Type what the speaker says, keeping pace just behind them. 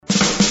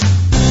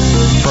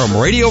From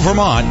Radio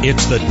Vermont,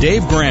 it's the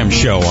Dave Graham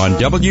Show on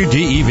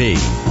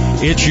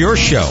WDEV. It's your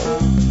show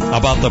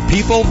about the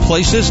people,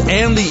 places,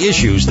 and the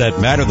issues that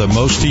matter the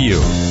most to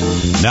you.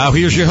 Now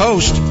here's your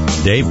host,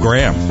 Dave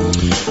Graham.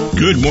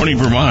 Good morning,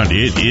 Vermont.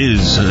 It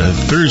is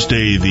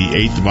Thursday,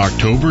 the 8th of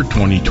October,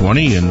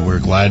 2020, and we're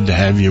glad to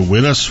have you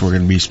with us. We're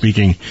going to be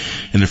speaking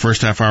in the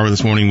first half hour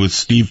this morning with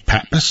Steve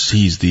Pappas.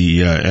 He's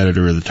the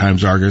editor of the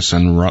Times Argus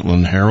and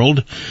Rutland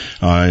Herald.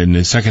 In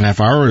the second half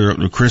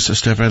hour, Kris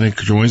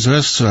Stepeneck joins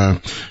us.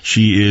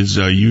 She is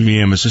a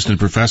UVM assistant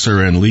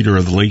professor and leader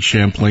of the Lake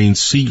Champlain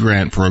Sea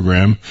Grant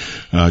program.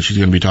 She's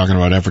going to be talking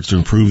about efforts to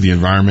improve the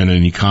environment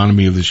and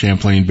economy of the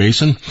Champlain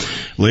Basin.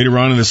 Later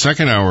on in the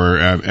second hour,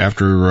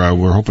 after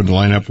we're hoping to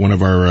line up one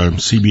of our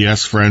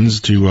CBS friends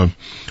to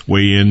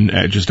weigh in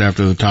just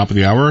after the top of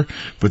the hour.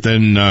 But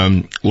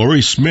then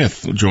Lori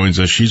Smith joins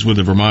us. She's with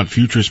the Vermont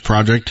Futures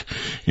Project,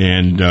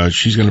 and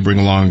she's going to bring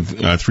along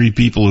three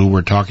people who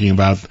were talking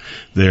about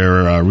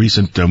their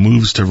recent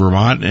moves to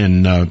Vermont,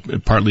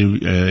 and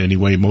partly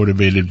anyway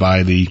motivated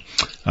by the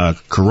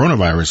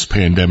coronavirus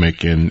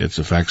pandemic and its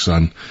effects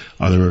on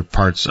other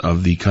parts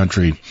of the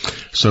country.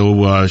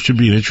 So it should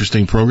be an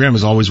interesting program.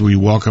 As always, we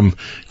welcome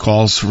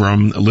calls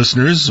from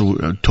listeners.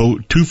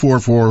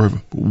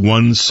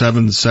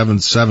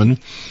 244-1777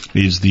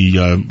 is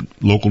the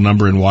local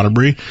number in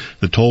Waterbury.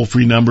 The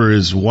toll-free number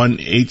is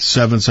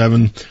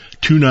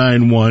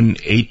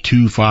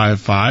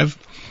 1-877-291-8255.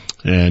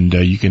 And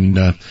you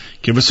can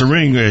give us a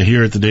ring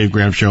here at the Dave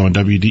Graham Show on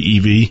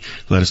WDEV.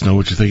 Let us know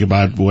what you think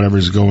about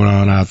whatever's going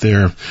on out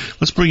there.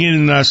 Let's bring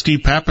in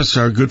Steve Pappas,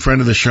 our good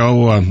friend of the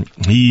show.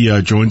 He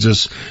joins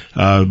us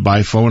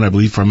by phone, I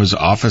believe, from his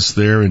office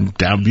there in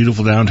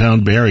beautiful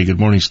downtown Barrie. Good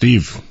morning,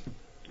 Steve.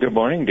 Good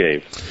morning,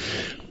 Dave.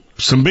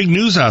 Some big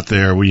news out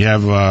there. We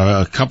have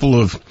a couple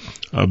of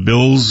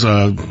bills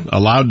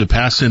allowed to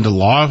pass into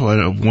law,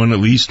 one at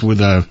least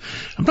with I'm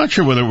not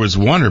sure whether it was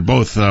one or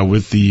both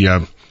with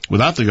the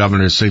without the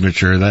governor's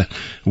signature. That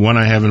one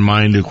I have in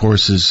mind, of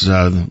course, is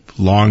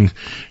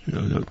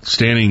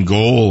long-standing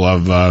goal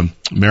of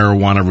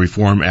marijuana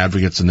reform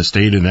advocates in the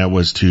state, and that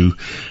was to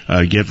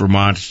get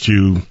Vermont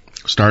to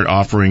start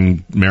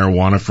offering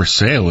marijuana for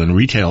sale in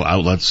retail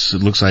outlets.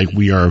 It looks like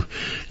we are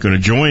going to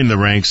join the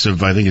ranks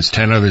of, I think it's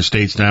 10 other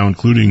states now,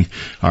 including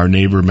our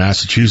neighbor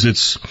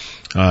Massachusetts,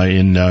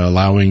 in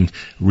allowing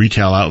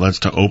retail outlets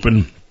to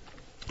open.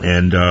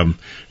 And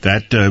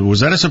was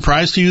that a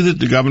surprise to you that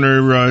the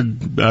governor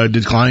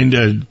declined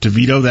to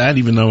veto that,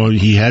 even though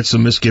he had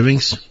some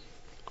misgivings?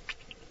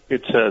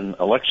 It's an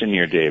election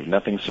year, Dave.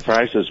 Nothing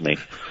surprises me.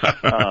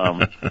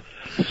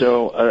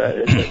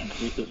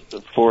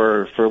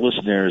 For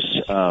listeners,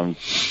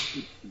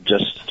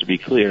 just to be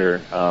clear,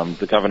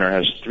 the governor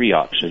has three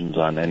options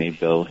on any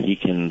bill. He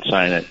can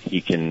sign it,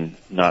 he can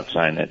not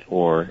sign it,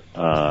 or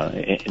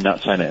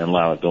not sign it and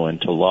allow it go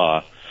into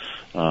law,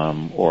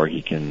 or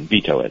he can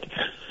veto it.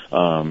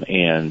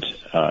 In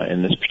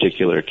this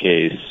particular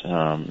case,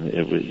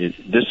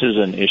 this is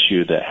an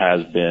issue that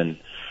has been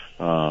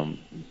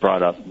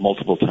brought up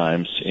multiple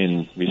times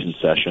in recent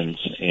sessions,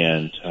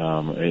 and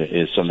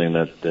is something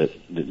that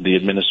the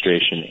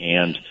administration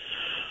and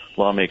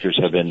lawmakers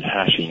have been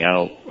hashing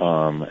out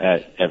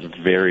at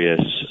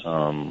various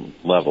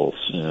levels.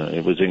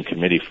 It was in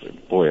committee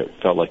it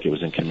felt like it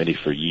was in committee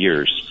for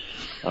years,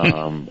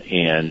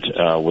 and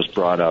was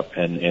brought up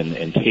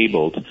and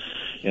tabled,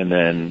 and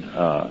then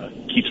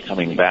keeps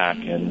coming back,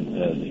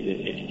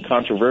 and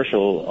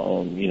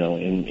controversial,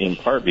 in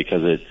part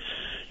because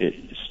it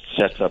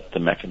sets up the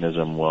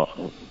mechanism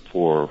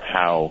for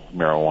how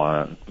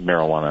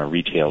marijuana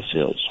retail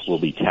sales will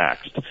be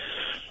taxed.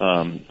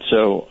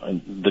 So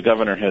the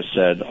governor has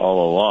said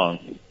all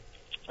along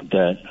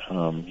that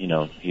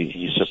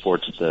he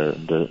supports the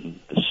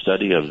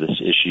study of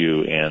this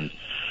issue and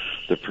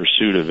the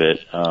pursuit of it,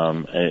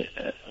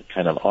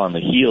 kind of on the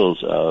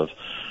heels of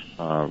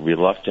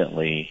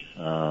reluctantly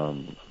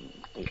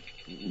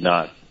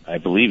I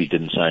believe he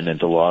didn't sign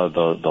into law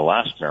the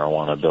last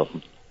marijuana bill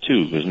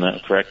too. Isn't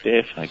that correct,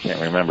 Dave? I can't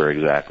remember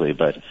exactly,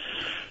 but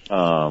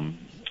that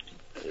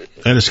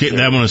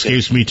one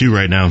escapes me too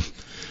right now.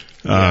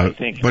 I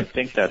think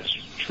that's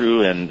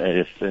true, and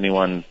if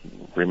anyone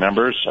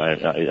remembers,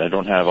 I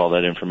don't have all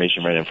that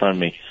information right in front of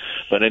me.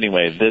 But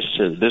anyway, this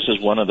is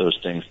one of those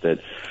things that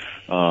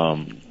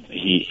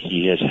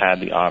he has had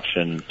the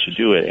option to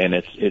do it, and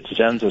it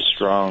sends a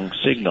strong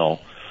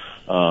signal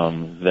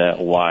that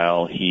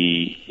while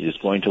he is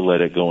going to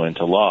let it go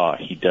into law,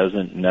 he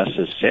doesn't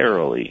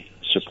necessarily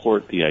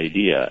support the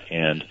idea,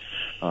 and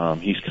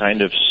he's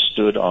kind of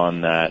stood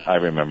on that. I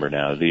remember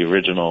now. The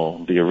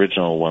original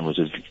one was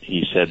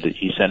he said that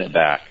he sent it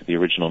back. The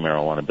original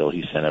marijuana bill,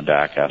 he sent it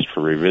back, asked for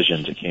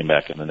revisions. It came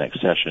back in the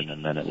next session,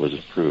 and then it was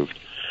approved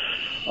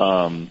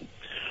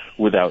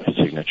without his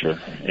signature.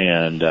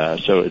 And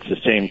so it's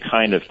the same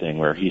kind of thing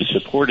where he's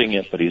supporting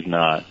it, but he's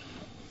not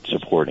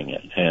supporting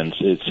it, and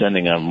it's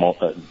sending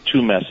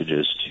two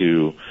messages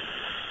to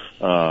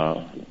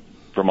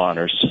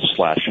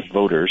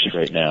Vermonters/voters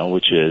right now,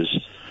 which is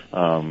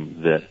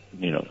that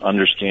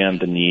understand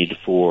the need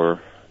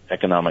for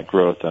economic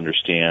growth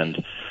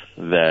understand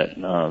that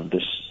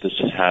this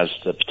has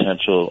the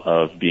potential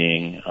of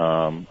being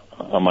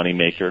a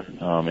moneymaker,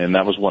 and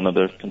that was one of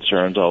the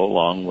concerns all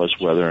along, was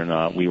whether or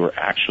not we were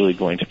actually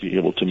going to be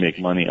able to make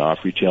money off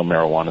retail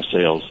marijuana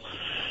sales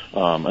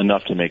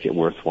enough to make it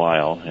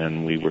worthwhile.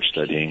 And we were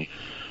studying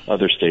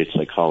other states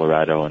like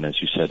Colorado and,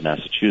 as you said,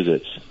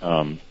 Massachusetts.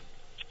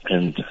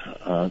 And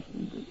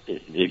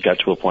it got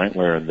to a point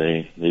where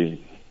they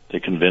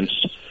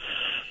convinced,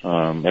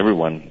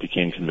 everyone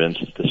became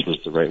convinced that this was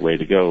the right way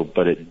to go,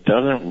 but it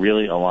doesn't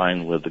really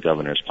align with the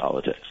governor's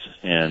politics.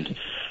 And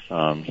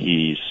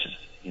he's,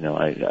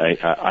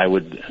 I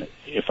would,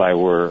 if I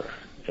were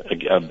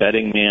a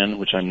betting man,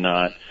 which I'm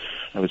not,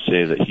 I would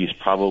say that he's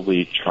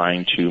probably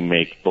trying to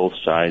make both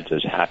sides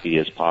as happy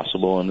as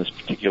possible in this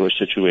particular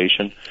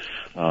situation,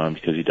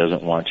 because he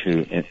doesn't want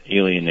to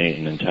alienate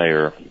an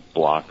entire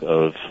block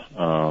of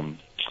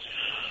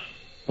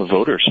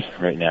voters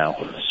right now.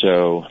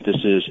 So this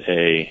is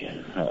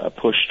a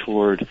push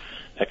toward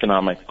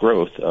economic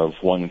growth of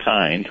one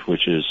kind,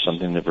 which is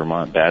something that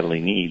Vermont badly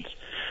needs,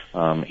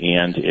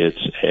 and it's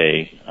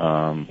a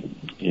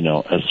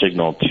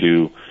signal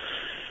to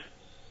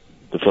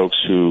the folks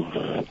who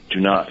do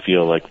not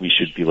feel like we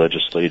should be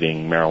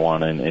legislating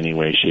marijuana in any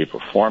way, shape, or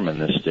form in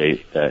this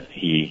state, that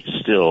he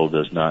still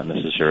does not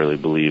necessarily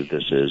believe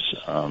this is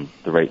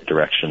the right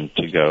direction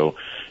to go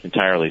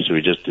entirely. So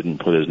he just didn't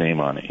put his name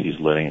on it. He's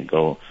letting it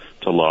go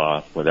to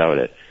law without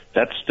it.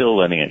 That's still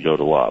letting it go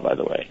to law, by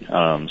the way.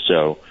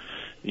 So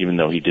even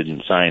though he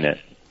didn't sign it,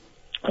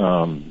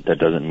 that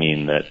doesn't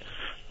mean that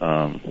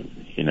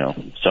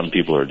some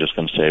people are just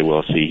going to say,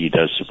 well, see, he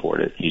does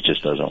support it. He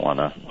just doesn't want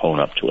to own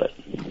up to it.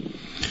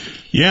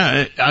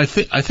 Yeah, I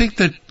think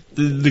that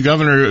the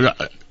governor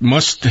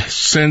must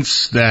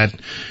sense that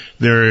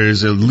there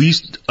is at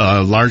least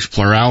a large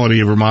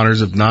plurality of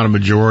Vermonters, if not a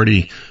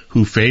majority,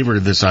 who favor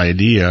this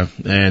idea.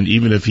 And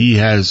even if he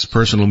has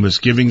personal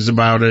misgivings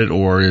about it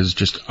or is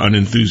just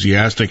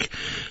unenthusiastic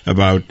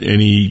about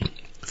any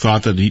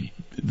thought that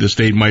the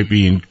state might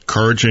be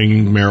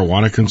encouraging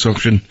marijuana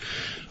consumption,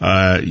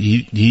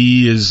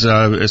 he is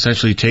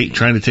essentially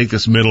trying to take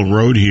this middle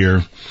road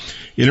here.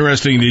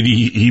 Interesting that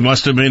he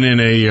must have been in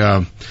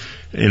a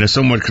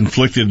somewhat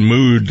conflicted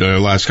mood the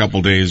last couple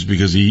of days,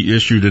 because he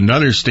issued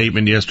another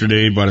statement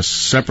yesterday about a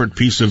separate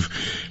piece of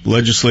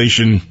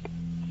legislation,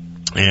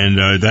 and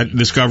that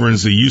this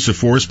governs the use of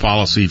force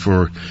policy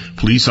for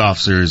police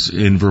officers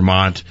in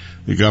Vermont.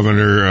 The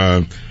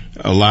governor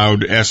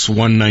allowed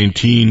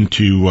S-119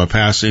 to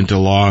pass into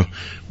law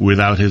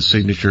without his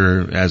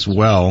signature as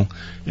well.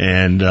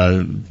 And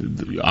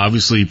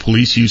obviously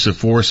police use of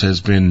force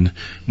has been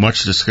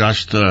much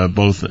discussed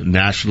both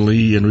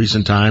nationally in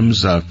recent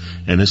times, and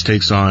this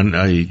takes on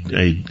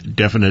a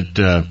definite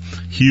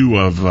hue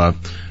of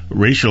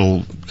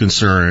racial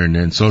concern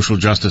and social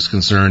justice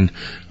concern.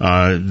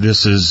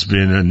 This has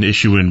been an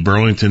issue in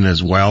Burlington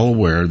as well,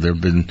 where there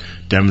have been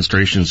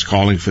demonstrations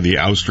calling for the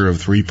ouster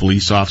of 3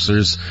 police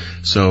officers.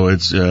 So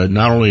it's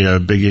not only a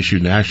big issue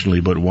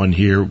nationally, but one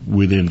here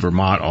within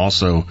Vermont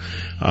also.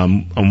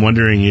 I'm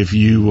wondering if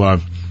you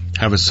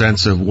have a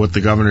sense of what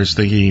the governor's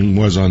thinking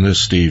was on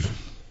this, Steve.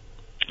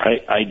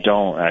 I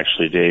don't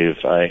actually, Dave.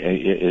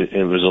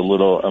 It was a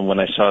little, when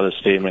I saw the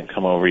statement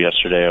come over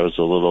yesterday, I was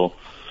a little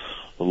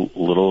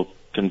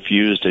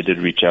confused. I did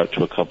reach out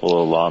to a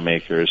couple of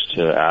lawmakers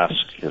to ask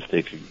if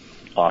they could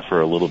offer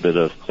a little bit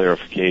of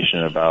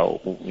clarification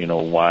about,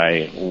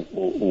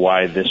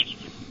 why this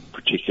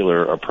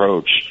particular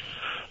approach,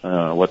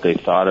 what they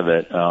thought of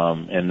it.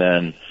 And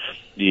then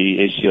the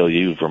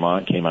ACLU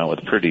Vermont came out with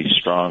a pretty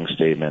strong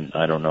statement.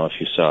 I don't know if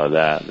you saw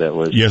that. That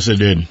was, yes, I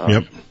did.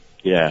 Yep.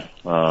 Yeah.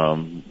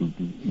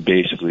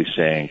 Basically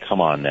saying,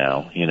 come on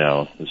now,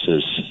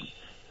 this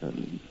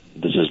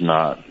is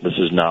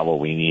not what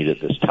we need at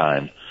this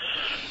time.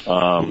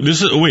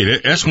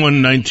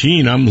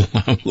 S-119, I'm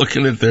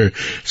looking at their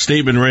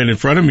statement right in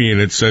front of me, and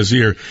it says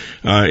here,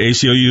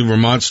 ACLU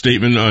Vermont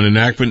statement on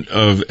enactment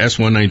of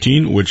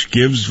S-119, which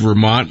gives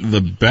Vermont the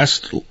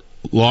best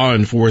law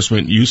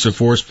enforcement use of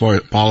force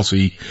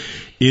policy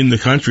in the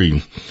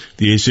country.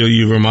 The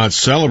ACLU Vermont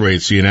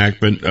celebrates the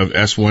enactment of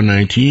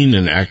S-119,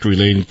 an act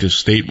relating to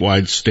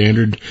statewide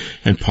standard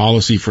and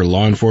policy for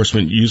law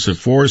enforcement use of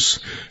force.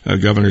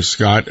 Governor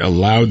Scott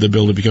allowed the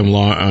bill to become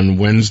law on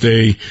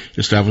Wednesday,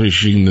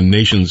 establishing the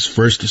nation's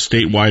first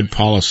statewide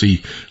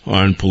policy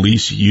on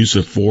police use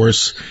of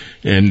force.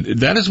 And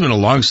that has been a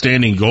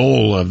long-standing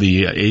goal of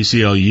the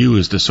ACLU,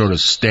 is to sort of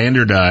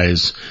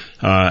standardize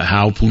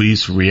how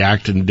police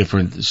react in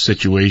different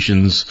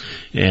situations.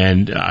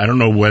 And I don't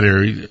know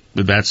whether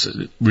that's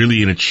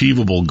really an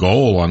achievable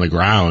goal on the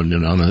ground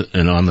and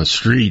on the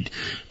street,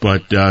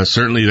 but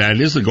certainly that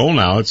is the goal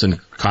now. It's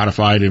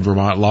codified in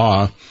Vermont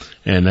law,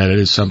 and that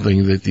is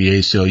something that the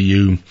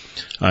ACLU,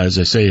 as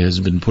I say, has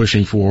been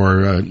pushing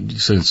for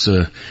since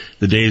the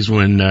days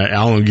when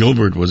Alan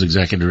Gilbert was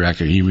executive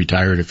director. He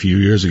retired a few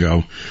years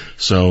ago,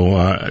 so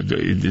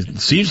it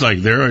seems like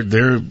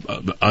they're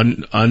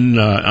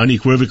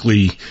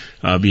unequivocally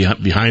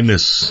behind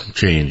this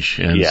change.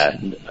 And yeah,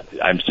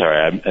 I'm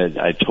sorry,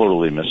 I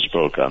totally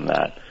misspoke on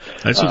that.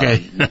 That's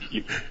okay.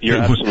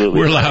 You're absolutely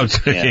we're allowed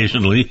right.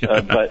 occasionally.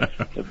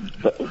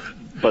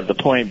 But the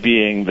point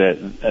being that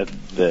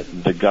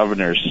the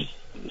governor's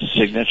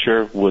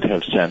signature would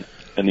have sent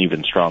an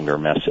even stronger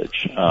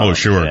message. Oh,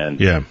 sure. And,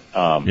 yeah.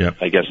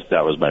 I guess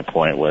that was my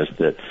point, was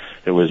that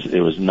it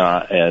was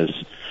not as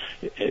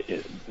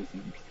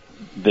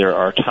there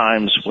are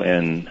times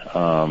when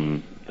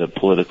the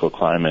political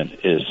climate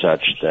is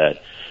such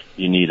that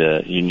you need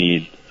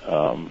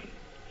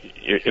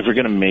if we're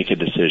going to make a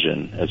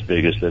decision as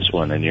big as this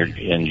one, and you're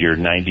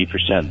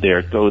 90%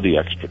 there, go the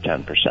extra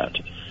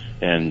 10%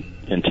 and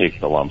take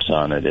the lumps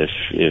on it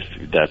if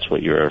that's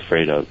what you're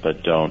afraid of.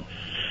 But don't,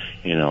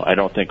 I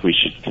don't think we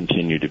should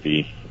continue to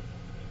be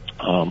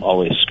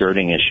always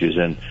skirting issues.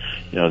 And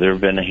there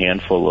have been a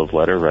handful of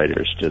letter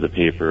writers to the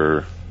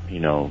paper,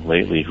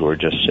 lately, who are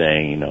just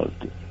saying,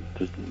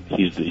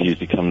 he's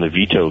become the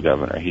veto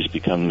governor. He's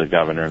become the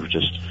governor who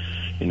just,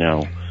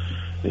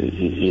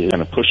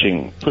 kind of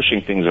pushing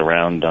things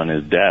around on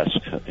his desk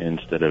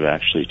instead of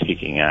actually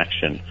taking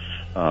action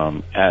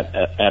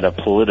at a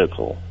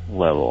political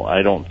level.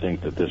 I don't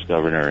think that this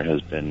governor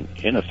has been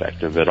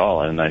ineffective at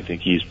all, and I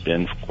think he's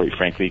been, quite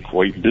frankly,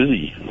 quite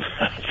busy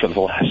for the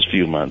last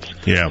few months.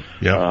 Yeah.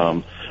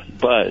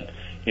 But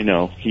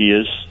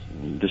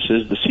this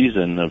is the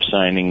season of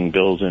signing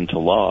bills into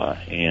law,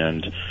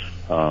 and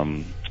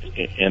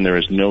there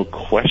is no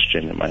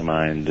question in my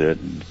mind that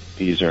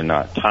these are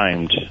not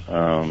timed.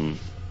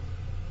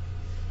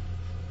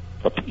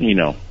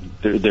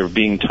 They're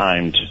being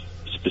timed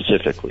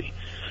specifically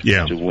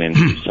to when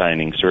he's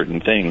signing certain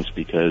things,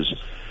 because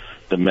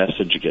the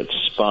message gets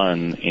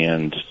spun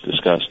and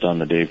discussed on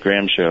the Dave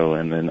Graham Show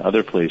and then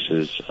other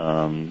places,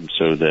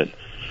 so that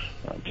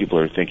people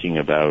are thinking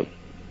about,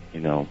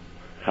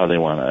 how they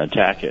want to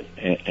attack it.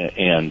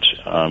 And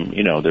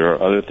there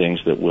are other things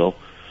that will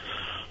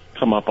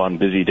come up on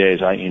busy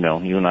days.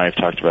 You and I have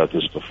talked about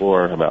this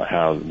before, about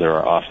how there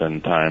are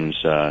often times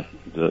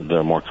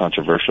the more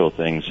controversial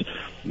things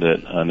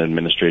that an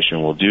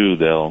administration will do.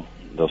 They'll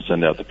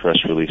send out the press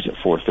release at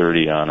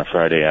 4:30 on a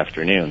Friday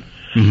afternoon,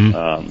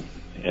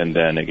 and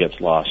then it gets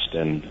lost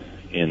in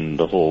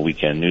the whole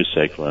weekend news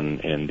cycle,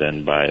 and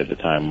then by the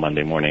time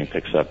Monday morning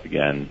picks up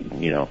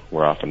again,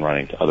 we're off and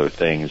running to other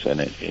things, and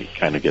it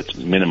kind of gets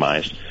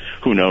minimized.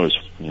 Who knows,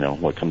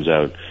 what comes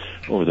out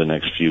over the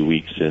next few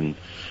weeks in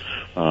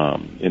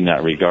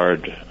that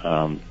regard.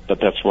 But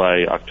that's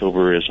why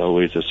October is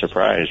always a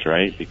surprise,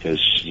 right? Because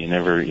you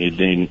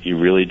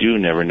really do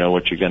never know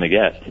what you're going to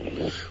get.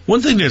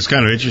 One thing that's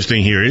kind of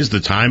interesting here is the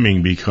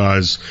timing,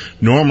 because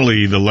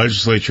normally the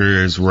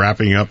legislature is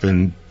wrapping up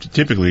in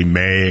typically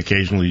May,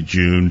 occasionally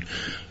June.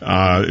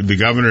 The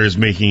governor is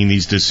making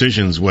these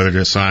decisions whether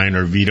to sign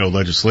or veto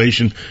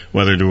legislation,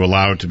 whether to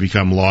allow it to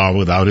become law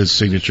without his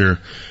signature.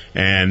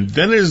 And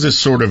then there's this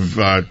sort of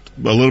a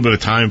little bit of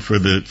time for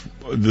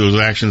those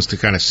actions to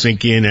kind of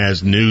sink in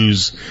as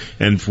news,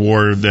 and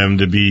for them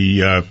to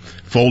be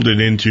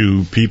folded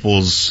into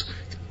people's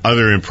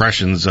other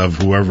impressions of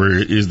whoever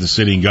is the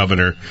sitting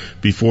governor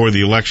before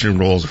the election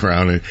rolls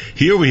around. And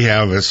here we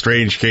have a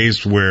strange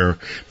case where,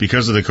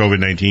 because of the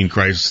COVID-19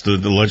 crisis, the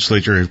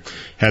legislature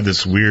had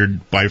this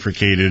weird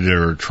bifurcated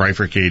or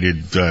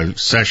trifurcated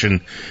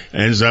session,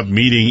 ends up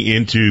meeting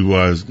into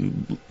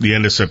the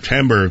end of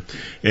September,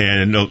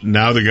 and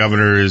now the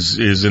governor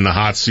is in the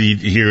hot seat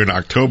here in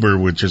October,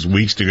 with just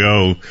weeks to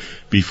go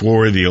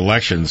before the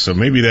election. So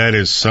maybe that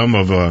is some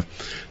of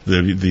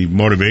the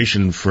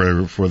motivation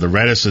for the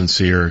reticence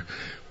here.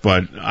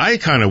 But I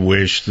kind of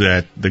wish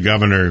that the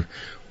governor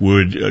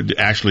would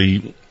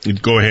actually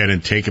go ahead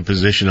and take a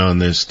position on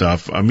this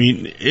stuff. I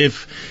mean,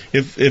 if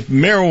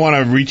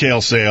marijuana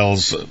retail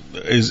sales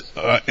is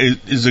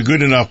a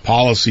good enough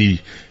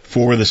policy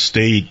for the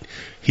state,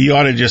 he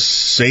ought to just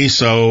say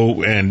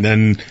so and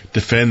then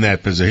defend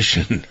that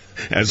position,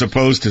 as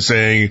opposed to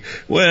saying,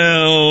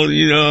 well,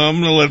 I'm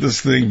going to let this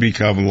thing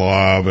become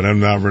law, but I'm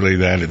not really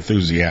that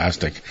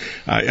enthusiastic.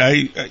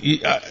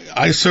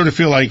 I sort of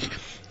feel like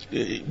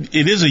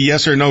it is a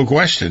yes or no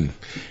question,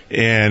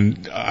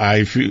 and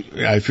I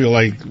feel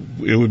like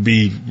it would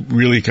be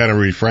really kind of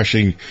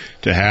refreshing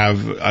to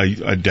have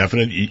a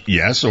definite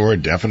yes or a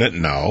definite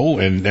no,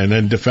 and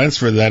then defense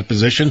for that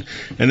position,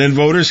 and then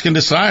voters can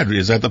decide,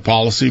 is that the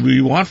policy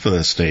we want for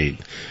the state?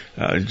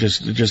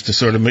 Just to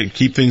sort of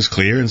keep things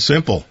clear and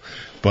simple.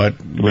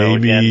 But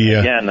maybe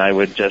again, I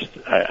would just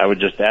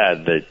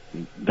add that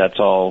that's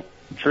all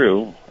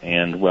true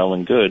and well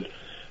and good,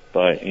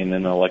 but in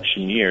an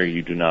election year,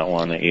 you do not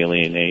want to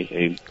alienate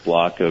a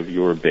block of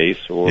your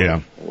base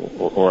or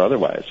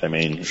otherwise. I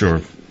mean,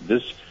 sure.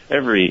 This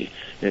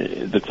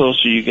the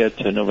closer you get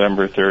to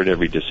November 3rd,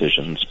 every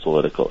decision's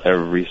political.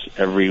 Every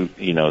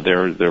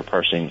they're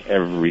parsing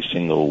every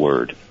single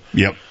word.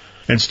 Yep.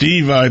 And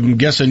Steve, I'm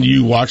guessing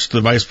you watched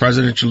the vice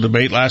presidential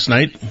debate last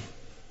night.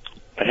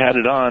 I had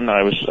it on.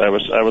 I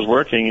was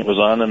working. It was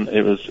on, and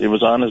it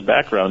was on as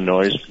background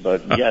noise.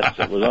 But yes,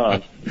 it was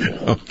on.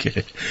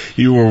 Okay,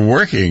 you were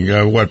working.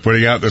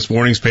 Putting out this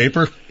morning's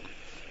paper?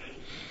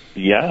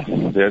 Yeah,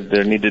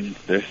 there needs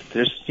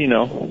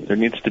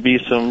to be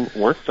some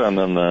work done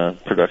on the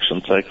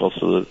production cycle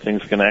so that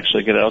things can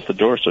actually get out the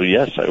door. So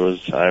yes, I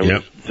was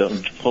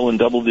pulling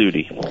double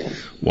duty.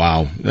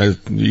 Wow,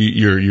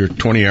 your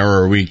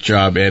 20-hour-a-week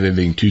job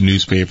editing 2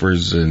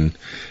 newspapers and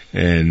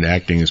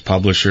acting as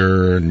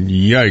publisher, and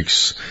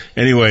yikes.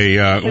 Anyway,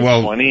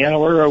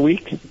 20-hour a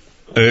week?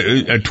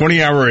 A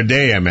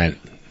 20-hour-a-day, I meant.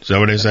 Is that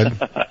what I said?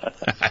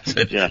 I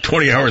said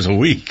 20 hours a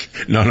week.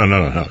 No.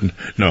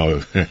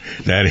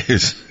 That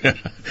is,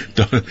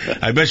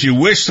 I bet you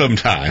wish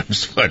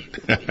sometimes, but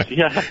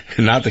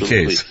not the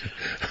case.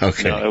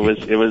 Okay. No,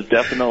 it was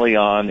definitely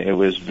on. It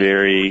was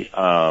very,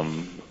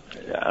 I'm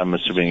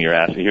assuming you're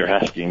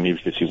asking me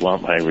because you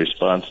want my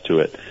response to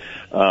it.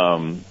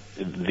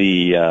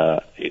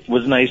 It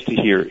was nice to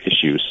hear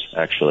issues,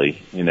 actually.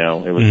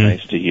 It was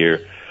nice to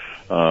hear,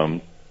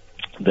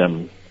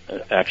 them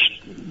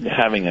actually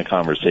having a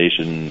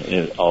conversation,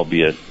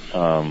 albeit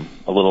a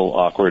little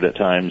awkward at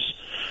times,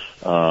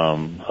 a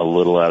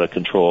little out of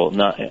control,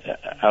 not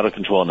out of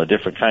control in a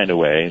different kind of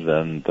way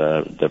than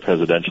the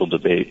presidential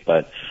debate,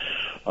 but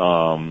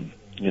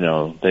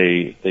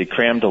they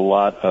crammed a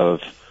lot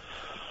of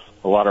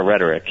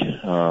rhetoric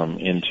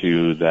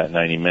into that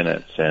 90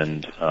 minutes,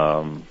 and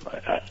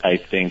I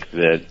think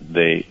that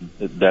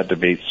that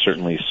debate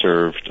certainly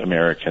served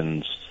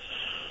Americans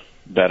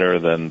better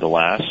than the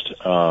last.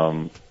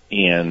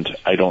 And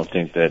I don't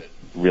think that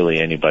really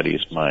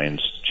anybody's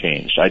minds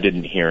changed. I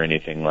didn't hear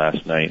anything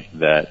last night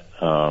that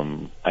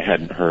I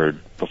hadn't heard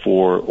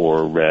before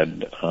or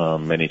read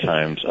many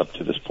times up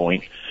to this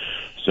point.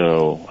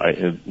 So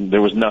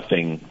there was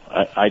nothing.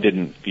 I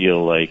didn't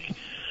feel like,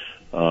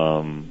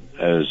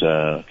 as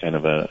a kind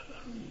of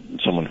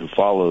someone who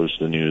follows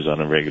the news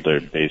on a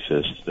regular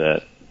basis,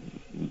 that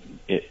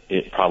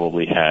it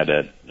probably had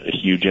a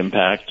huge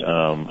impact.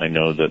 I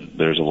know that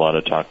there's a lot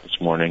of talk this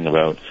morning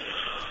about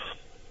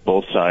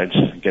both sides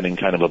getting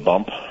kind of a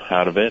bump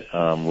out of it,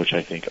 which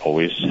I think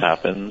always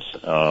happens.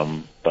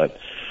 But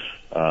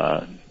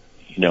I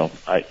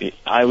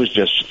was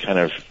just kind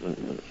of,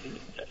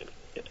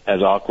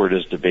 as awkward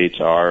as debates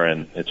are,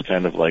 and it's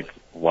kind of like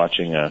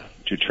watching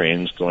 2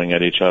 trains going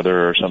at each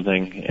other or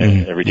something,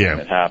 and every time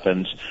it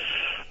happens,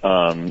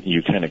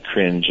 you kind of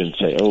cringe and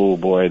say, oh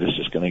boy, this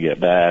is going to get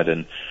bad.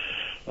 And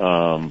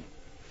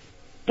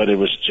but it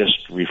was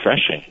just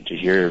refreshing to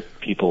hear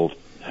people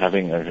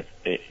having a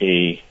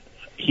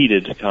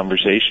heated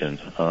conversation,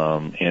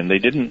 and they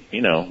didn't,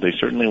 they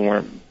certainly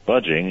weren't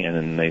budging,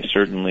 and they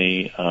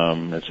certainly,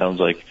 it sounds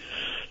like,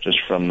 just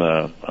from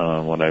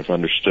what I've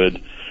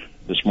understood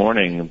this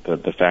morning,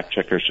 that the fact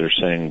checkers are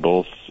saying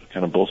both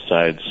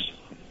sides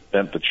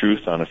bent the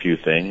truth on a few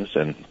things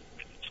and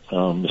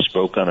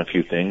spoke on a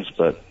few things,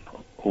 but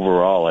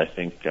overall, I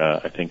think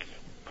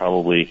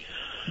probably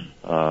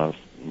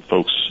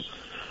folks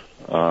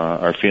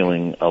are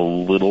feeling a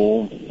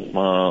little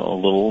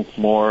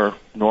more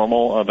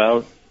normal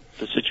about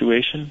the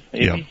situation,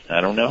 maybe. Yeah.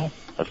 I don't know.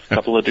 A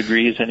couple of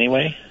degrees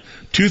anyway.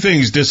 2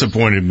 things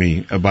disappointed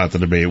me about the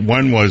debate.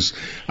 One was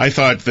I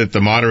thought that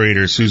the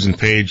moderator, Susan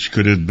Page,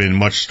 could have been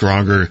much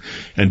stronger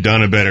and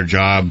done a better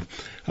job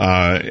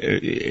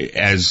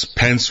as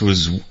Pence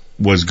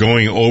was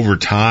going over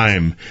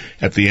time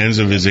at the ends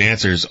of his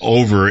answers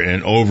over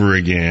and over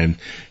again.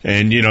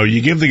 And,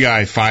 you give the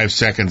guy 5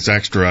 seconds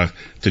extra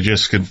to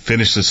just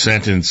finish the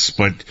sentence,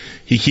 but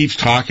he keeps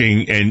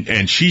talking,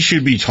 and she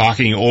should be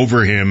talking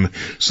over him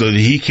so that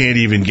he can't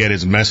even get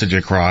his message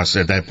across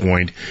at that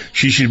point.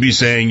 She should be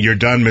saying, you're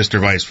done, Mr.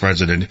 Vice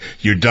President.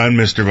 You're done,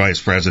 Mr.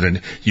 Vice President.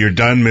 You're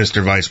done,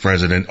 Mr. Vice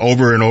President,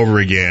 over and over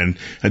again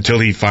until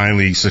he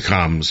finally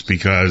succumbs,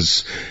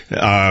 because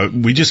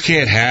we just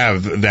can't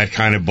have that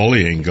kind of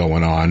bullying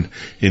going on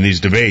in these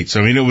debates.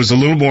 I mean, it was a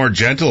little more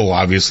gentle,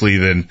 obviously,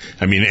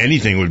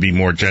 anything would be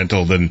more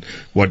gentle than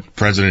what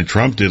President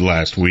Trump did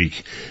last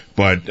week.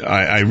 But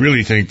I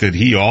really think that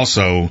he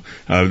also,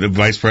 the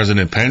Vice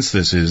President Pence,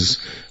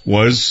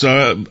 was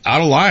out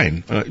of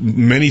line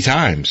many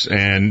times.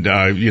 And,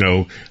 I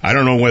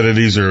don't know whether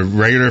these are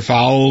regular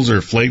fouls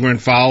or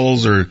flagrant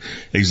fouls or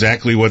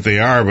exactly what they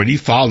are, but he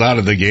fouled out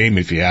of the game,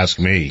 if you ask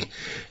me.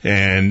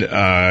 And,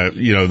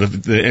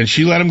 and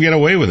she let him get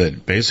away with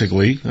it,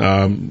 basically,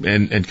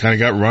 and kind of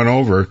got run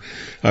over.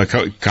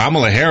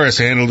 Kamala Harris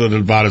handled it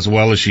about as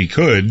well as she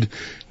could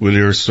with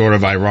her sort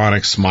of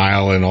ironic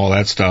smile and all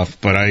that stuff.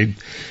 But I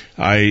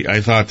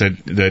thought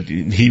that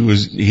he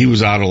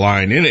was out of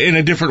line in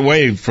a different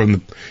way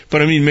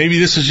but maybe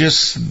this is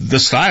just the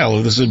style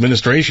of this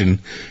administration.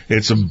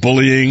 It's a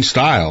bullying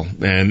style,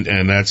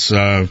 and that's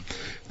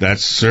that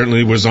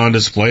certainly was on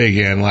display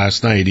again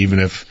last night, even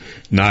if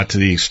not to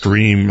the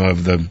extreme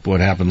of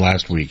what happened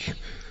last week.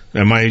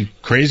 Am I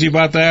crazy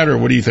about that, or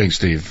what do you think,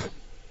 Steve?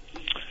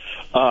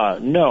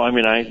 No, I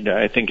mean,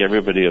 I think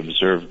everybody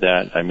observed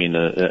that. I mean,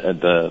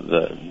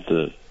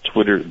 the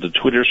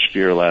Twitter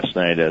sphere last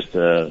night as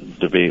the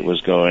debate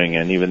was going,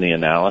 and even the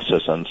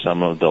analysis on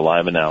some of the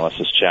live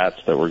analysis chats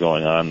that were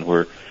going on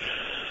were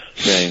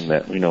saying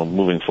that,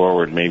 moving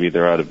forward, maybe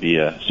there ought to be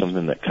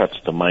something that cuts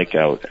the mic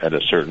out at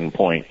a certain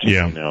point,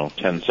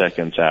 10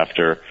 seconds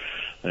after,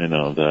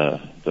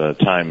 the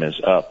time is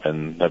up,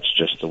 and that's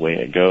just the way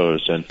it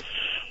goes. And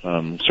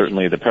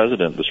certainly the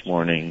president this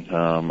morning,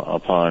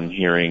 upon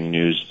hearing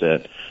news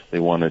that they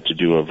wanted to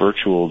do a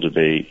virtual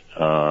debate,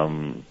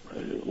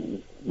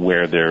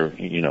 where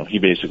he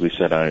basically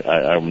said,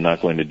 I'm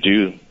not going to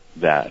do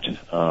that.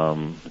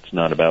 It's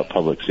not about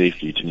public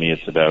safety. To me,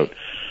 it's about,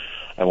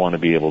 I want to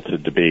be able to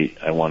debate.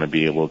 I want to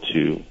be able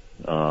to,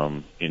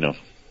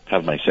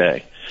 have my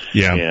say.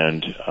 Yeah.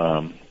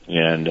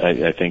 And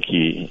I think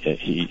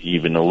he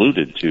even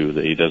alluded to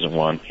that he doesn't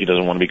want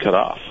to be cut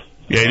off.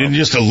 Yeah, he didn't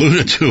just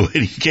allude to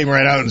it. He came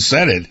right out and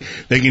said it.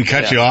 They can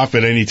cut you off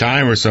at any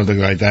time or something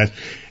like that.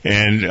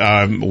 And,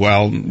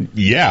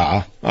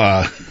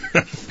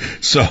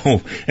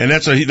 so, and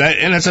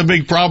that's a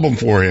big problem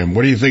for him.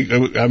 What do you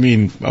think? I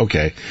mean,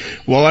 okay.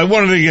 Well, I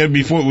wanted to get,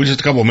 before, with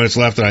just a couple of minutes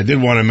left, and I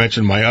did want to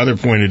mention my other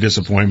point of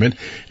disappointment.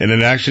 And then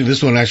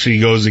this one actually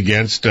goes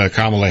against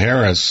Kamala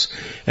Harris.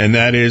 And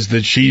that is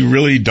that she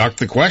really ducked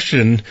the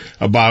question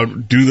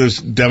about, do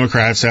the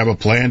Democrats have a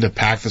plan to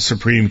pack the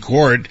Supreme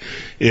Court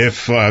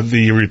if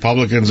the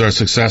Republicans are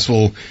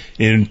successful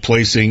in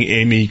placing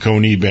Amy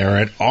Coney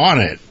Barrett on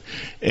it?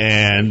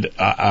 And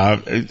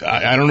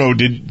I don't know.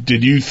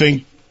 Did you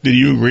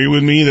agree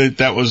with me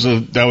that was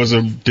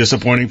a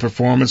disappointing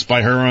performance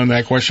by her on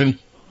that question?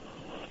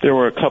 There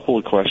were a couple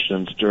of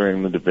questions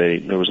during the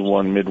debate. There was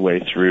one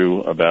midway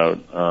through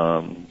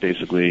about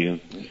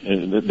basically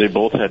they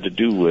both had to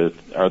do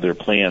with, are there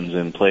plans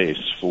in place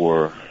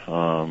for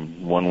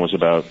one was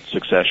about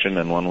succession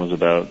and one was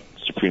about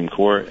Supreme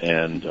Court,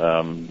 and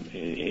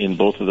in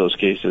both of those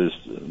cases,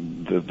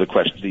 the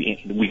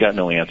question, we got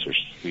no answers.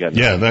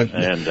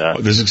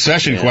 The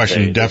succession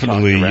question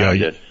definitely.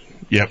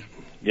 Yep.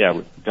 Yeah,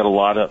 we got a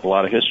lot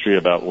of history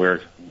about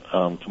where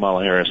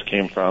Kamala Harris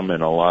came from,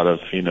 and a lot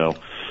of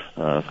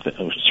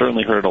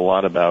certainly heard a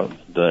lot about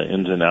the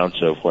ins and outs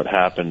of what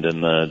happened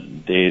in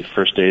the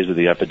first days of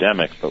the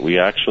epidemic, but we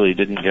actually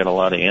didn't get a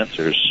lot of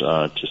answers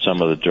to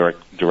some of the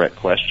direct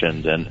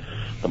questions, and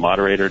the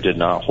moderator did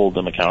not hold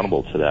them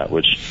accountable to that,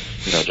 which,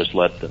 just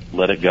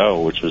let it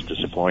go, which was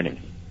disappointing.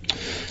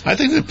 I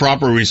think the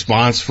proper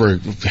response for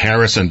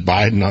Harris and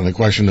Biden on the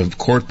question of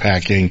court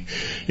packing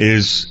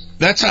is,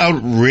 that's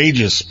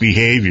outrageous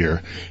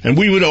behavior, and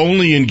we would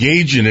only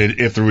engage in it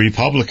if the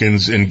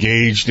Republicans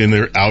engaged in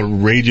their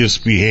outrageous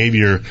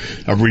behavior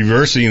of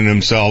reversing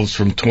themselves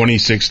from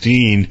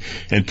 2016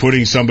 and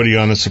putting somebody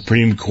on the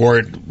Supreme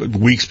Court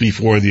weeks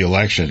before the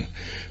election.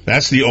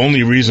 That's the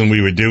only reason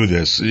we would do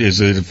this, is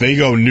that if they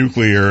go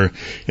nuclear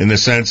in the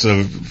sense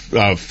of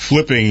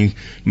flipping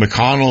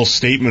McConnell's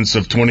statements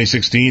of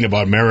 2016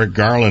 about Merrick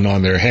Garland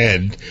on their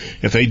head,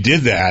 if they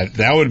did that,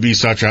 that would be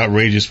such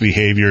outrageous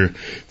behavior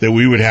that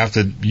we would have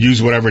to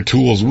use whatever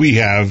tools we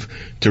have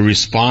to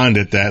respond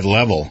at that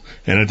level.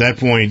 And at that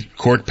point,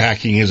 court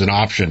packing is an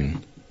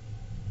option.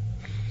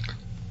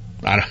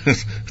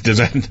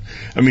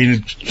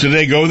 Should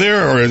they go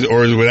there,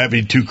 or would that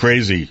be too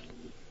crazy?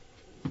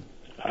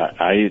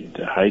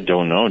 I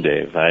don't know,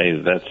 Dave.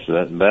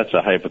 That's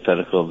a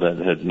hypothetical that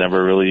had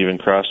never really even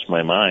crossed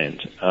my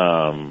mind.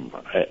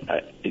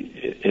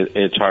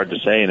 It's hard to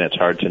say, and it's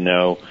hard to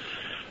know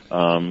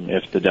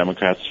if the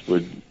Democrats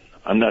would.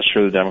 I'm not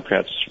sure the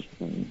Democrats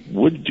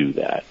would do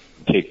that,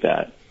 take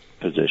that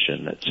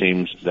position. It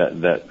seems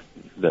that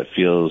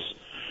feels.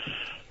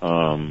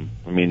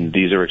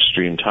 These are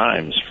extreme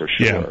times for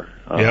sure.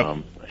 Yeah.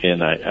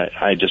 And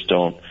I just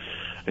don't.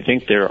 I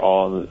think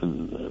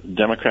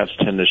Democrats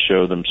tend to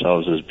show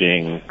themselves as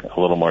being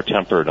a little more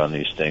tempered on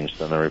these things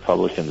than the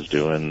Republicans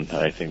do, and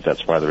I think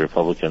that's why the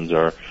Republicans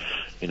are,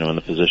 in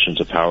the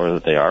positions of power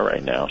that they are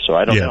right now. So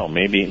I don't know.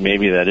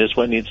 Maybe that is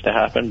what needs to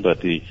happen,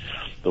 but the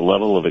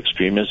level of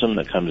extremism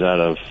that comes out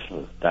of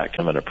that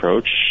kind of an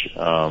approach,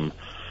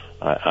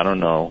 I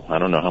don't know. I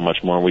don't know how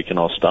much more we can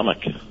all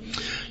stomach.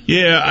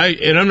 Yeah,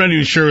 I'm not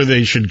even sure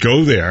they should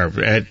go there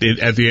at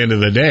the end of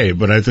the day,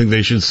 but I think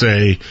they should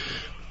say,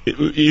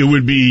 it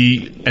would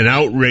be an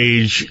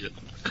outrage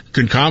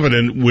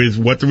concomitant with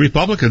what the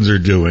Republicans are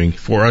doing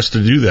for us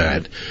to do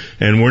that.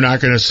 And we're not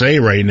going to say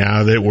right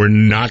now that we're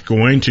not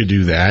going to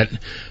do that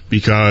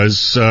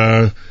because,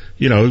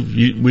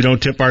 we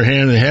don't tip our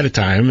hand ahead of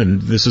time,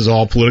 and this is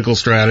all political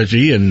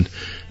strategy, and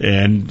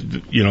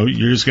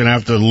you're just going to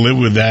have to live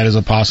with that as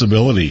a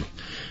possibility.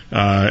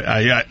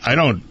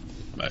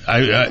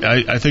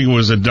 I think it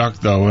was a duck,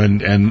 though,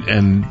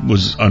 and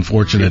was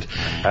unfortunate.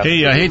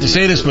 Hey, I hate to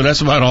say this, but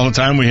that's about all the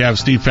time we have.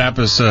 Steve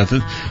Pappas,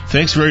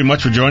 thanks very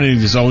much for joining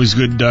us. It's always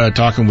good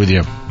talking with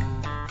you.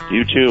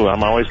 You too.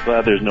 I'm always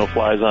glad there's no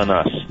flies on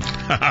us.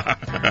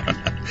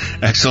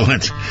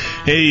 Excellent.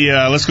 Hey,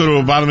 let's go to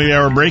a bottom of the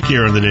hour break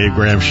here on the Dave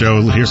Graham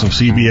Show. Here's some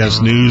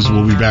CBS News.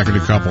 We'll be back in a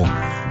couple.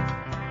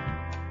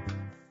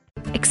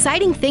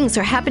 Exciting things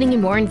are happening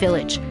in Warren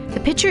Village. The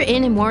Pitcher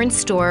Inn and Warren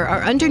store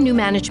are under new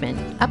management.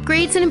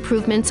 Upgrades and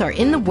improvements are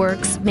in the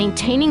works,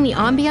 maintaining the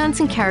ambiance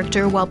and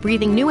character while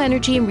breathing new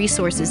energy and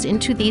resources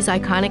into these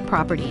iconic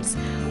properties.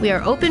 We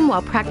are open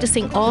while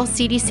practicing all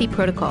CDC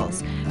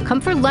protocols.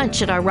 Come for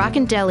lunch at our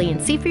Rockin' Deli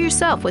and see for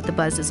yourself what the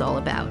buzz is all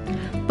about.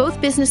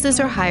 Both businesses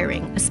are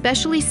hiring,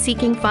 especially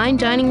seeking fine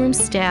dining room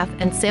staff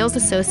and sales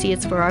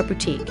associates for our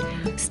boutique.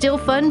 Still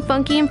fun,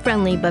 funky, and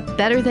friendly, but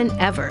better than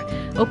ever.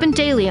 Open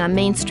daily on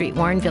Main Street,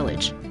 Warren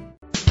Village.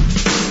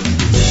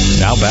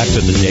 Now back to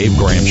the Dave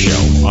Graham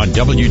Show on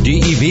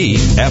WDEV,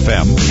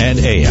 FM, and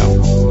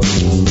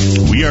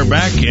AM. We are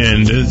back,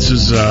 and this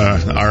is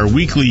our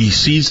weekly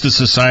Seeds to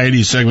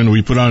Society segment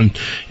we put on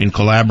in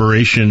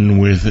collaboration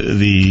with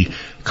the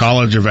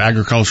College of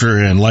Agriculture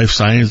and Life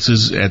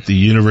Sciences at the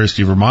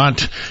University of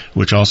Vermont,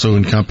 which also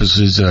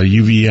encompasses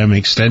UVM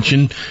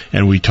Extension.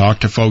 And we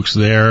talk to folks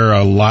there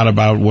a lot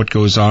about what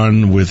goes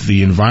on with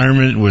the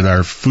environment, with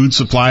our food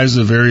supplies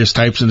of various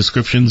types and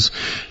descriptions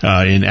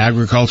in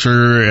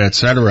agriculture,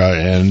 etc.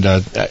 And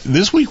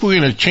this week we're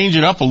going to change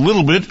it up a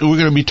little bit. We're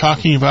going to be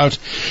talking about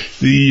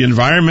the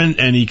environment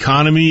and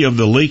economy of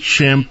the Lake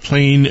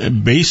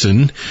Champlain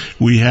Basin.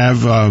 We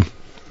have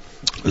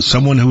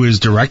someone who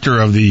is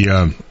director of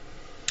the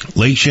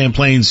Lake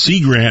Champlain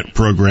Sea Grant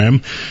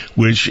program,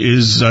 which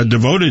is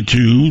devoted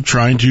to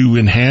trying to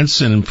enhance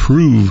and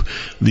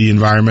improve the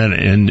environment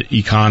and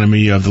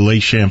economy of the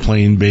Lake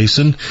Champlain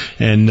Basin.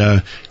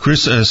 And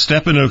Kris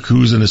Stepeneck,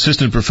 who's an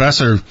assistant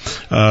professor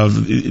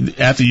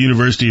at the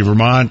University of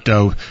Vermont,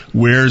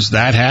 wears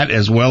that hat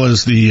as well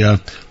as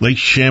the Lake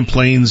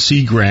Champlain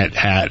Sea Grant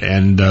hat.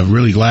 And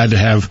really glad to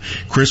have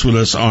Kris with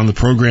us on the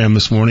program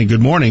this morning.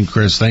 Good morning,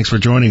 Kris. Thanks for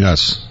joining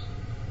us.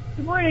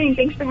 Good morning.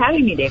 Thanks for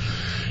having me, Dave.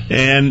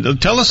 And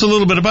tell us a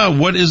little bit about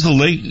what is the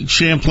Lake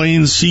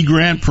Champlain Sea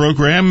Grant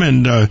program,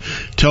 and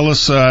tell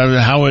us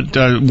how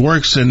it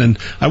works. And then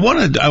I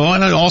want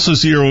to also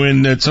zero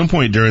in at some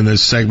point during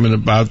this segment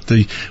about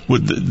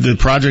the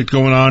project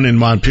going on in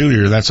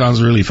Montpelier. That sounds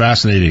really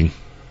fascinating.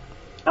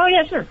 Oh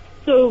yeah, sure.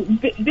 So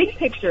big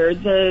picture,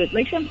 the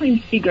Lake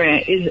Champlain Sea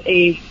Grant is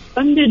a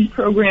funded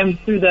program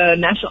through the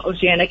National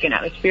Oceanic and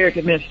Atmospheric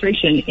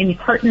Administration in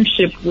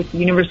partnership with the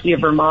University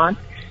of Vermont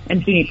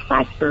and SUNY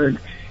Plattsburgh.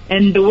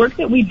 And the work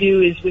that we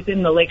do is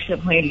within the Lake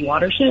Champlain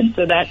watershed,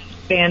 so that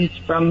spans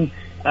from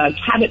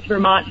Cabot,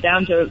 Vermont,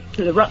 down to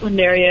the Rutland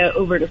area,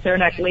 over to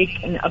Saranac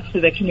Lake, and up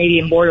to the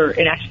Canadian border,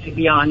 and actually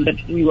beyond,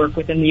 that we work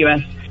within the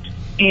U.S.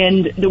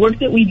 And the work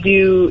that we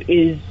do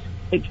is,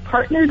 it's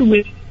partnered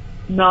with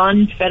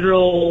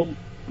non-federal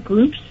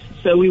groups,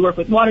 so we work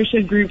with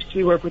watershed groups,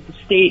 we work with the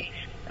state,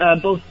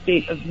 both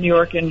state of New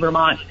York and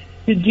Vermont,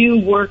 to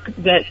do work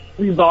that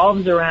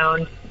revolves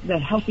around the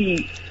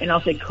healthy, and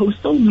I'll say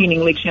coastal,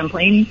 meaning Lake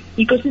Champlain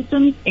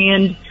ecosystems,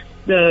 and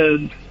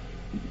the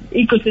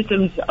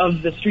ecosystems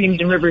of the streams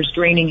and rivers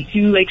draining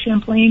to Lake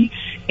Champlain.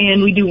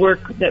 And we do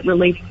work that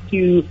relates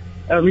to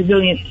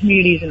resilient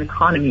communities and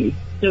economies.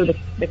 So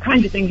the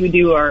kinds of things we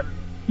do are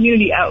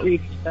community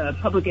outreach,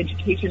 public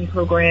education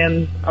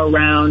programs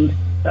around,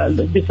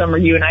 this summer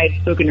you and I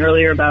had spoken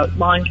earlier about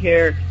lawn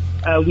care.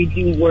 We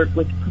do work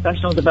with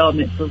professional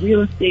development for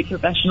real estate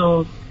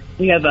professionals.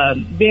 We have a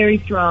very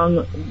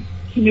strong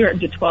kindergarten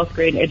to 12th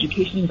grade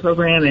education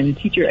program and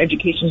teacher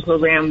education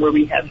program where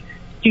we have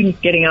students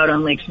getting out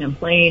on Lake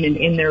Champlain and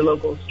in their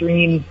local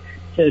streams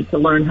to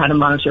learn how to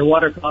monitor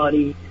water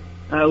quality.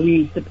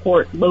 We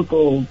support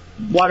local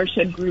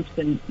watershed groups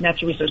and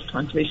natural resource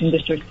conservation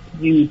districts to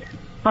do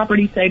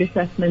property site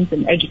assessments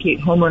and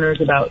educate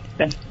homeowners about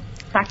best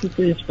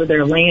practices for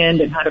their land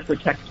and how to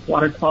protect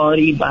water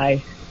quality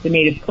by the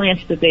native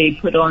plants that they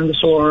put on the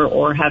shore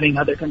or having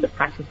other kinds of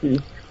practices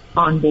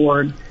on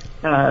board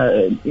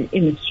in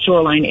the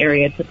shoreline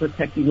area to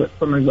protect you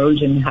from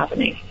erosion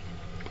happening.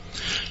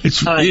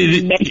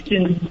 You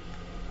mentioned.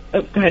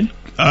 Oh, go ahead.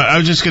 I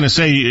was just going to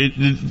say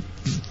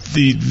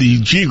the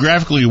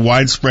geographically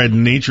widespread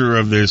nature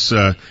of this.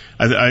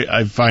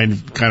 I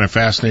find kind of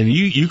fascinating.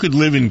 You could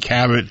live in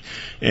Cabot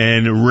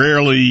and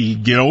rarely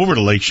get over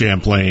to Lake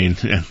Champlain,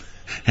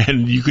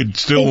 and you could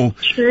still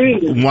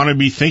want to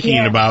be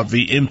thinking about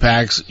the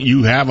impacts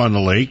you have on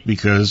the lake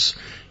because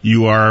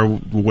you are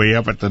way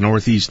up at the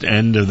northeast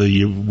end of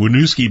the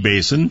Winooski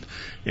Basin,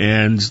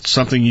 and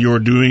something you're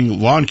doing,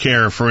 lawn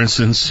care, for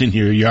instance, in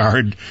your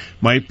yard,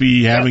 might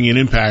be having an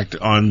impact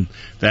on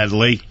that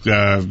lake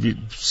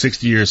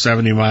 60 or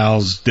 70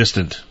 miles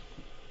distant.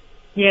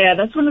 Yeah,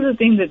 that's one of the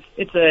things that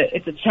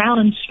it's a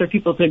challenge for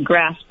people to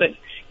grasp, but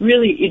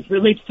really it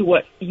relates to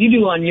what you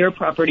do on your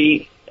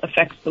property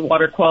affects the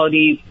water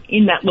quality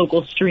in that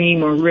local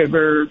stream or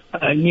river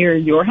near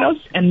your house,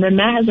 and then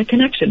that has a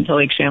connection to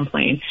Lake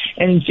Champlain.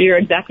 And you're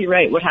exactly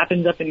right. What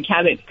happens up in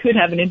Cabot could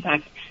have an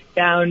impact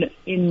down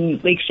in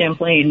Lake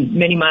Champlain,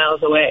 many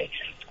miles away.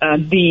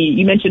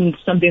 You mentioned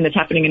something that's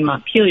happening in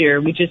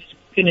Montpelier. We just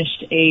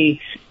finished a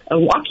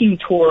walking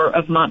tour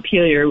of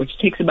Montpelier, which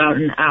takes about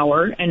an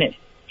hour, and it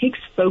takes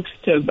folks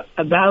to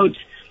about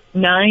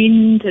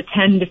 9 to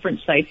 10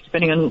 different sites,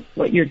 depending on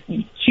what you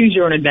choose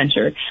your own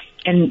adventure.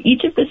 And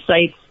each of the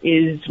sites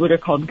is what are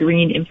called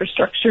green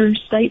infrastructure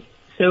sites.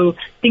 So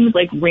things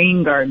like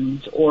rain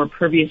gardens or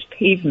pervious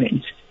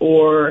pavement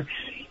or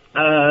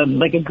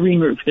like a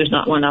green roof. There's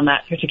not one on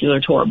that particular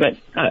tour, but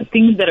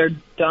things that are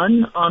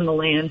done on the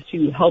land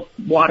to help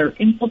water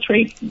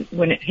infiltrate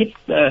when it hits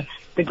the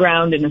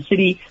ground in a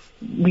city.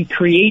 We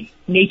create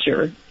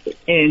nature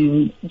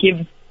and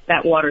give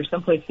that water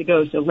someplace to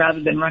go. So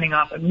rather than running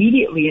off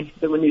immediately into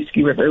the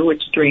Winooski River,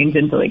 which drains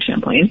into Lake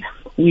Champlain,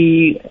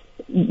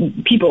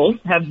 people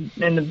have,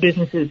 and the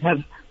businesses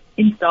have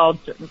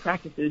installed certain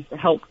practices to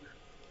help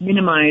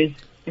minimize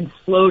and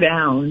slow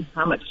down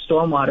how much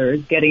stormwater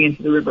is getting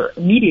into the river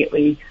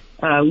immediately,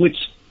 which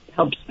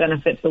helps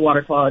benefit the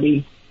water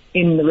quality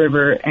in the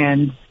river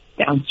and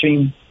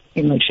downstream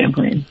in Lake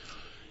Champlain.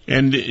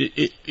 And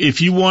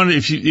if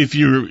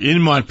you're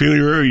in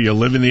Montpelier or you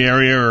live in the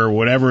area or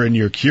whatever and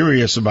you're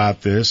curious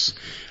about this,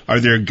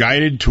 are there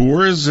guided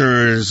tours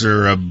or is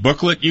there a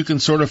booklet you can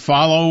sort of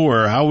follow,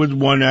 or how would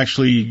one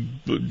actually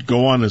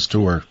go on this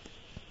tour?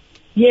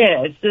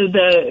 Yeah, so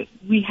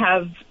we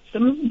have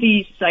some of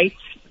the sites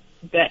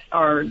that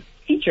are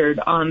featured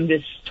on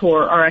this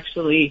tour are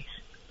actually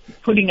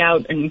putting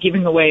out and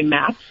giving away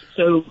maps.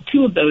 So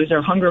 2 of those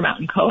are Hunger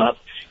Mountain Co-op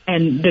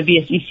and the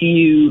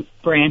VSECU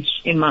branch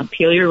in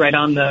Montpelier, right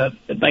on the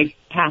bike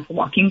path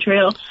walking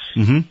trail.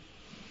 Mm-hmm.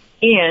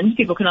 And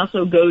people can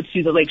also go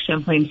to the Lake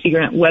Champlain Sea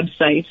Grant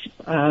website,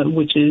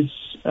 which is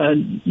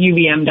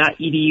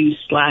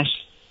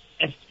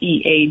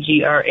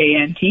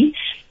uvm.edu/SEAGRANT,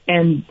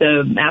 and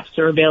the maps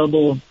are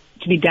available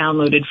to be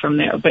downloaded from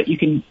there. But you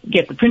can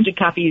get the printed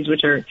copies,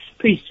 which are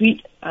pretty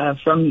sweet,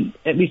 from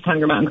at least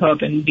Hunger Mountain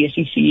Co-op and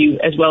VSECU,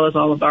 as well as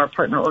all of our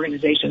partner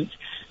organizations,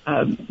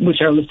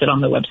 which are listed on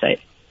the website.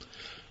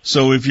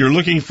 So if you're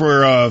looking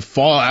for a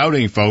fall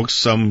outing, folks,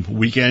 some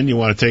weekend, you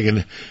want to take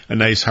a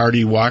nice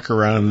hearty walk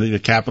around the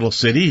capital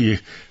city,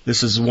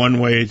 this is one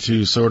way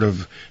to sort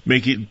of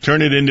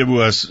turn it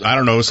into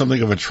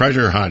something of a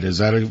treasure hunt. Is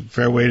that a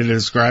fair way to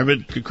describe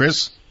it,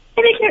 Kris?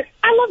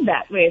 I love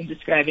that way of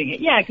describing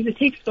it. Yeah, because it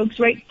takes folks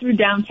right through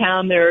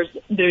downtown. There's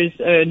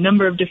a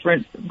number of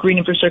different green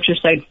infrastructure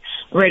sites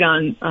right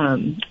on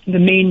the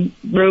main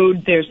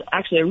road. There's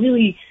actually a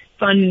really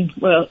fun,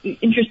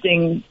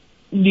 interesting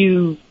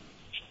new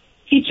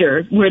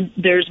feature where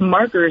there's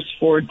markers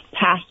for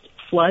past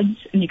floods,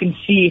 and you can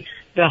see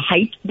the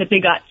height that they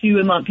got to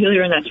in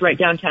Montpelier, and that's right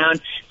downtown.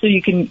 So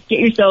you can get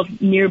yourself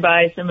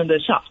nearby some of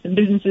the shops and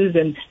businesses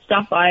and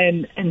stop by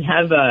and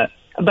have a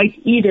bite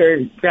to eat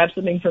or grab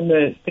something from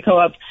the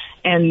co-op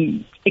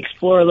and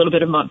explore a little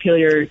bit of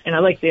Montpelier. And I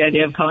like the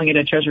idea of calling it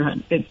a treasure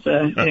hunt. It's,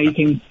 you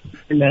can,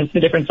 in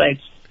the different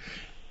sites.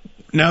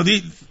 Now,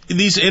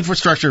 these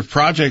infrastructure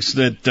projects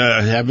that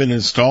have been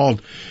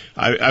installed,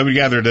 I would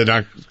gather they're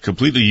not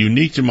completely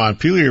unique to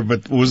Montpelier,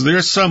 but was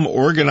there some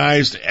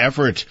organized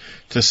effort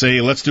to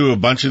say, let's do a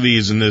bunch of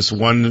these in this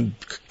one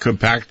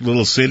compact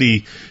little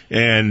city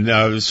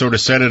and sort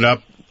of set it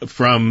up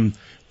from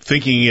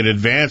thinking in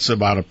advance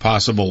about a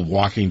possible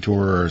walking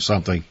tour or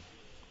something?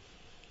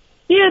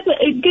 Yeah, it's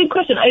a good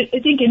question. I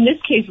think in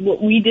this case,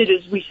 what we did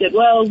is we said,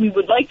 well, we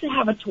would like to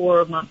have a tour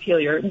of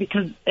Montpelier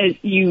because, as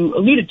you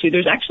alluded to,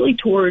 there's actually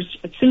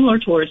similar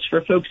tours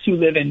for folks who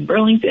live in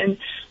Burlington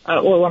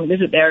or want to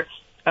visit there,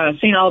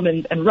 St.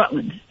 Albans and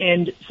Rutland.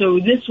 And so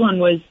this one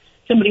was,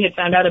 somebody had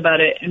found out about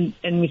it,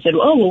 and we said,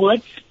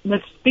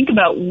 let's think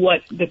about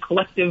what the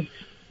collective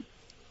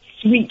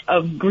suite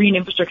of green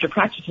infrastructure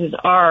practices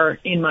are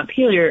in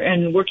Montpelier,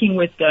 and working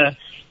with the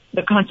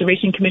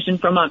Conservation Commission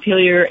from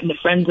Montpelier and the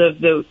Friends of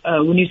the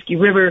Winooski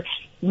River,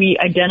 we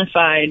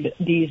identified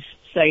these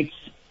sites.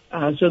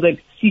 So the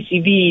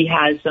CCV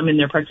has some in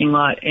their parking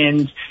lot,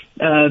 and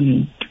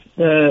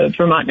the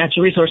Vermont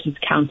Natural Resources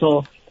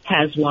Council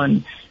has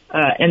one.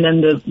 And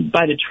then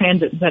by the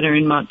Transit Center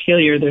in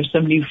Montpelier, there's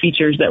some new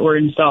features that were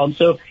installed.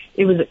 So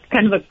it was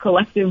kind of a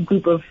collective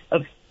group of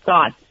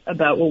thoughts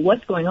about,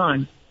 what's going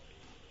on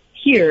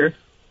here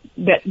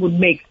that would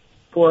make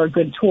for a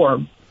good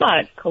tour.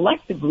 But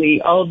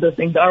collectively, all of those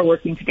things are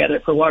working together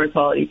for water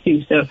quality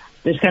too. So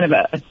there's kind of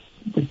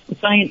the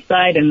science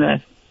side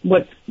and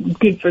what's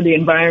good for the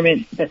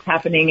environment that's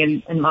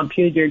happening in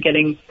Montpelier,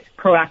 getting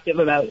proactive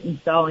about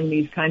installing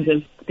these kinds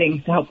of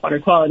things to help water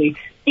quality,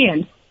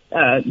 and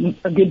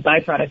a good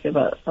byproduct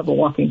of a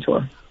walking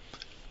tour.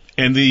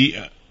 And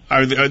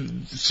are there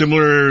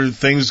similar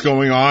things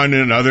going on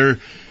in other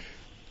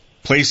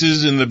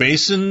places in the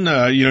basin?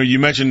 You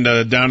mentioned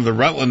down to the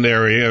Rutland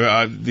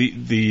area,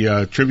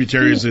 the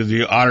tributaries of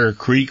the Otter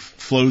Creek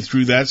flow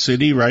through that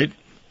city, right?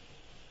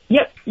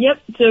 Yep.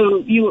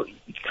 So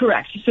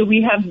correct. So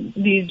we have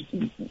these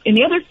in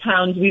the other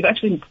towns. We've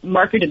actually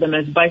marketed them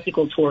as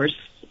bicycle tours.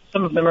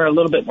 Some of them are a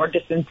little bit more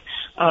distant.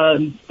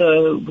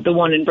 The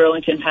one in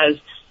Burlington has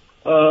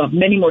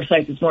many more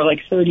sites. It's more like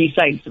 30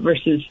 sites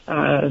versus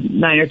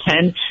 9 or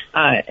 10.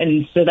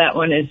 And so that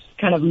one is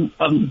kind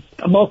of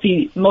a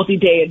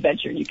multi-day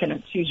adventure. You kind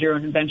of choose your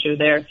own adventure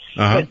there.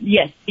 But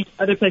yes, in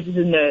other places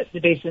in the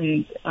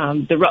basin,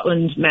 the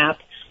Rutland map,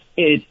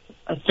 it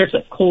starts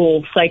at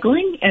coal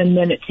cycling, and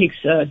then it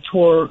takes a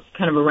tour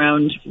kind of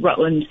around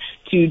Rutland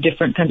to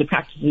different kinds of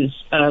practices,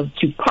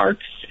 to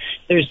parks.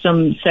 There's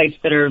some sites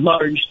that are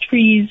large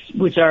trees,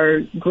 which are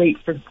great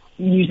for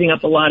using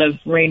up a lot of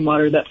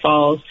rainwater that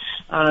falls.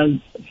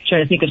 Trying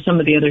to think of some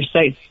of the other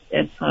sites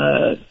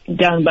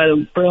down by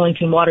the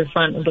Burlington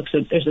waterfront. It looks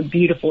like there's a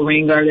beautiful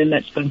rain garden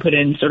that's been put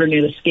in sort of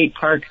near the skate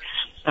park.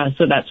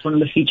 So that's one of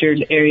the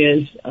featured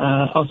areas.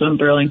 Also in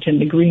Burlington,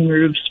 the green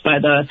roofs by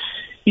the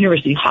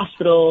University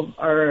Hospital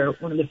are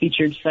one of the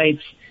featured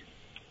sites.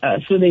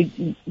 So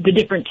the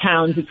different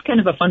towns, it's kind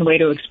of a fun way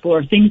to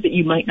explore things that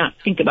you might not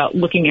think about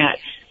looking at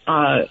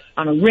on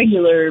a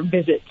regular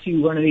visit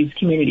to one of these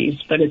communities,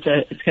 but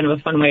it's kind of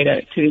a fun way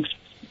to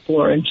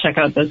explore and check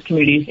out those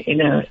communities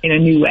in a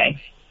new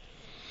way.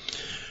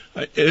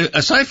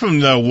 Aside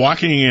from the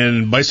walking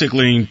and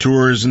bicycling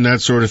tours and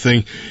that sort of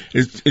thing,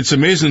 it's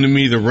amazing to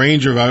me the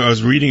range of. I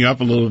was reading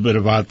up a little bit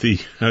about the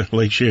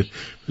Lake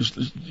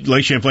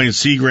Champlain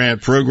Sea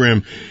Grant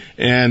program,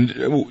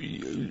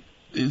 and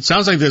it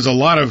sounds like there's a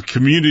lot of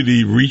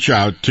community reach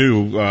out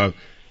too.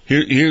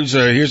 Here's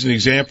an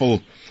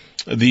example: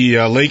 the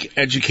Lake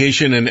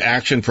Education and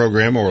Action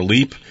Program, or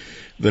LEAP,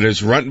 that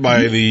is run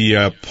by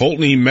the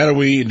Poultney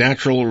Meadowy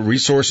Natural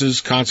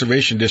Resources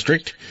Conservation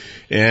District.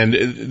 And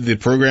the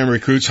program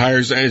recruits,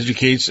 hires,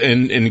 educates,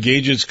 and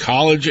engages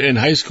college and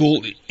high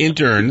school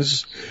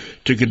interns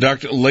to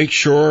conduct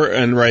lakeshore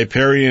and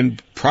riparian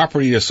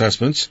property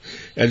assessments,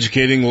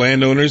 educating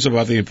landowners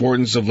about the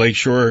importance of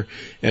lakeshore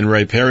and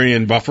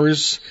riparian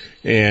buffers,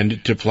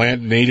 and to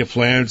plant native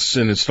plants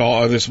and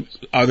install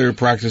other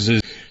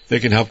practices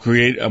that can help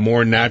create a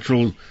more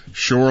natural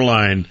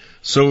shoreline.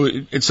 So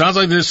it sounds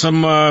like there's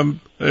some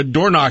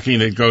door knocking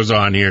that goes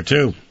on here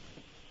too.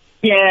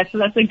 Yeah, so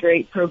that's a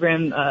great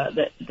program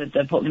that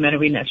the Poultney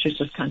Meadowy Natural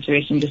Resource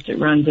Conservation District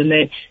runs, and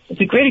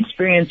it's a great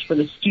experience for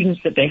the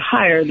students that they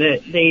hire.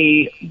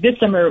 This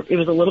summer it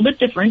was a little bit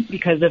different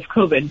because of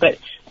COVID, but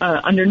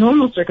under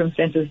normal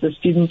circumstances, the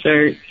students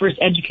are first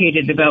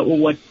educated about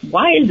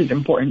why is it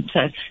important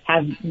to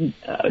have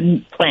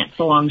plants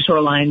along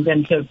shorelines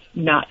and to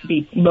not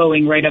be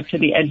mowing right up to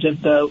the edge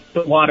of the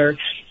water.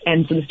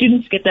 And so the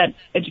students get that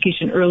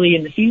education early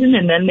in the season,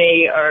 and then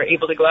they are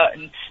able to go out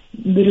and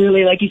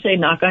literally, like you say,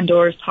 knock on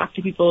doors, talk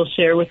to people,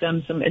 share with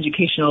them some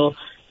educational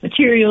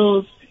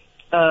materials.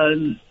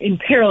 In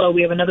parallel,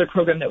 we have another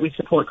program that we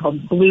support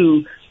called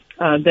Blue,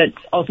 that's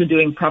also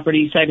doing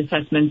property site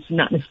assessments,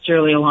 not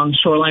necessarily along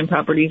shoreline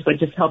properties, but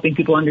just helping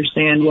people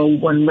understand, well,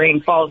 when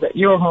rain falls at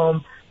your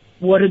home,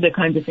 what are the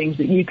kinds of things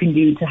that you can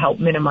do to help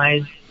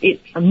minimize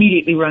it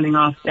immediately running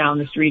off down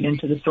the street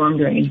into the storm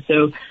drain?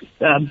 So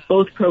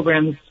both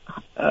programs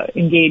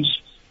engage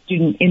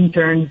student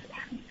interns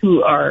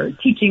who are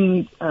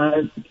teaching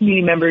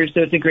community members.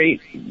 So it's a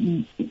great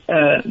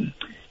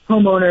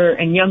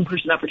homeowner and young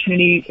person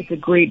opportunity. It's a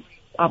great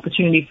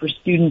opportunity for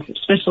students,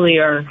 especially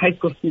our high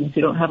school students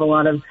who don't have a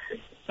lot of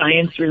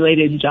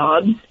science-related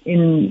jobs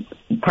in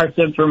parts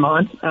of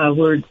Vermont,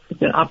 where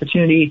it's an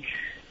opportunity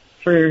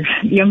for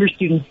younger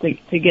students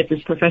to get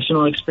this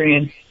professional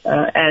experience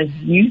as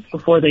youth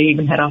before they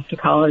even head off to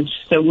college.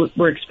 So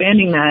we're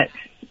expanding that.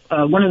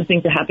 One of the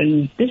things that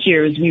happened this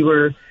year is we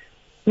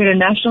had a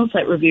national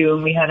site review,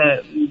 and we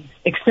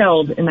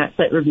excelled in that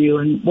site review.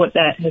 And what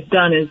that has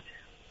done is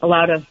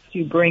allowed us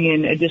to bring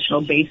in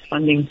additional base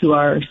funding to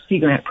our Sea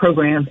Grant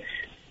program.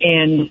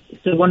 And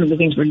so one of the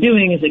things we're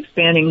doing is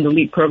expanding the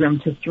LEAP program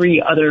to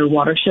 3 other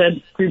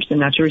watershed groups and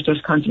natural resource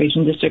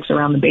conservation districts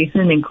around the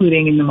basin,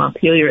 including in the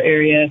Montpelier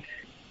area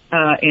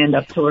and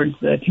up towards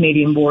the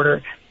Canadian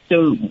border.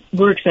 So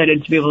we're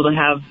excited to be able to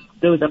have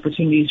those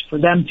opportunities for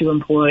them to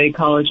employ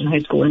college and high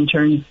school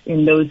interns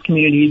in those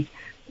communities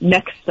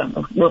next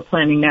summer. We're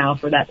planning now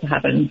for that to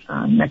happen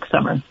next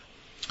summer.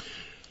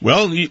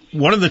 Well,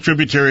 one of the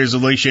tributaries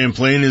of Lake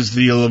Champlain is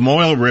the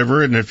Lamoille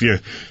River, and if you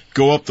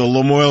go up the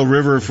Lamoille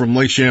River from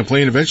Lake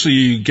Champlain, eventually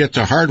you get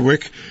to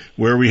Hardwick,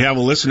 where we have a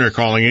listener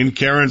calling in.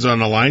 Karen's on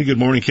the line. Good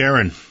morning,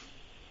 Karen.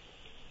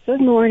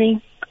 Good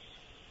morning.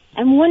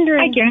 I'm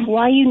wondering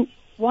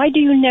why do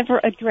you never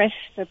address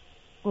the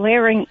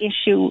glaring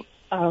issue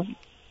of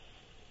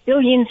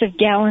billions of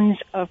gallons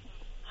of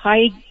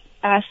high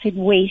acid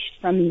waste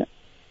from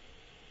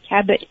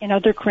Cabot and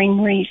other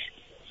creameries,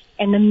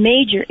 and the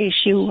major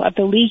issue of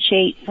the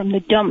leachate from the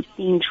dump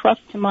being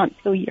trucked to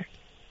Montpelier?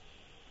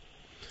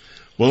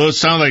 Well, those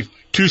sound like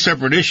 2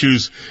 separate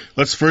issues.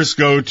 Let's first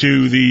go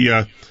to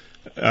the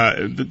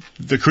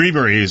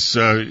creameries.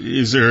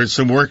 Is there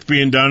some work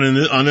being done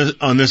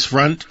on this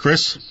front,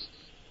 Kris?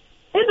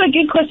 That's a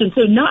good question.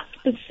 So not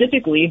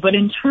specifically, but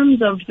in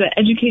terms of the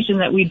education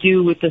that we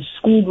do with the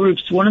school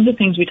groups, one of the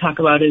things we talk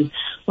about is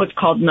what's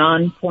called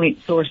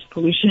non-point source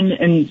pollution.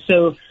 And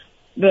so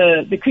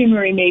the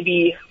creamery may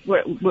be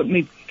what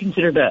we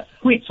consider the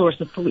point source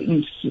of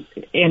pollutants,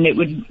 and it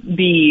would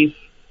be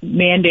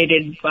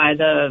mandated by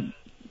the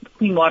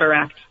Clean Water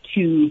Act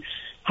to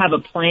have a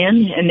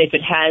plan, and if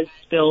it has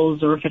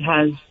spills or if it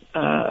has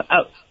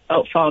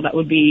outfall, that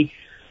would be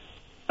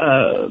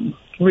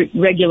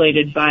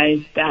regulated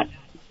by that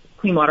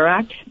Clean Water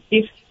Act.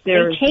 If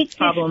there's they take a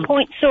problem, this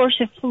point source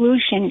of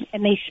pollution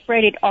and they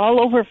spread it all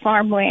over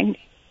farmland,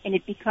 and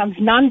it becomes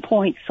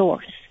non-point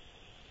source,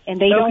 and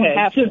they don't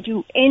have to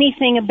do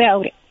anything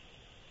about it.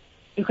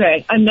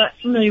 Okay, I'm not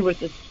familiar with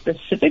the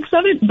specifics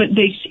of it, but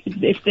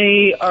if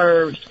they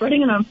are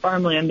spreading it on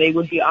farmland, they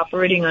would be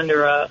operating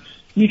under a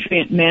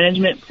nutrient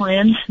management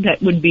plan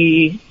that would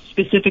be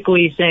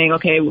specifically saying,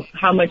 okay,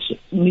 how much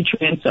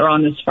nutrients are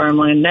on this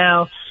farmland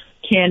now?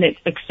 Can it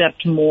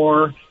accept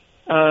more?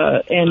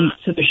 And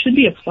so there should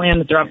be a plan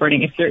that they're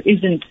operating. If there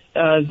isn't,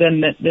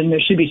 then there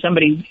should be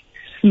somebody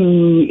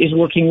who is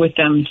working with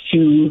them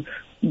to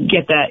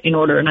get that in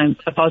order. And I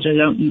apologize,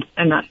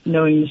 I'm not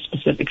knowing the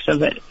specifics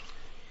of it.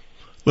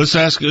 Let's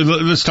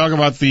talk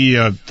about the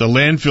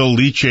landfill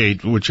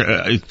leachate, which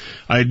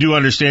I do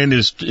understand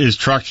is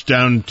trucked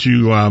down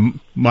to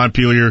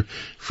Montpelier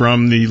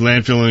from the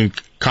landfill in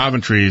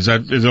Coventry. Is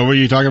that what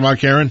you're talking about,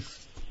 Karen?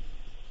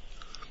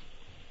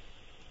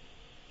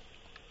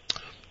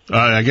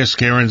 I guess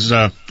Karen's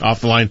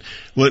off the line.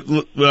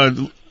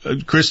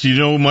 Kris, do you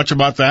know much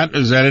about that?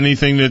 Is that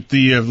anything that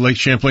the Lake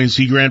Champlain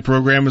Sea Grant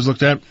program has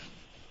looked at?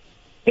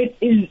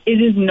 It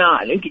is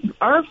not.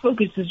 Our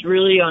focus is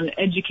really on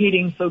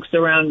educating folks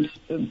around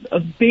a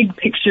big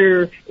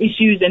picture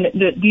issues, and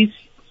these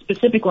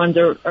specific ones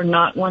are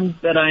not ones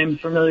that I'm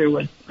familiar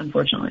with,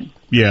 unfortunately.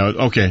 Yeah,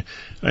 okay.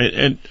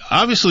 And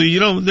obviously,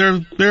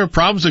 there are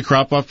problems that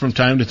crop up from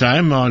time to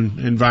time on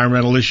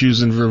environmental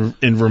issues in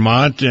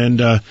Vermont,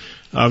 and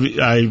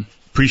I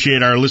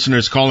appreciate our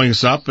listeners calling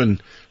us up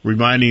and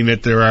reminding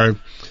that there are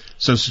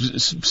some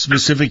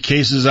specific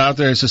cases out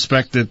there. I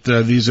suspect that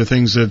these are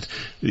things that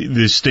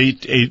the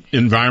state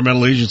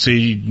environmental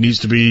agency needs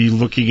to be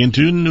looking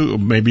into,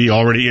 maybe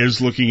already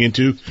is looking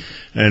into.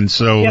 And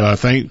so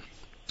thank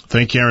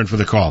Karen for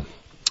the call.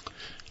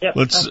 Yep,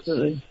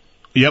 absolutely.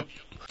 Yep.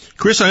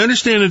 Kris, I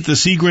understand that the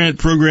Sea Grant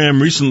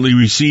program recently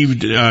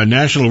received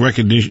national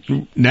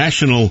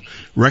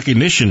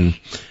recognition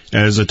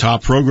as a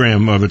top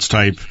program of its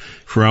type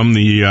from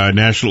the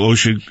National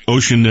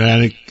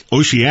Oceanic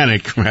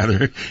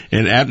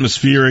and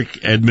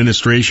Atmospheric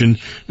Administration.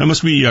 That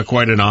must be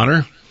quite an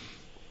honor.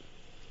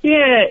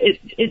 Yeah,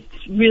 it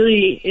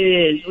really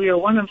is. We are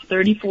one of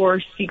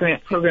 34 Sea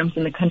Grant programs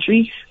in the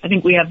country. I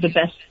think we have the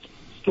best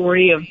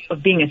story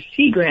of being a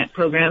Sea Grant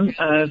program,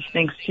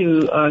 thanks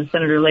to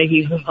Senator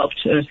Leahy, who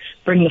helped to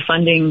bring the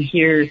funding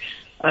here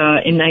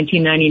in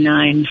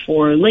 1999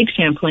 for Lake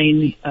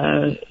Champlain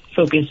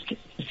focused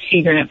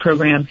Sea Grant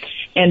program.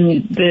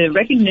 And the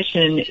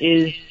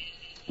recognition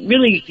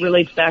really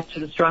relates back to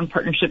the strong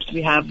partnerships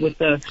we have with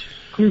the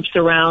groups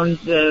around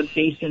the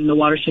basin, the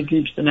watershed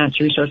groups, the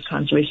natural resource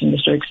conservation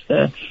districts,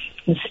 the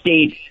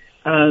state,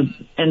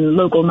 and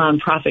local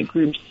nonprofit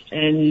groups,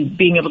 and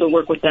being able to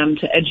work with them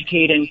to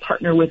educate and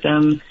partner with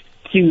them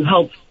to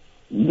help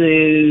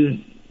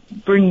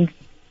bring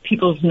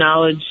people's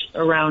knowledge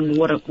around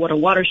what a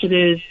watershed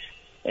is,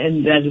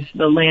 and that is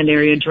the land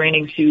area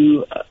draining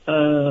to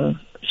a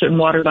certain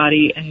water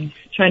body, and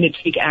trying to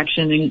take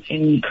action and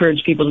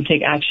encourage people to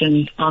take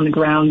action on the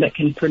ground that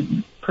can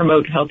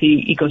promote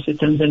healthy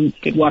ecosystems and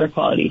good water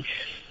quality.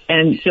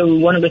 And so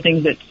one of the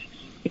things that's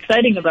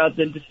exciting about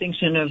the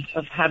distinction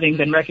of having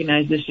been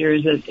recognized this year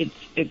is that it's,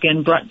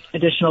 again, brought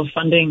additional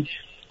funding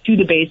to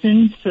the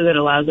basin, so that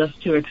allows us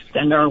to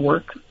extend our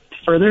work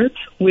further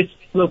with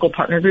local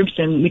partner groups.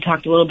 And we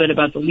talked a little bit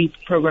about the LEAP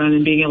program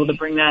and being able to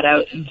bring that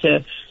out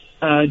into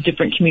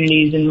different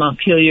communities in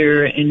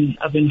Montpelier and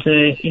up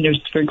into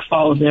Spring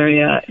Falls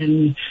area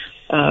and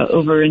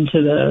over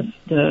into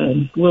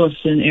the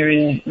Williston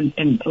area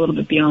and a little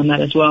bit beyond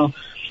that as well.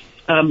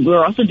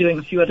 We're also doing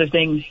a few other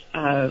things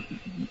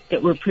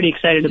that we're pretty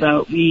excited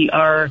about. We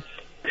are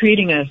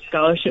creating a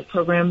scholarship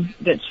program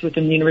that's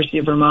within the University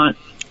of Vermont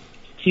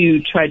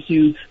to try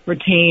to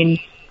retain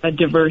a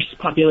diverse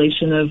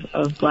population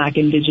of Black,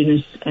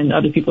 Indigenous, and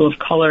other people of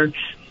color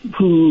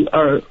who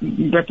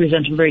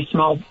represent a very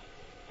small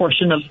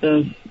portion of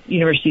the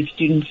university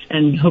students,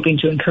 and hoping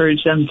to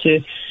encourage them to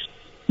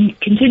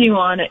continue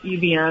on at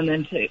UVM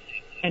and to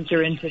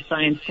enter into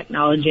science,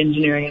 technology,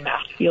 engineering, and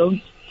math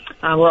fields.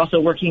 We're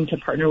also working to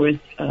partner with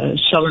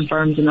Shelburne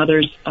Farms and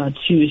others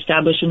to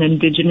establish an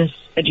Indigenous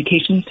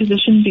education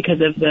position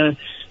because of the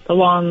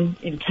long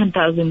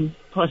 10,000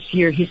 plus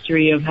year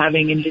history of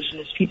having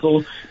Indigenous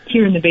people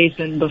here in the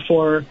basin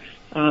before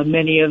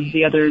many of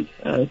the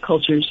other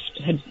cultures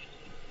had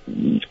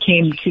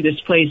came to this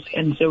place.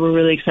 And so we're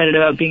really excited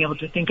about being able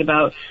to think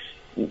about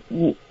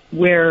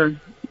where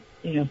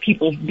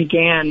people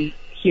began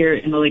here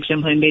in the Lake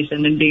Champlain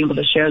Basin and being able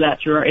to share that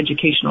through our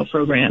educational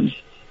programs.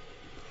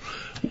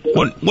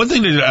 One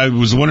thing that I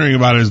was wondering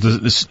about is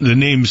the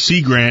name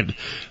Sea Grant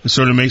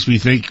sort of makes me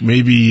think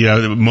maybe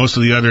most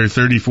of the other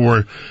 34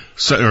 or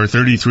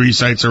 33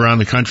 sites around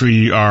the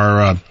country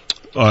are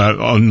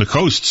on the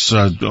coasts,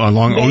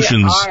 along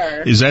oceans.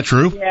 Is that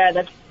true?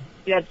 Yeah,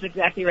 that's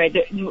exactly right.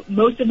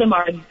 Most of them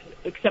are,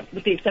 except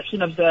with the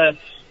exception of there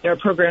are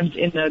programs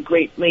in the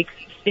Great Lakes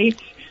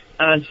states.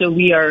 So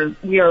we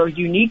are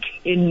unique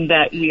in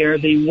that we are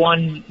the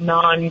one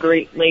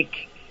non-Great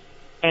Lake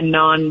and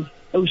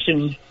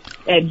non-ocean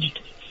edged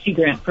Sea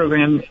Grant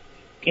program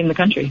in the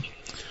country.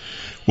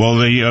 Well,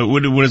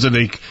 what is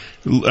it?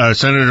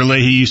 Senator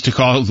Leahy used to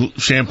call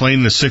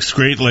Champlain the sixth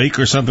Great Lake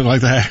or something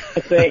like that.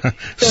 That's right.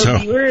 So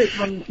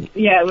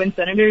when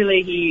Senator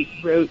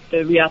Leahy wrote the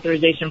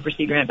reauthorization for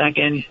Sea Grant back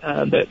in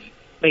the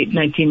late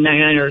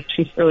 1999 or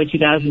early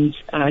 2000s,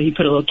 he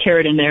put a little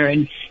carrot in there,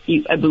 and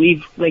I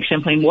believe Lake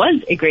Champlain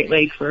was a Great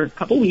Lake for a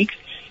couple weeks,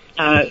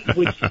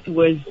 which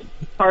was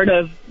part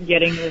of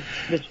getting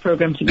this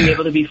program to be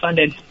able to be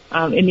funded.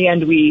 In the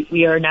end,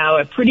 we are now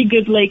a pretty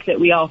good lake that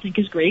we all think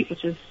is great,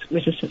 which is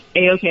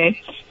A-okay.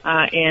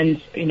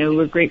 And,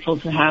 we're grateful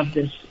to have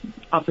this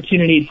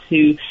opportunity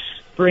to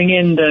bring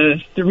in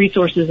the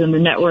resources and the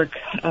network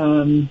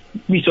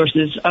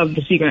resources of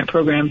the Sea Grant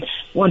program.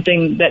 One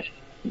thing that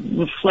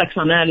reflects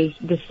on that is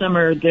this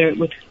summer there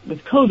with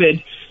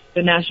COVID,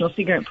 the National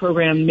Sea Grant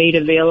Program made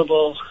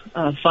available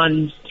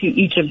funds to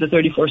each of the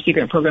 34 Sea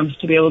Grant programs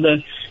to be able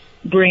to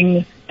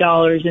bring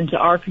dollars into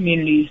our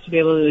communities to be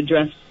able to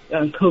address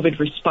COVID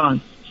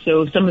response.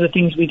 So some of the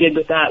things we did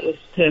with that was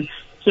to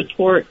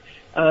support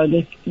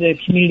the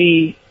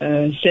community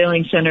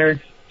sailing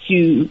center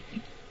to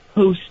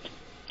host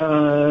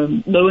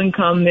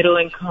low-income,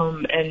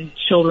 middle-income, and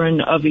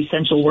children of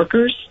essential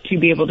workers to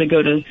be able to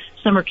go to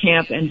summer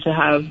camp and to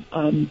have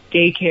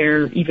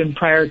daycare even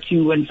prior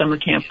to when summer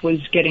camp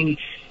was getting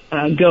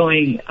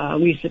going.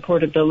 We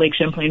supported the Lake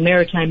Champlain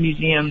Maritime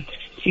Museum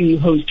to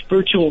host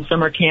virtual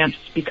summer camps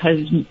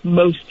because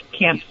most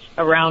camps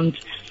around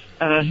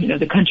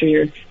the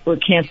country were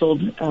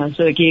canceled.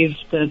 So it gave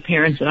the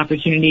parents an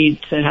opportunity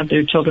to have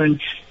their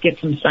children get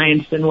some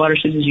science and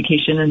watershed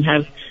education and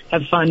have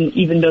fun,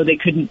 even though they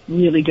couldn't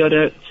really go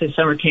to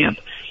summer camp.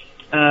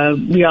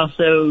 We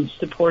also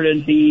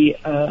supported the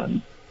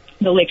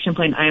Lake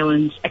Champlain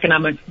Islands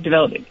Economic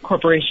Development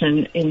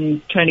Corporation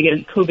in trying to get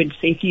a COVID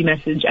safety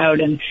message out,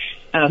 and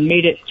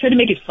tried to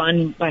make it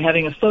fun by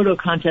having a photo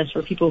contest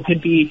where people could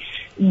be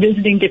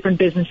visiting different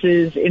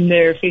businesses in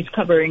their face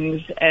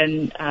coverings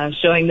and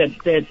showing that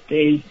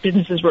the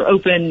businesses were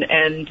open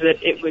and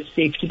that it was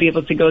safe to be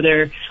able to go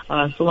there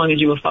so long as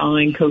you were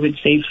following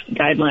COVID safe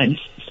guidelines.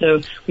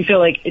 So we feel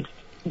like it's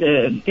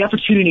the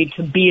opportunity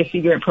to be a Sea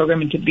Grant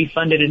program and to be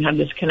funded and have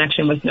this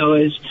connection with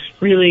NOAA is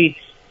really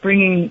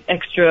bringing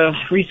extra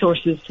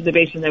resources to the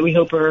basin that we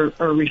hope are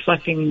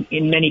reflecting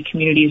in many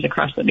communities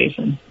across the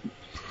basin.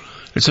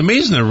 It's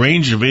amazing the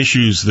range of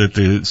issues that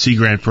the Sea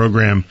Grant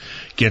program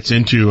gets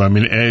into. I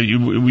mean,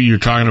 you're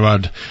talking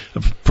about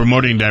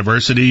promoting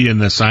diversity in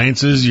the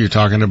sciences. You're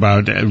talking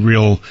about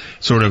real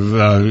sort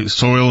of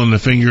soil in the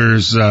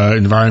fingers,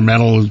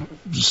 environmental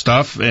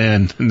stuff,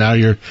 and now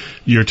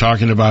you're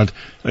talking about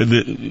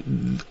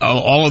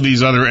all of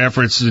these other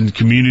efforts in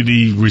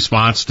community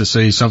response to,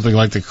 say, something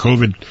like the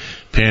COVID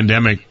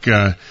pandemic.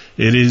 It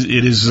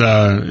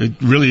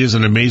really is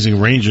an amazing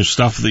range of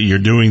stuff that you're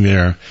doing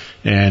there,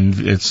 and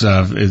it's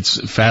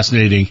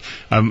fascinating.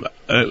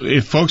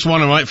 If folks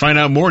want to find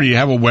out more, do you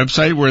have a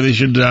website where they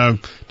should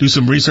do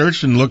some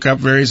research and look up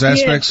various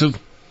aspects of?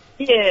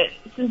 Yeah,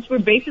 since we're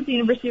based at the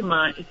University of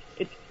Vermont,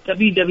 it's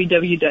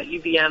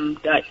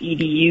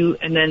www.uvm.edu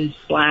and then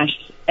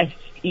 /SEAGRANT,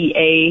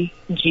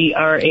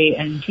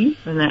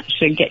 and that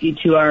should get you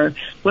to our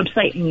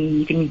website, and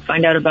you can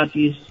find out about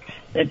the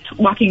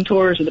walking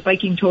tours or the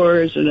biking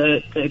tours or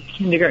the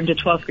kindergarten to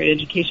 12th grade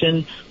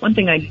education. One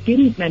thing I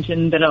didn't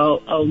mention that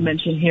I'll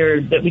mention here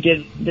that we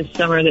did this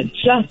summer that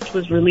just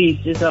was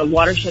released is a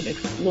Watershed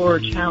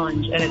Explorer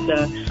Challenge, and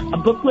it's a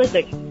booklet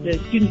that the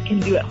students can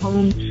do at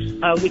home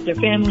with their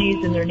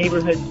families and their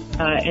neighborhoods,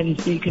 and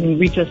so you can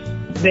reach us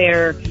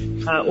there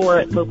or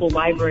at local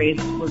libraries.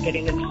 We're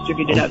getting them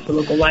distributed out to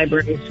local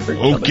libraries.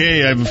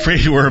 Okay, I'm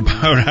afraid we're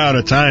about out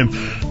of time.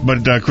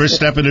 But Kris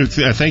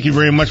Stepeneck, thank you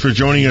very much for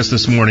joining us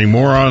this morning.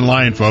 More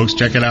online, folks.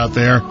 Check it out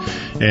there.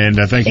 And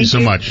thank you so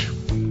much.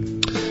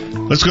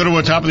 Let's go to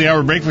a top of the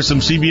hour break for some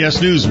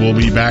CBS News. We'll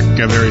be back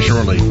very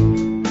shortly.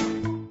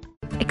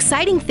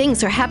 Exciting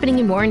things are happening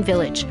in Warren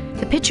Village.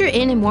 The Pitcher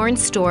Inn and Warren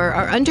store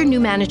are under new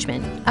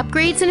management.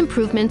 Upgrades and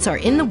improvements are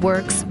in the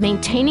works,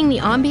 maintaining the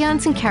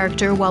ambiance and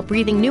character while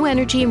breathing new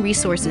energy and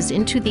resources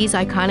into these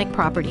iconic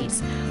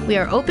properties. We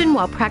are open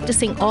while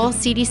practicing all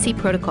CDC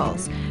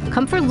protocols.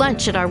 Come for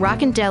lunch at our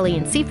Rockin' Deli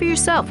and see for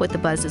yourself what the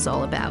buzz is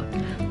all about.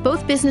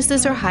 Both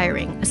businesses are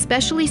hiring,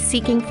 especially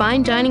seeking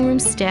fine dining room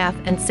staff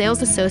and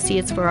sales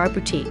associates for our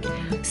boutique.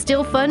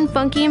 Still fun,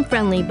 funky, and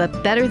friendly,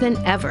 but better than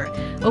ever.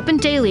 Open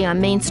daily on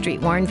Main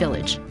Street, Warren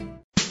Village.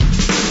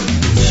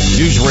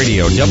 News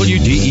Radio,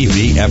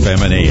 WDEV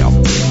FM and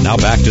AM. Now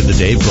back to the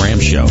Dave Graham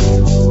Show.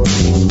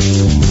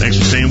 Thanks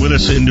for staying with us.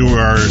 us into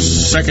our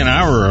second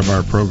hour of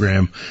our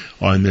program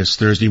on this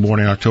Thursday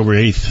morning, October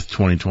 8th,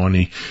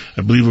 2020.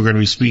 I believe we're going to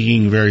be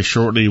speaking very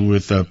shortly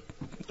with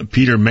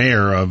Peter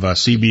Mayer of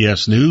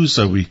CBS News.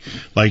 So we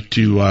like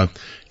to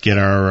get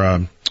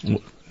our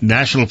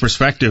national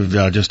perspective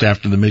just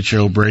after the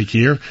mid-show break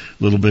here. A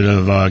little bit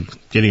of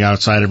getting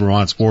outside of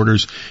Vermont's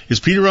borders. Is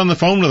Peter on the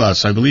phone with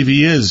us? I believe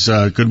he is.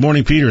 Good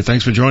morning, Peter.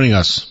 Thanks for joining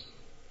us.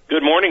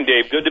 Good morning,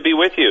 Dave. Good to be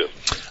with you.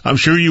 I'm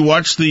sure you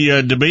watched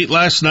the debate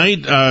last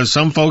night.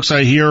 Some folks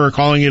I hear are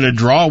calling it a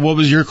draw. What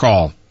was your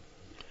call?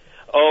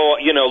 Oh,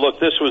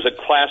 look, this was a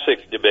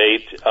classic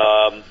debate,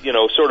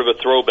 sort of a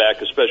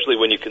throwback, especially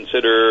when you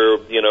consider,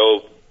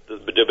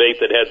 the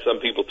debate that had some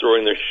people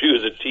throwing their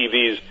shoes at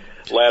TVs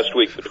last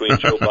week between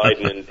Joe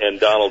Biden and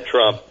Donald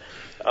Trump.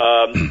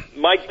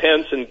 Mike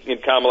Pence and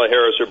Kamala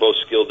Harris are both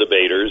skilled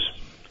debaters.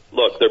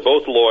 Look, they're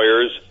both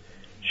lawyers.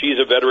 She's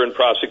a veteran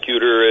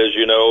prosecutor, as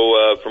you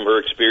know, from her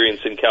experience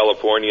in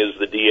California as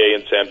the DA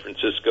in San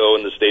Francisco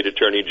and the state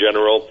attorney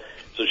general.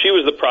 So she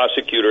was the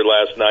prosecutor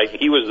last night.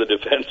 He was the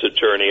defense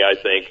attorney, I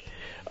think.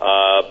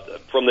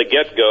 From the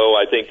get-go,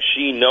 I think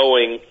she,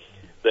 knowing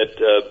that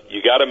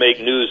you got to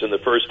make news in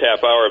the first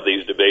half hour of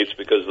these debates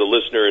because the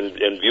listener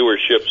and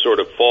viewership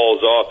sort of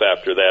falls off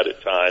after that at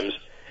times.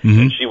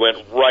 Mm-hmm. And she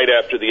went right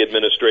after the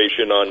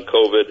administration on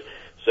COVID,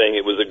 saying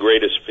it was the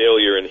greatest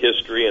failure in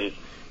history. And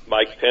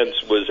Mike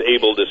Pence was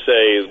able to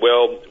say,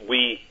 well,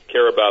 we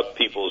care about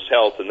people's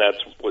health, and that's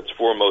what's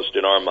foremost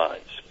in our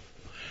minds.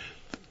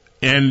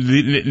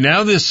 And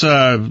now this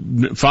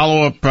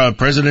follow-up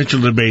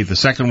presidential debate, the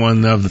second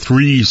one of the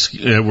three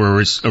that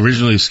were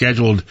originally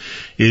scheduled,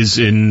 is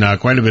in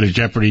quite a bit of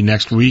jeopardy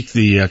next week.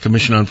 The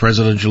Commission on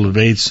Presidential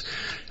Debates,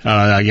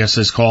 I guess,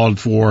 has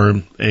called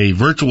for a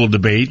virtual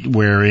debate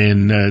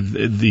wherein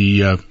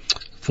the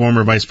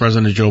former Vice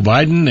President Joe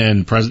Biden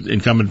and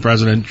incumbent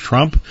President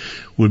Trump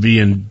would be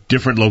in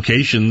different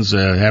locations,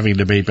 having a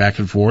debate back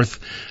and forth.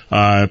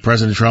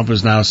 President Trump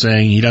is now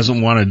saying he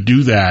doesn't want to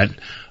do that.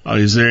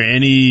 Is there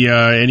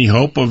any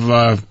hope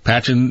of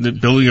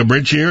building a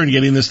bridge here and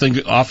getting this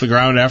thing off the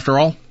ground after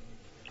all?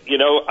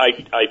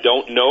 I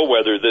don't know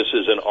whether this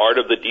is an art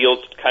of the deal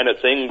kind of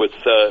thing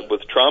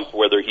with Trump,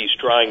 whether he's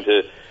trying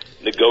to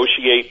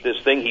negotiate this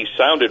thing. He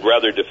sounded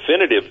rather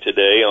definitive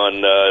today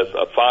on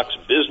a Fox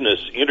Business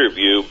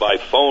interview by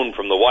phone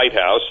from the White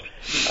House.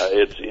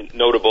 It's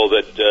notable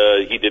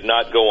that he did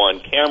not go on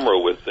camera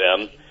with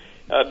them,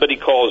 but he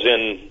calls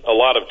in a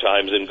lot of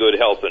times in good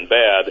health and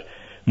bad.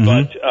 Mm-hmm.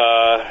 But,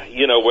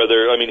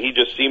 he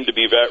just seemed to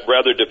be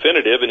rather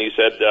definitive, and he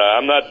said,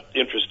 I'm not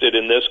interested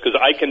in this because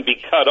I can be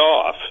cut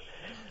off.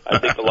 I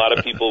think a lot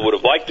of people would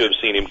have liked to have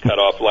seen him cut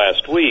off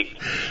last week,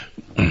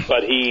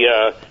 but he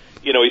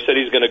said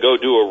he's going to go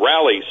do a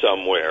rally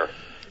somewhere.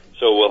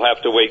 So we'll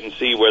have to wait and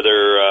see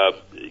whether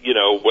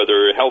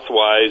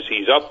health-wise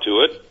he's up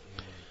to it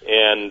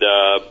and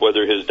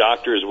whether his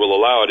doctors will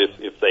allow it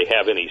if they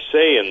have any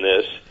say in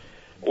this,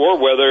 or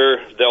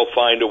whether they'll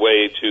find a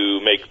way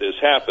to make this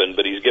happen.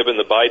 But he's given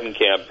the Biden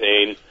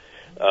campaign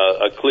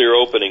a clear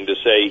opening to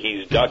say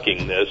he's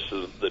ducking this.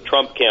 The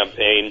Trump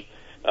campaign,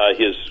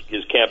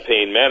 his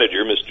campaign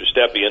manager, Mr.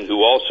 Stepeneck,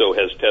 who also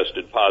has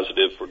tested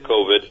positive for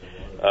COVID,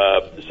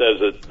 says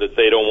that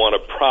they don't want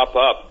to prop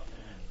up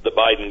the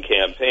Biden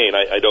campaign.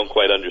 I don't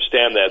quite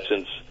understand that,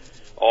 since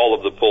all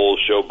of the polls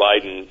show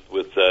Biden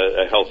with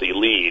a healthy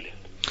lead.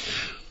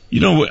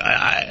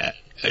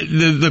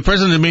 The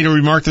president made a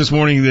remark this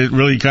morning that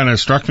really kind of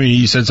struck me.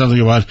 He said something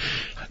about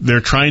they're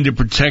trying to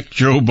protect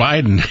Joe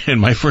Biden.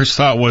 And my first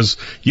thought was,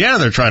 yeah,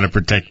 they're trying to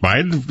protect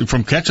Biden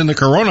from catching the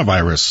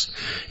coronavirus.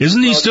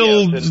 Isn't he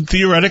still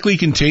theoretically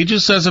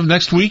contagious as of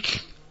next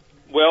week?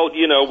 Well,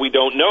 we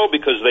don't know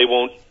because they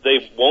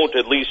won't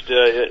at least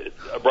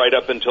right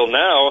up until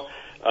now,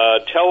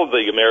 tell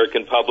the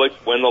American public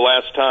when the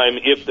last time,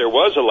 if there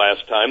was a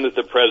last time, that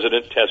the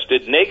president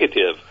tested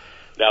negative.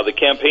 Now, the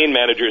campaign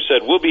manager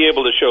said we'll be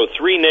able to show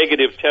 3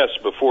 negative tests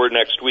before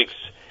next week's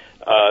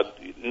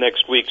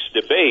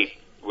debate,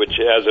 which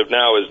as of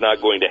now is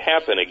not going to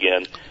happen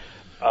again.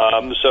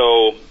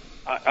 So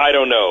I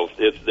don't know.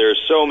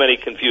 There's so many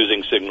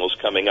confusing signals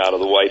coming out of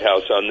the White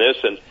House on this,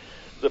 and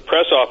the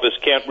press office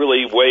can't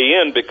really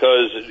weigh in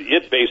because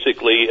it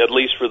basically, at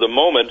least for the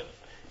moment,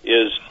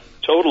 is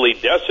totally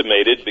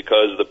decimated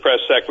because the press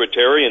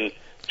secretary and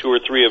 2 or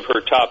 3 of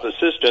her top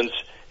assistants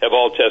have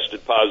all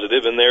tested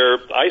positive, and they're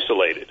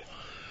isolated.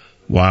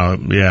 Wow,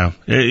 yeah.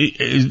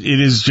 It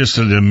is just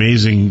an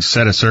amazing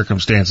set of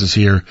circumstances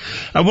here.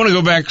 I want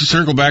to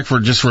circle back for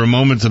a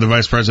moment to the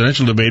vice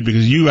presidential debate,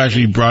 because you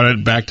actually brought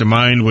it back to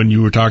mind when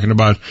you were talking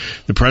about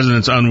the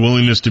president's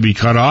unwillingness to be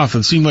cut off.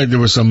 It seemed like there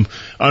was some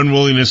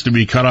unwillingness to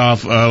be cut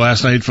off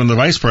last night from the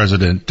vice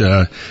president.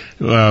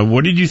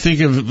 What did you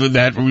think of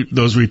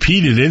those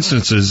repeated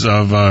instances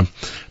of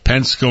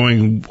Pence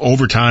going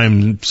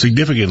overtime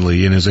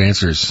significantly in his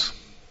answers?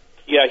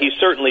 Yeah, he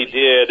certainly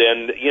did,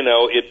 and,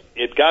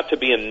 it got to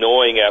be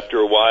annoying after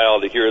a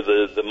while to hear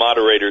the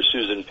moderator,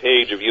 Susan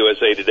Page of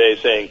USA Today,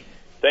 saying,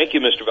 "Thank you,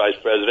 Mr. Vice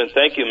President.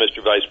 Thank you,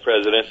 Mr. Vice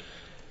President."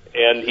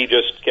 and he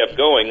just kept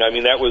going. I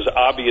mean, that was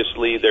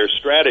obviously their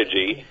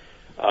strategy.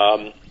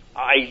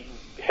 I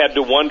had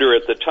to wonder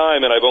at the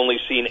time, and I've only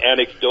seen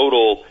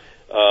anecdotal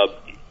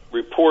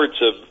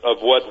reports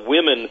of what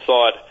women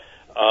thought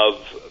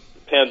of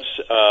Pence,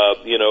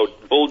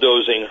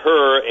 bulldozing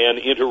her and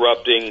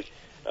interrupting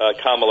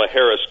Kamala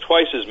Harris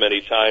twice as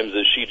many times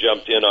as she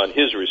jumped in on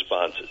his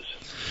responses.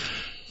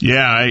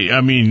 Yeah,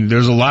 I mean,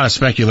 there's a lot of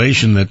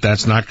speculation that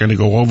that's not going to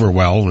go over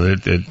well.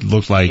 It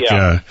looked like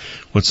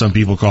what some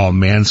people call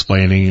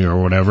mansplaining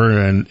or whatever,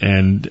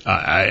 and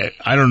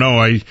I don't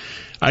know.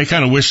 I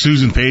kind of wish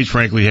Susan Page,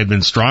 frankly, had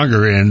been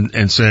stronger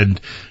and said,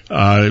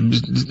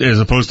 as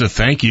opposed to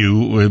thank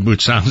you,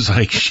 which sounds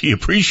like she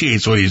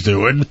appreciates what he's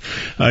doing,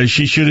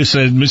 she should have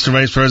said, Mr.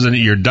 Vice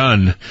President, you're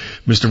done.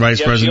 Mr.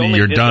 Vice President,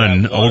 you're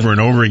done, over and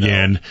over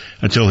again,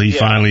 until he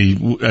finally,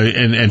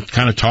 and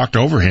kind of talked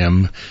over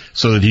him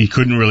so that he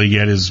couldn't really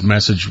get his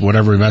message,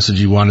 whatever message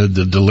he wanted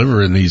to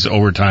deliver in these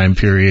overtime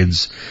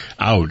periods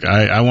out.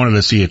 I wanted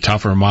to see a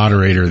tougher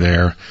moderator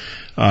there.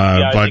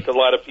 I think a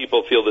lot of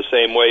people feel the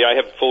same way. I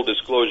have full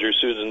disclosure.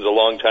 Susan's a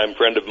longtime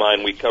friend of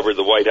mine. We covered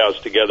the White House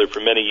together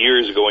for many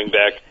years, going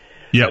back,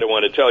 I don't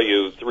want to tell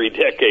you, 3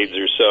 decades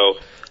or so.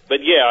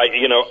 But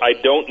I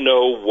don't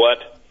know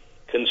what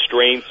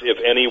constraints, if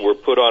any, were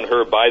put on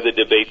her by the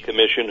debate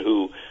commission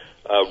who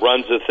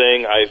runs the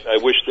thing. I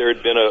wish there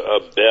had been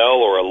a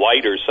bell or a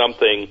light or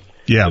something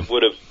that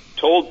would have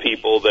told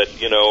people that,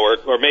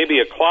 or maybe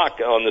a clock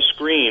on the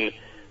screen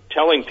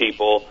telling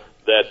people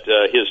that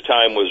his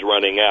time was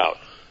running out.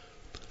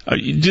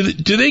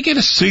 Do they get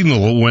a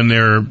signal when they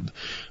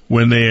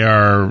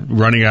are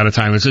running out of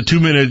time? It's a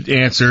 2-minute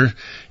answer,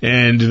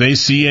 and do they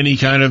see any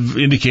kind of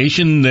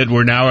indication that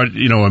we're now at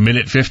a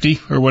minute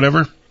 50 or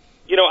whatever?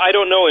 I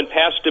don't know. In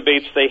past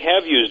debates, they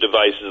have used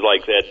devices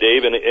like that,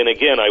 Dave. And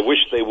again, I wish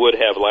they would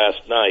have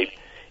last night.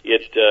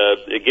 It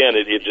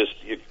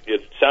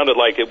sounded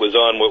like it was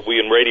on what we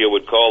in radio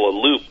would call a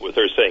loop, with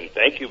her saying,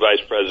 "Thank you,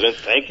 Vice President.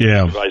 Thank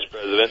you, Vice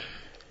President."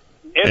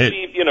 And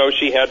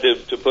she had to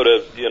put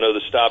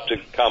the stop to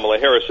Kamala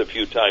Harris a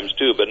few times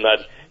too, but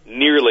not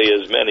nearly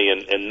as many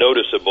and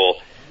noticeable.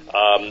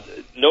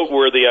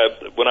 Noteworthy,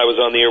 when I was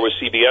on the air with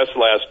CBS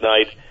last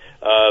night,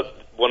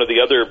 one of the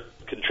other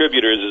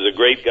contributors is a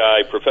great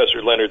guy,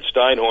 Professor Leonard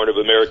Steinhorn of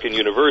American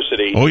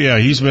University. Oh yeah,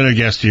 he's been a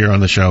guest here on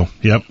the show.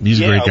 Yep,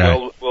 he's a great guy.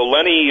 Well,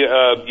 Lenny,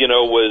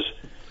 was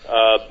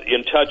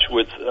in touch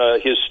with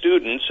his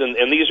students,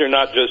 and these are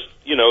not just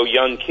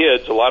young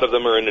kids. A lot of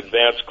them are in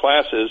advanced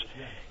classes.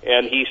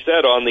 And he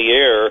said on the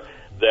air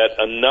that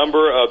a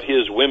number of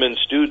his women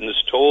students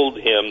told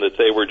him that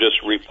they were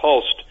just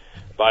repulsed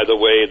by the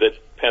way that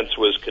Pence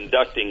was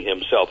conducting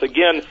himself.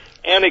 Again,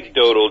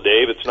 anecdotal,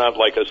 Dave. It's not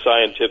like a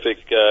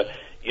scientific,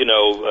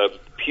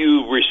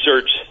 Pew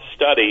Research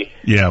study.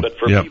 Yeah. But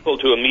for people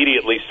to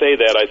immediately say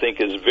that, I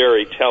think, is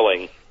very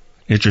telling.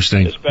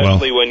 Interesting.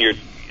 Especially when you're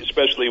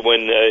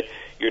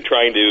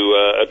trying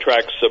to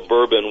attract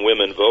suburban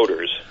women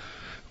voters.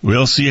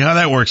 We'll see how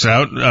that works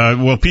out.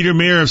 Peter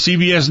Mayer of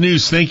CBS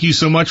News, thank you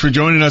so much for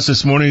joining us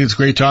this morning. It's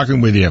great talking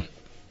with you.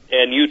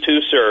 And you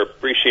too, sir.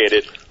 Appreciate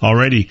it.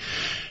 Alrighty.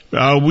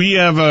 We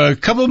have a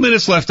couple of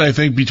minutes left, I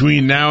think,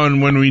 between now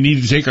and when we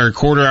need to take our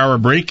quarter-hour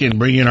break and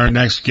bring in our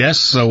next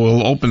guest. So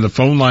we'll open the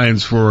phone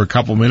lines for a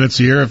couple minutes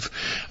here.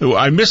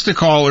 I missed a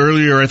call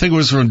earlier. I think it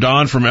was from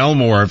Don from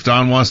Elmore. If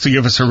Don wants to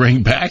give us a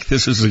ring back,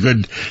 this is a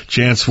good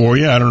chance for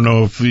you. I don't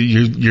know if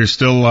you're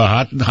still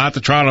hot to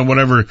trot on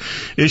whatever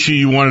issue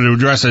you wanted to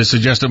address. I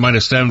suggest it might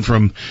have stemmed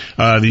from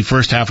the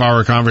first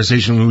half-hour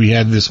conversation we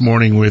had this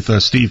morning with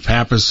Steve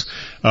Pappas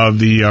of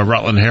the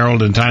Rutland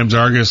Herald and Times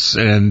Argus,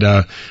 and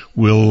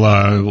we'll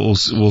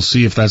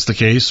see if that's the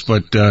case.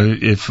 But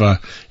if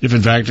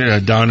in fact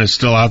Don is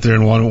still out there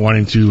and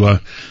wanting to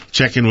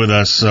check in with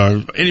us,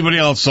 anybody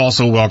else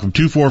also welcome.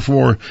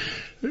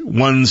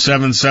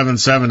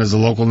 244-1777 is the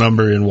local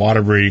number in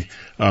Waterbury.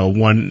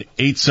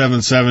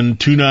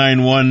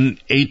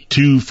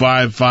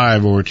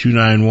 1-877-291-8255 or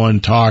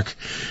 291-TALK.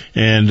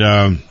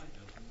 And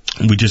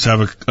we just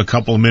have a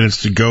couple of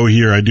minutes to go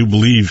here, I do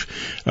believe,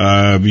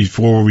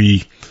 before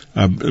we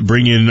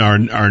bring in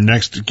our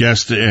next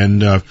guest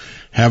and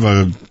have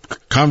a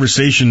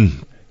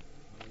conversation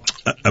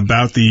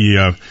about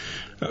we're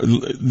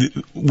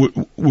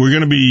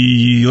going to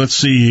be, let's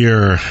see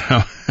here.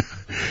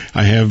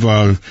 I have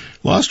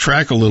lost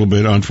track a little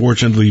bit,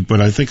 unfortunately, but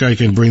I think I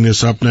can bring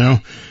this up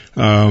now.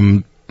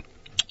 We're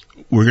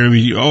going to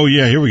be,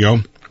 here we go.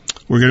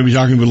 We're going to be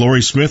talking with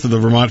Lori Smith of the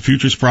Vermont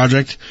Futures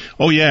Project.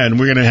 Oh, yeah, and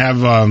we're going to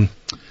have,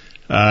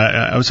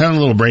 I was having a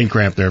little brain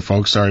cramp there,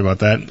 folks. Sorry about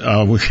that.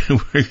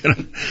 We're going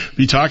to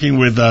be talking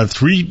with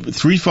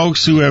three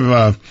folks who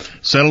have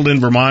settled in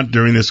Vermont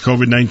during this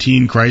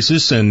COVID-19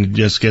 crisis and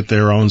just get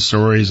their own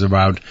stories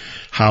about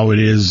how it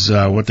is,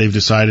 what they've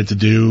decided to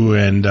do,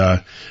 and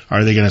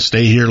are they going to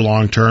stay here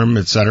long term,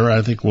 et cetera.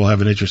 I think we'll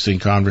have an interesting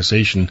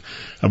conversation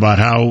about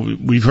how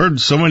we've heard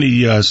so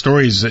many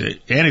stories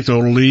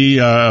anecdotally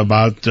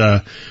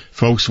about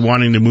folks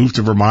wanting to move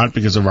to Vermont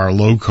because of our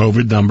low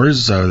COVID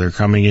numbers. They're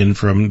coming in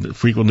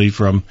frequently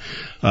from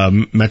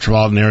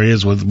metropolitan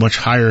areas with much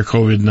higher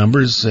COVID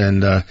numbers,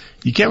 and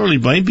you can't really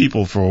blame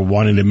people for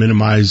wanting to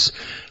minimize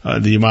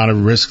the amount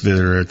of risk that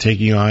they're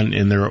taking on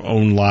in their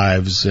own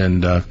lives.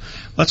 And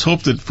let's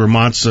hope that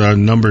Vermont's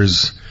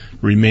numbers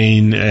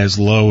remain as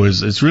low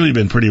as it's really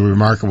been pretty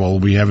remarkable.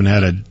 We haven't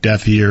had a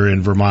death here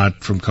in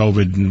Vermont from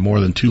COVID in more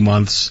than 2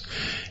 months.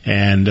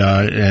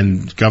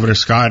 And Governor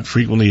Scott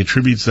frequently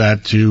attributes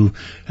that to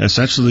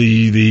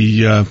essentially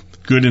the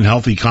good and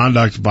healthy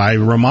conduct by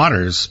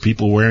Vermonters,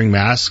 people wearing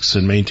masks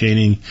and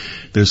maintaining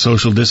their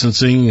social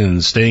distancing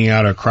and staying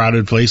out of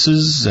crowded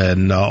places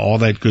and all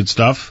that good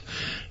stuff.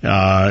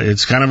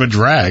 It's kind of a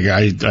drag.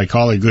 I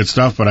call it good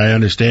stuff, but I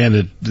understand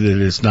that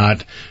it's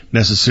not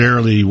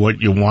necessarily what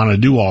you want to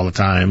do all the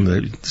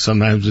time.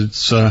 Sometimes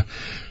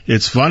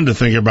it's fun to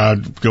think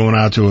about going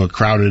out to a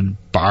crowded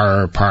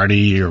bar or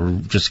party or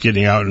just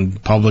getting out in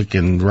public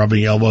and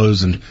rubbing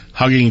elbows and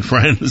hugging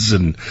friends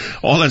and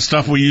all that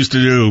stuff we used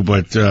to do,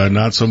 but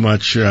not so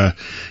much.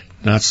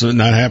 Not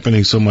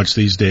happening so much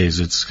these days.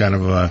 It's kind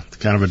of a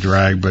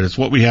drag, but it's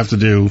what we have to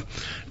do.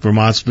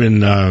 Vermont's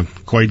been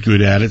quite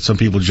good at it. Some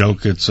people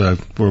joke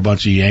we're a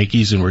bunch of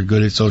Yankees and we're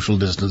good at social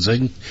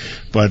distancing,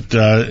 but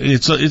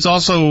it's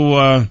also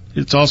a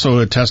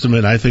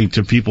testament, I think,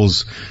 to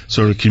people's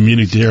sort of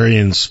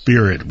communitarian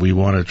spirit. We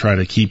want to try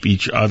to keep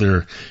each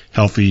other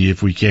healthy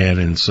if we can,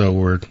 and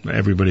so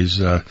everybody's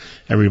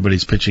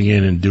pitching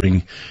in and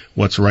doing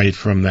what's right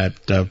from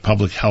that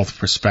public health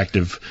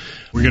perspective.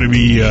 We're going to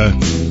be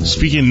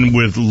speaking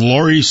with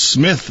Lori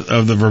Smith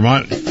of the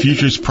Vermont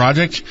Futures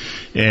Project,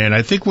 and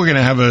I think we're going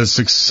to have a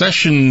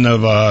succession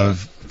of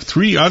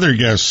 3 other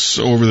guests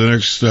over the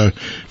next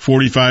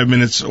 45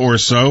 minutes or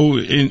so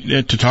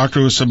to talk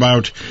to us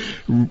about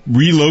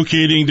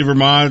relocating to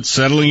Vermont,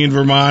 settling in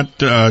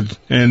Vermont,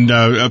 and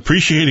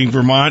appreciating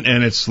Vermont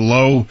and its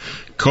low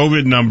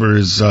COVID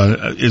numbers.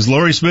 Is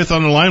Lori Smith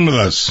on the line with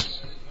us?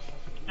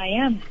 I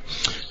am.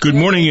 Good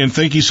morning, and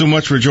thank you so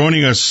much for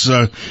joining us.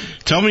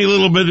 Tell me a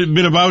little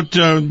bit about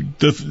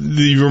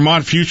the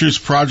Vermont Futures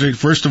Project,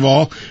 first of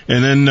all,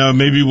 and then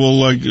maybe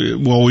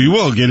we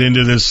will get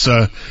into this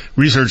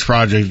research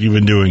project you've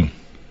been doing.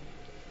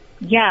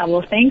 Yeah,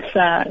 well, thanks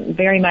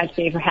very much,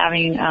 Dave, for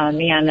having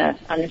me on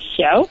the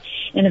show.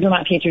 And the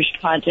Vermont Futures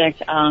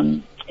Project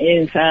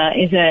is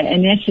an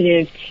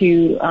initiative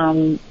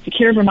to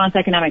secure Vermont's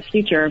economic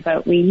future,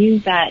 but we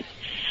use the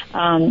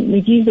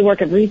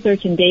work of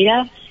research and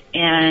data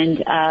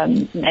and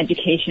some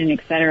education, et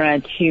cetera,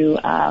 to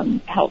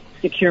help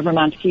secure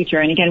Vermont's future.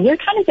 And again, we are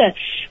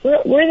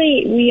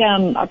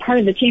part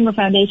of the Chamber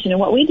Foundation,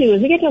 and what we do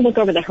is we get to look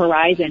over the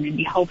horizon and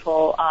be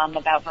hopeful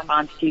about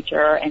Vermont's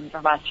future and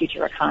Vermont's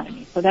future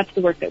economy. So that's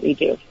the work that we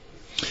do.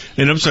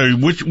 And I'm sorry,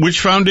 which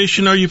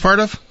foundation are you part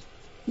of?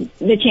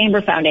 The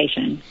Chamber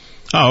Foundation.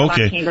 Oh, okay.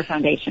 Vermont Chamber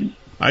Foundation.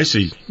 I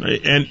see.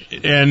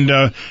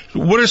 And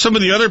what are some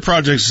of the other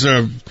projects,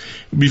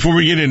 before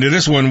we get into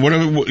this one,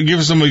 give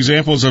us some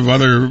examples of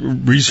other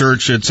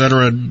research, et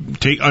cetera,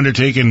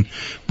 undertaken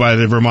by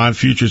the Vermont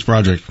Futures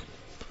Project?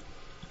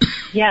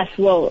 Yes,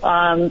 well,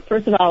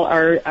 first of all,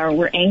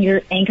 we're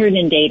anchored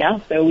in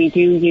data, so we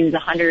do use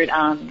 100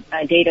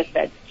 data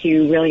sets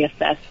to really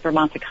assess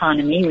Vermont's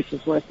economy, which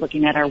is worth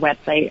looking at our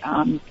website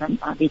from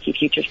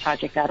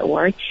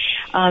vtfuturesproject.org.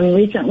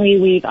 Recently,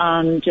 we've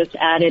just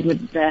added,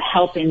 with the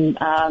help and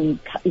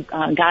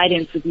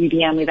guidance with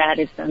UVM, we've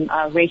added some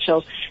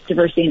racial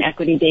diversity and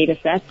equity data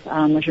sets,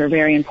 which are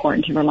very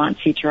important to Vermont's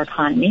future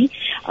economy.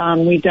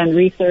 We've done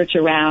research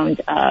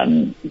around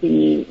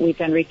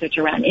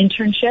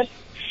internships.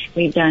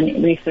 We've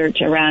done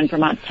research around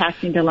Vermont's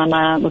taxing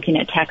dilemma, looking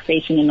at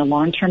taxation in the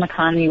long-term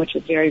economy, which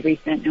is very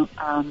recent. We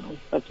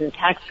spoke to the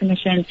Tax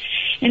Commission.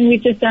 And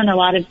we've just done a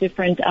lot of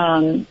different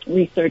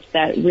research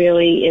that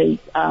really is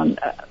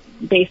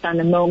based on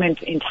the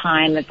moment in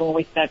time that when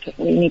we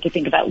need to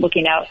think about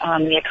looking out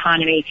the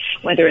economy,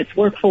 whether it's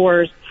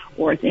workforce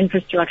or it's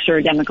infrastructure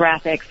or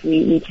demographics.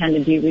 We tend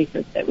to do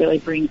research that really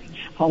brings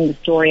home the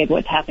story of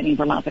what's happening in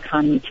Vermont's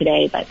economy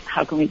today, but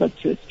how can we look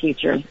to its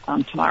future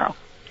tomorrow.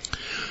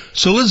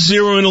 So let's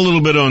zero in a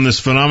little bit on this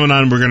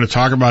phenomenon we're going to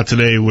talk about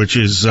today, which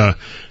is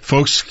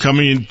folks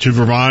coming to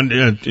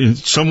Vermont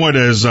somewhat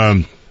as,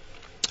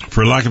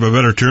 for lack of a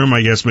better term,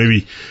 I guess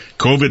maybe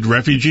COVID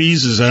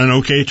refugees. Is that an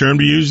okay term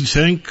to use, you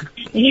think?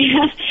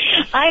 Yeah,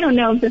 I don't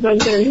know if the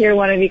folks that are here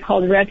want to be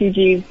called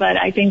refugees, but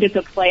I think it's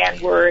a play on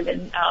word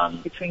and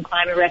between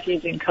climate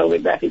refugees and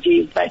COVID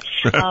refugees. But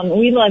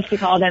we love to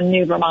call them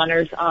new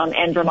Vermonters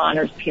and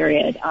Vermonters,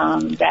 period,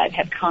 that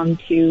have come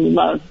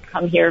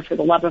here for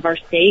the love of our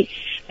state.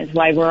 That's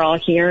why we're all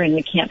here, and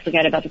we can't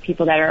forget about the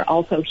people that are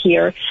also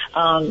here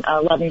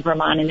loving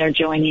Vermont, and they're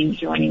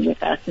joining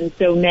with us. And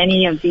so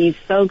many of these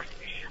folks,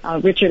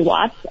 Richard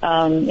Watts,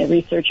 a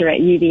researcher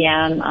at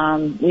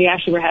UVM, we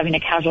actually were having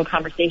a casual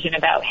conversation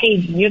about, hey,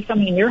 you have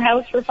something in your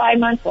house for 5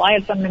 months? Well, I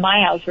have something in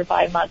my house for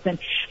 5 months, and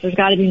there's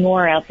got to be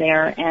more out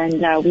there.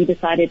 And we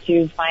decided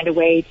to find a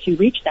way to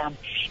reach them.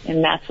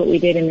 And that's what we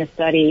did in this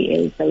study,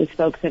 is those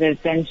folks that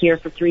have been here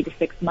for 3 to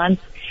 6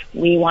 months,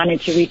 we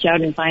wanted to reach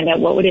out and find out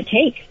what would it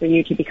take for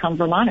you to become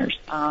Vermonters.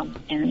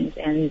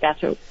 And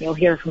that's what you'll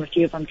hear from a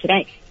few of them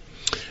today.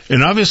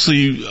 And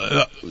obviously,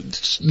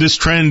 this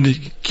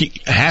trend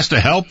has to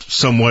help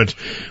somewhat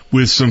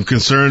with some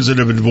concerns that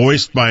have been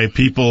voiced by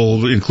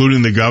people,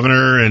 including the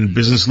governor and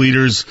business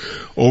leaders,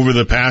 over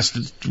the past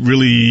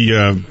really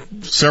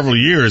several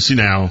years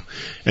now.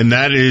 And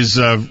that is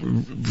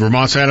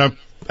Vermont's had an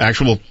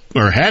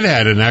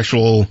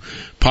actual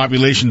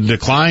population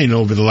decline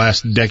over the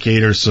last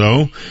decade or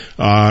so,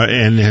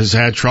 and has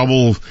had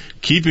trouble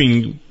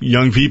keeping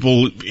young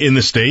people in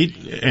the state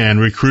and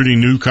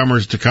recruiting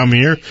newcomers to come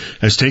here,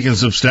 has taken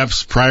some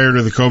steps prior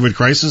to the COVID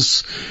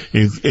crisis,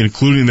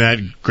 including that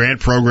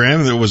grant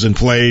program that was in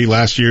play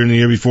last year and the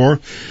year before.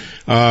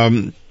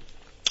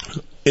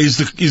 Is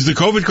the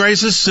COVID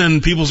crisis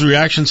and people's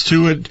reactions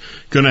to it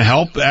going to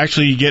help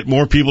actually get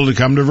more people to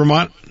come to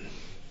Vermont?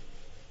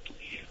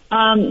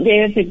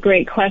 That's a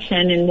great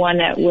question, and one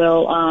that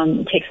will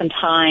take some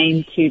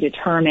time to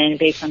determine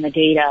based on the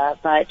data.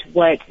 But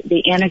what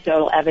the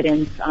anecdotal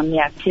evidence on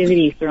the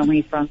activity,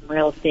 certainly from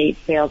real estate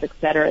sales, et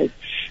cetera, is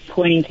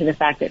pointing to the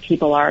fact that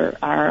people are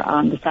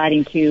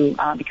deciding to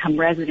become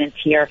residents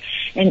here.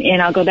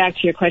 And I'll go back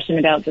to your question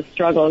about the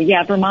struggle.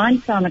 Yeah,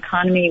 Vermont's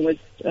economy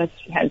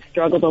has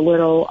struggled a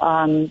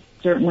little.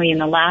 Certainly in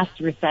the last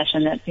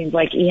recession, that seems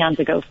like eons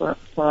ago for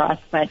us,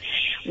 but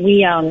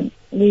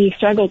we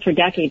struggled for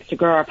decades to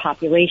grow our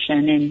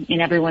population,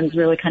 and everyone's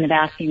really kind of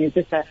asking, is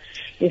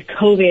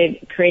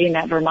COVID creating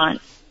that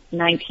Vermont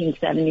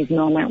 1970s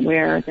moment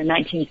where the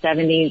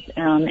 1970s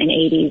and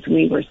 80s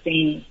we were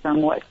seeing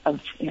somewhat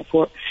of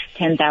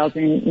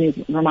 10,000 new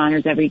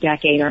Vermonters every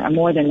decade, or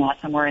more than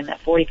that, somewhere in that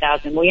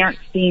 40,000. We aren't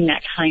seeing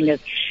that kind of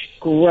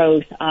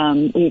growth.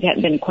 We've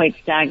been quite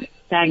stagnant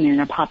in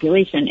our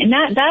population, and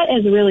that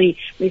has really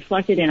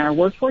reflected in our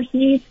workforce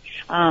needs.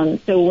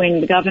 So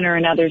when the governor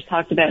and others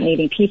talked about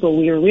needing people,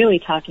 we were really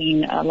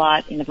talking a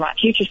lot in the Vermont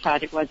Futures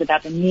Project was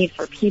about the need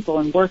for people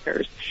and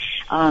workers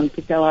to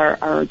fill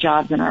our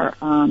jobs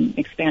and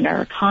expand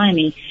our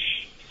economy.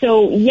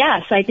 So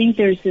yes, I think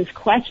there's this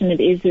question of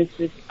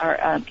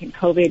can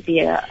COVID be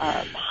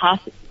a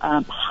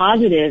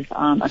positive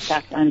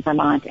effect on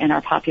Vermont and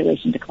our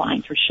population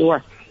decline? For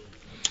sure.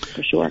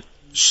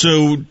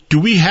 So do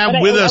we have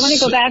with us... I want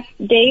to go back,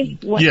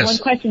 Dave. Yes. One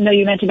question, though,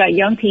 you mentioned about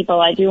young people.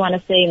 I do want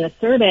to say in the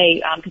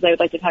survey, because I would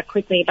like to talk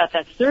quickly about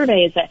that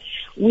survey, is that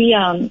we,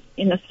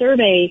 in the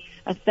survey,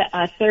 a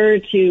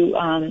third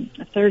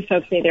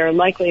folks say they're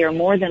likely or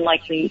more than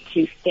likely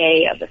to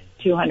stay of the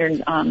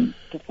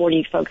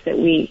 240 folks that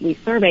we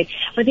surveyed.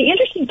 But the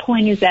interesting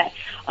point is that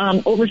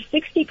over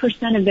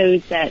 60% of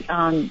those that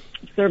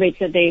surveyed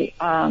said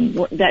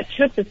that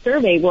took the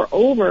survey were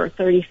over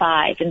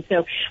 35, and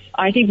so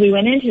I think we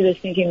went into this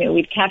thinking that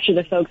we'd capture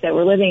the folks that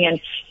were living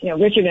in,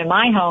 Richard and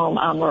my home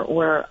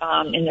were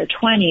in their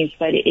 20s,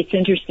 but it's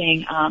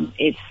interesting.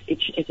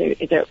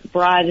 It's a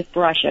broad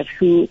brush of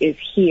who is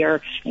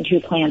here and who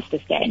plans to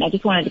stay, and I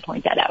just wanted to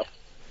point that out.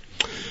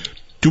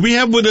 Do we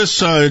have with us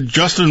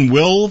Justin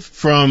Will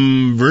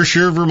from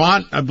Vershire,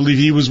 Vermont? I believe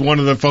he was one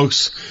of the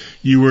folks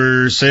you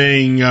were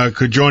saying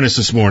could join us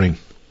this morning.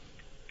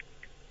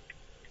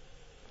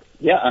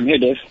 Yeah, I'm here,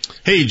 Dave.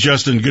 Hey,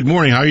 Justin. Good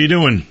morning. How are you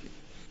doing?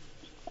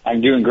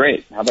 I'm doing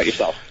great. How about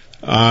yourself?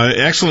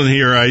 Excellent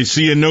here. I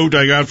see a note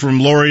I got from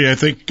Lori, I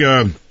think,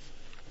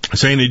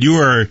 saying that you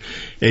are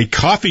a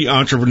coffee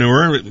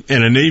entrepreneur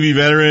and a Navy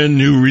veteran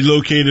who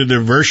relocated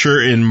to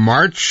Vershire in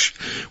March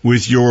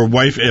with your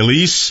wife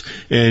Elise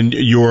and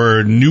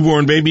your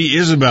newborn baby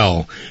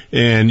Isabel,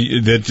 and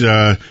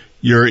that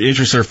your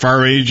interests are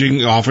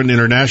far-ranging, often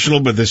international,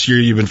 but this year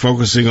you've been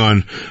focusing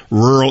on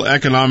rural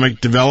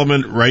economic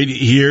development right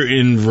here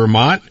in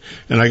Vermont.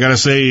 And I got to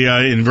say,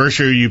 in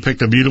Vershire, you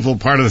picked a beautiful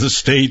part of the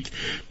state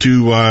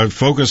to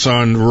focus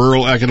on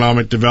rural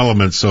economic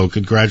development. So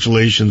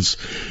congratulations.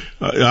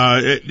 Do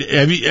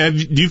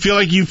you feel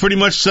like you've pretty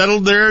much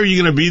settled there? Are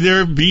you going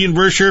to be in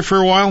Vershire for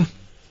a while?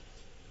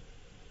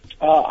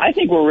 I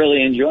think we're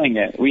really enjoying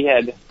it. We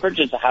had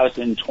purchased a house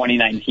in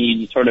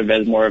 2019 sort of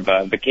as more of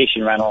a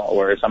vacation rental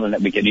or something that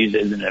we could use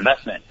as an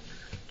investment.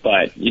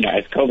 But,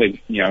 as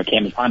COVID,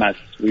 came upon us,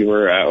 we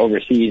were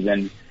overseas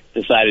and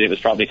decided it was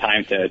probably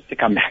time to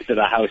come back to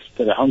the house,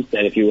 to the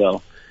homestead, if you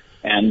will.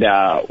 And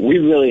we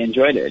really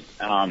enjoyed it.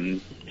 To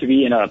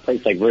be in a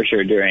place like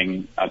Vershire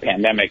during a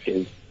pandemic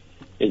is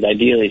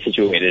ideally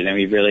situated, and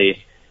we've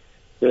really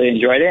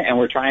enjoyed it, and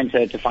we're trying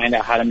to find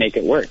out how to make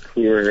it work.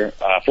 We were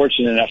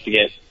fortunate enough to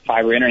get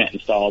fiber internet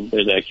installed.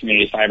 There's a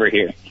community fiber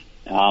here,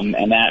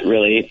 and that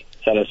really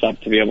set us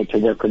up to be able to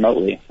work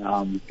remotely.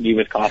 Me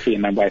with coffee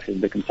and my wife is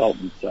the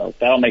consultant, so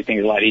that'll make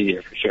things a lot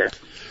easier for sure.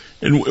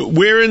 And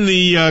where in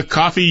the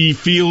coffee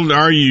field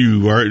are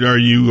you? Are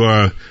you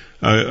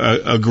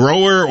a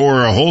grower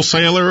or a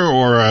wholesaler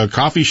or a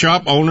coffee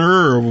shop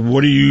owner, or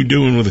what are you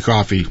doing with the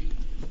coffee?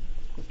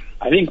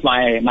 I think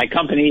my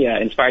company,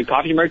 Inspired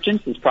Coffee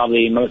Merchants, is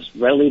probably most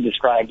readily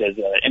described as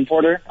an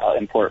importer. I'll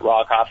import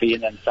raw coffee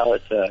and then sell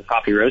it to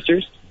coffee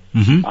roasters.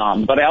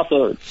 Mm-hmm. But I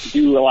also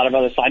do a lot of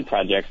other side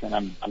projects, and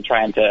I'm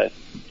trying to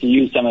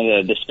use some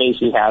of the space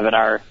we have at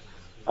our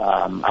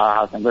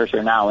house in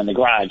Berkshire now, in the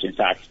garage, in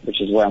fact,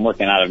 which is where I'm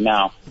working out of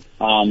now,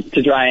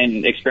 to try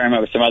and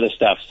experiment with some other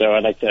stuff.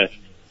 So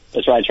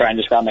that's why I try and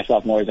describe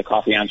myself more as a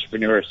coffee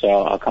entrepreneur. So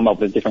I'll come up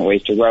with different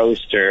ways to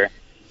roast or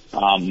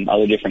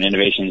other different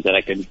innovations that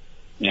I could,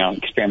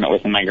 experiment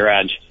with in my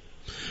garage.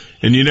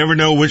 And you never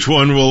know which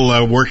one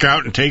will work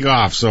out and take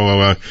off.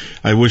 So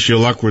I wish you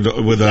luck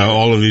with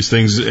all of these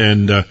things,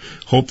 and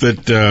hope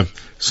that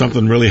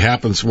something really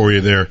happens for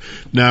you there.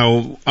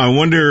 Now, I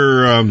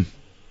wonder, and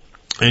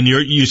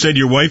you said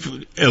your wife,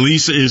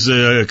 Elise, is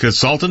a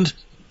consultant?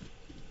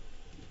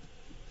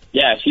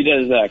 Yeah, she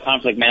does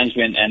conflict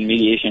management and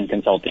mediation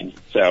consulting.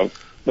 So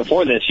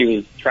before this, she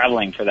was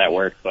traveling for that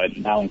work, but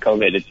now in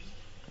COVID,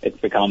 it's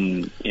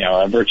become,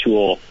 a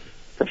virtual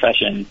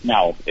profession.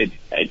 Now, I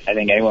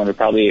think anyone would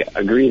probably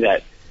agree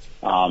that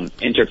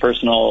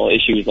interpersonal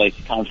issues like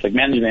conflict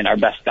management are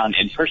best done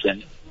in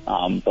person.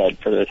 But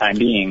for the time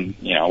being,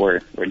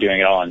 we're doing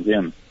it all on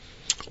Zoom.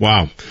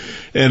 Wow.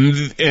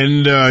 And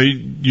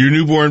your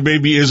newborn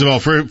baby, Isabel,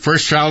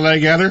 first child, I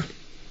gather?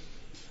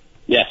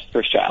 Yes,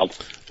 first child.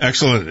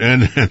 Excellent.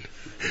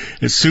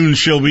 And soon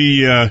you'll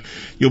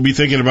be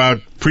thinking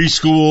about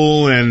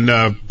preschool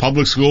and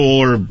public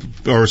school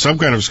or some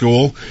kind of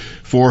school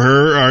for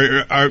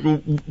her.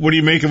 What do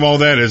you make of all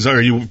that?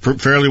 Are you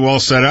fairly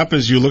well set up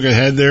as you look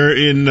ahead there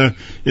in the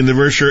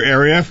Berkshire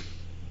area?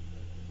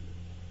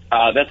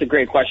 That's a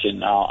great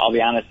question. I'll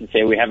be honest and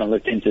say we haven't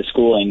looked into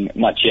schooling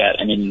much yet.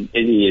 I mean,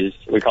 Izzy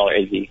we call her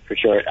Izzy for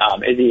short.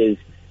 Izzy is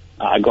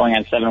going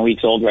on 7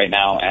 weeks old right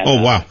now. And,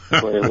 oh, wow.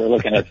 We're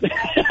looking at one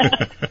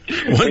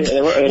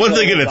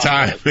thing at a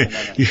time.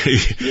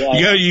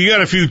 You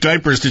got a few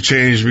diapers to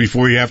change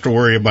before you have to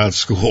worry about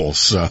school.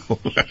 So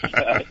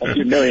a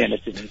few million.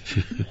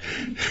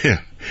 Yeah.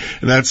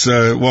 That's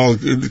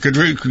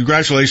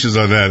congratulations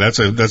on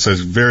that. That's a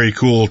very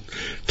cool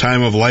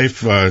time of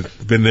life.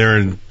 Been there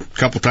a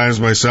couple times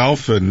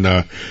myself, and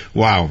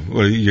wow,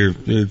 you're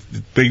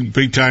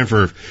big time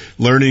for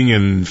learning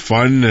and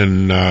fun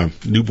and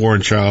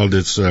newborn child.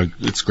 It's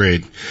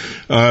great.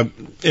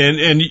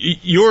 And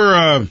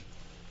your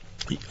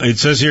it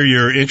says here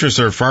your interests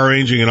are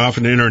far-ranging and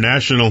often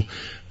international.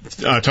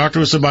 Talk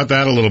to us about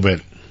that a little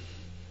bit.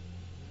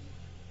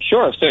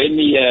 Sure. So in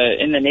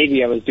the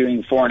Navy, I was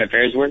doing foreign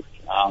affairs work,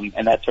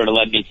 and that sort of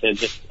led me to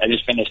I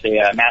just finished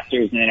a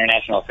master's in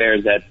international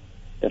affairs at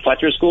the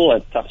Fletcher School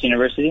at Tufts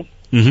University.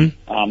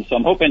 Mm-hmm. So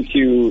I'm hoping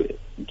to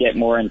get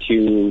more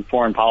into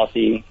foreign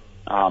policy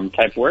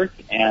type work,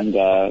 and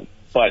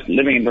but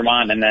living in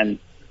Vermont, and then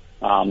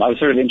I was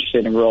sort of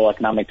interested in rural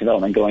economic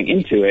development going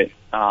into it.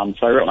 So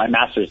I wrote my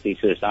master's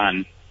thesis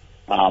on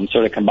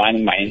sort of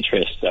combining my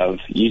interest of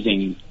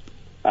using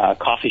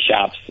coffee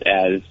shops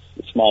as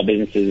small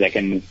businesses that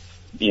can,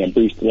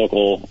 boost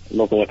local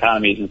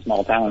economies in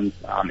small towns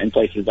in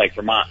places like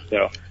Vermont.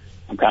 So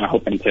I'm kind of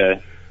hoping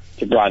to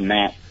broaden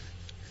that.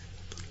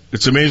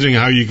 It's amazing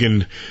how you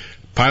can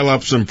pile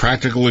up some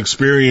practical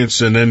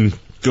experience and then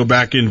go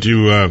back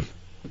into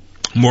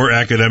more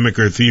academic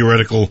or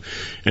theoretical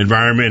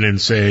environment and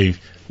say,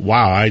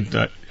 wow,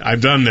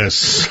 I've done this,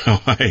 so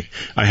I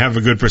have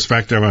a good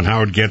perspective on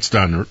how it gets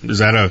done. Is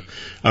that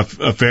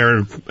a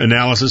fair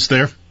analysis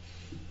there?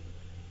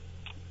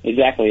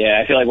 Exactly,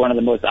 yeah. I feel like one of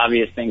the most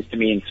obvious things to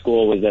me in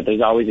school was that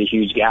there's always a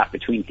huge gap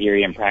between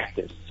theory and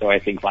practice. So I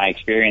think my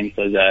experience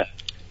as a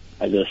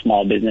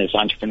small business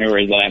entrepreneur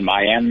is that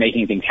I am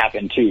making things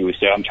happen too,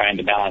 so I'm trying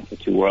to balance the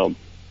two worlds.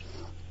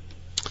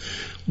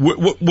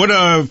 What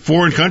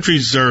foreign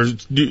countries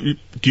do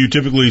you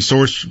typically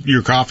source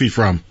your coffee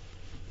from?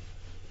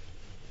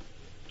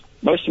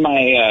 Most of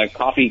my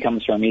coffee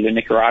comes from either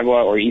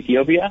Nicaragua or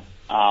Ethiopia,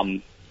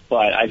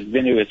 but I've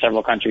been to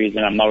several countries,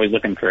 and I'm always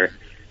looking for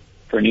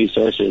new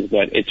sources.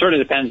 But it sort of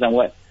depends on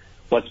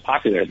what's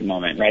popular at the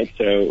moment, right?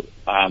 So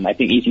I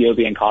think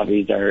Ethiopian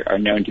coffees are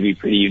known to be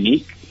pretty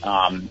unique,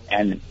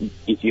 and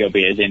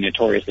Ethiopia is a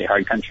notoriously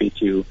hard country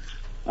to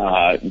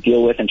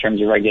deal with in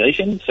terms of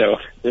regulation,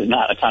 so there's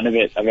not a ton of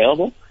it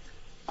available.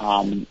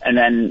 And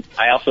then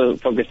I also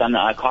focus on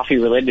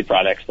coffee-related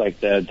products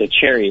like the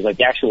cherries, like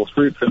the actual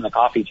fruit from the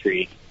coffee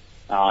tree,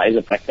 is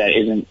a product that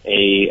isn't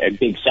a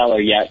big seller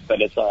yet,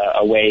 but it's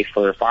a way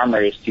for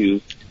farmers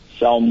to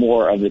sell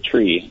more of the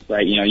tree,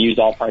 right? Use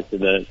all parts of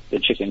the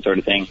chicken sort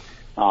of thing.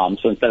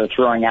 So instead of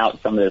throwing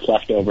out some of this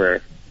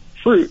leftover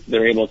fruit,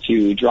 they're able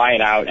to dry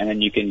it out, and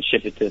then you can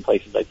ship it to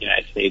places like the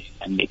United States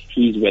and make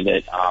teas with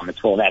it. It's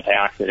full of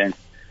antioxidants,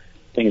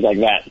 things like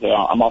that. So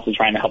I'm also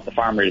trying to help the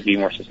farmers be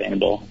more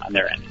sustainable on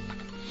their end.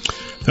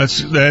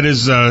 That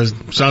is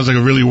sounds like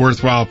a really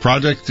worthwhile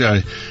project.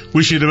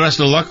 Wish you the best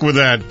of luck with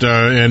that,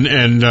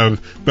 and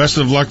best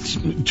of luck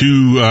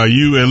to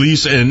you,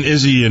 Elise, and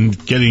Izzy in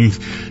getting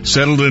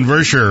settled in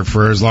Vershire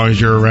for as long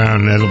as you're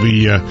around. That'll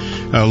be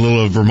a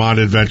little Vermont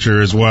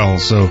adventure as well.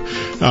 So,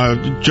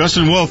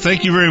 Justin, Will,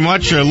 thank you very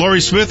much.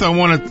 Laurie Smith, I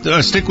want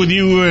to stick with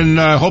you and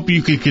hope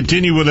you can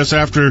continue with us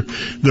after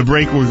the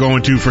break we're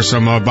going to for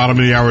some bottom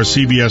of the hour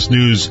CBS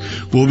News.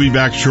 We'll be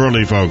back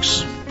shortly,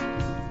 folks.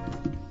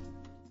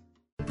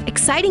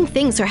 Exciting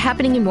things are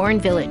happening in Warren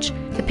Village.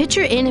 The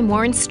Pitcher Inn and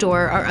Warren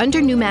store are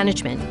under new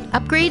management.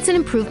 Upgrades and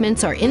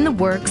improvements are in the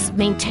works,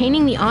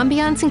 maintaining the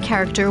ambiance and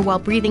character while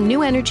breathing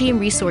new energy and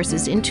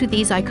resources into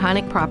these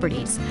iconic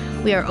properties.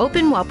 We are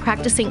open while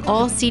practicing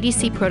all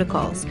CDC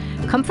protocols.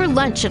 Come for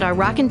lunch at our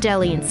Rockin'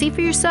 Deli and see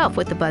for yourself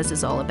what the buzz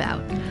is all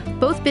about.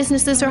 Both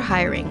businesses are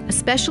hiring,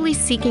 especially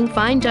seeking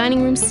fine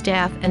dining room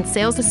staff and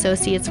sales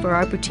associates for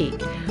our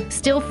boutique.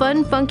 Still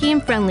fun, funky,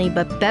 and friendly,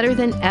 but better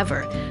than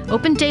ever.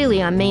 Open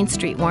daily on Main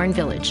Street, Warren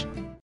Village.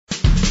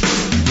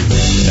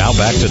 Now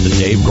back to the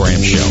Dave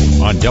Graham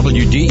Show on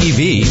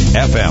WDEV,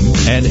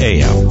 FM, and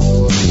AM.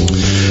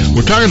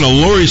 We're talking to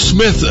Laurie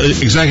Smith,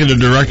 Executive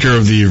Director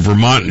of the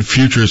Vermont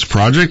Futures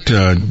Project.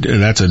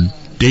 That's a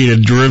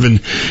data-driven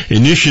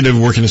initiative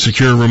working to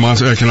secure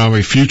Vermont's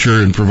economic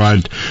future and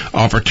provide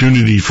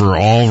opportunity for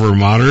all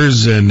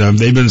Vermonters. And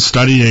they've been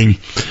studying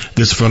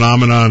this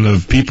phenomenon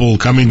of people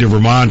coming to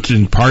Vermont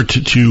in part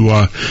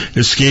to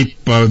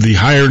escape the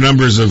higher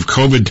numbers of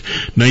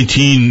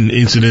COVID-19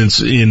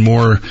 incidents in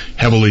more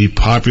heavily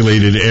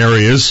populated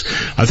areas.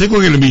 I think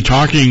we're going to be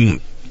talking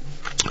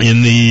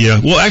in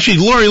the well, actually,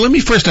 Laurie, let me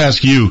first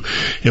ask you,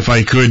 if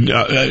I could,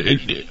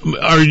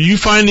 are you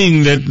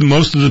finding that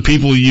most of the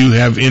people you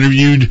have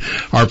interviewed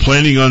are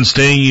planning on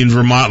staying in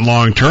Vermont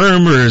long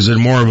term, or is it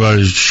more of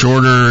a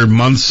shorter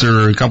months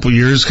or a couple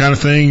years kind of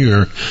thing,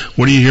 or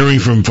what are you hearing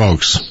from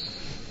folks?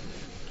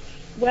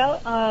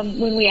 Well,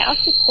 when we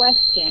asked the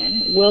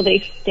question, will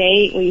you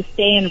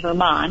stay in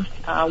Vermont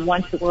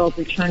once the world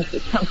returns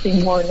to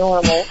something more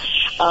normal,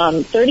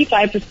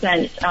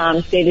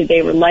 35% stated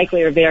they were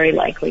likely or very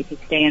likely to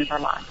stay in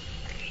Vermont.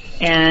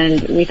 And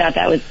we thought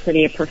that was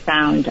pretty a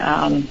profound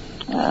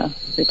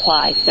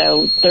reply.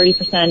 So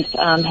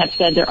 30% have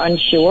said they're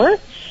unsure,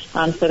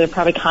 so they're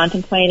probably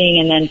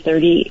contemplating, and then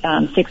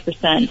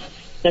 36%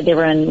 said they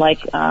were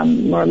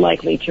more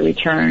likely to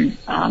return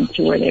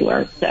to where they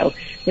were. So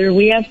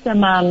we have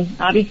some,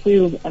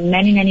 obviously,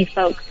 many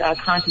folks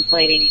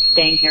contemplating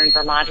staying here in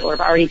Vermont or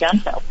have already done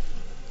so.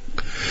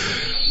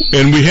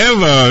 And we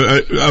have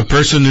a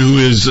person who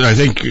is, I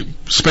think,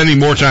 spending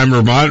more time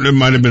in Vermont. It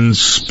might have been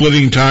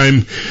splitting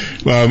time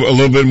a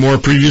little bit more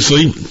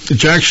previously.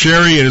 Jack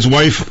Sherry and his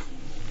wife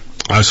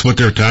split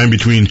their time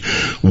between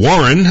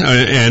Warren,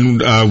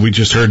 and we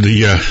just heard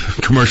the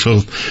commercial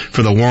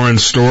for the Warren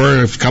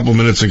store a couple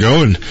minutes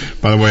ago. And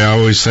by the way, I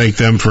always thank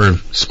them for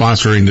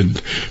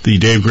sponsoring the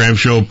Dave Graham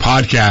Show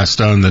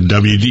podcast on the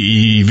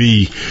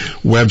WDEV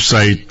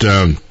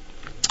website.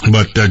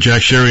 But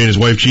Jack Sherry and his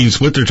wife Jean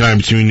split their time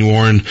between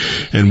Warren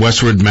and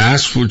Westwood,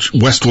 Mass, which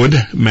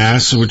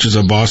is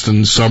a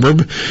Boston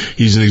suburb.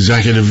 He's an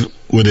executive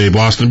with a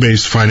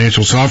Boston-based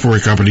financial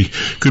software company.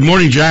 Good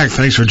morning, Jack.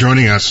 Thanks for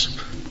joining us.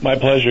 My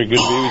pleasure. Good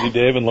to be with you,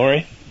 Dave and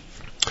Laurie.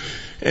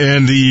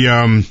 And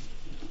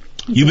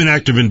you've been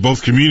active in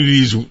both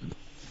communities.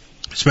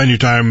 Spend your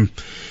time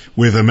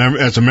with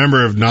as a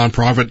member of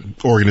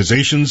nonprofit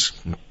organizations.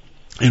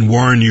 In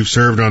Warren, you've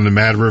served on the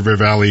Mad River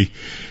Valley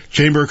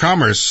Chamber of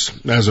Commerce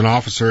as an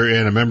officer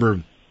and a member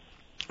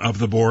of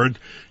the board.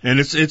 And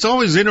it's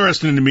always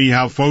interesting to me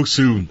how folks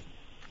who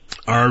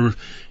are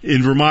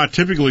in Vermont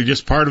typically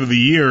just part of the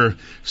year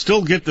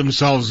still get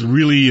themselves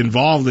really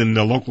involved in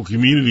the local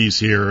communities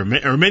here,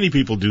 or many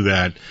people do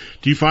that.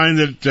 Do you find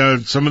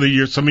that some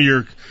of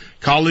your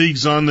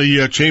colleagues on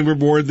the chamber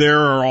board there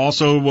are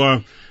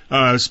also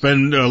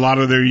spend a lot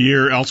of their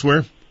year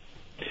elsewhere?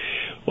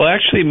 Well,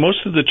 actually,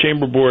 most of the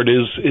chamber board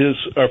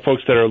are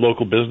folks that are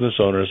local business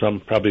owners.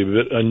 I'm probably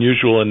a bit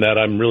unusual in that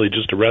I'm really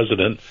just a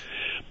resident,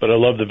 but I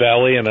love the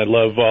valley and I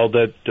love all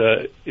that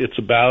it's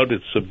about.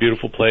 It's a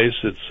beautiful place.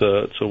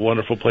 It's a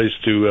wonderful place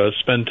to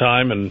spend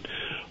time, and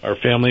our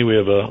family, we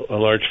have a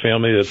large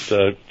family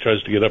that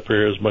tries to get up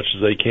here as much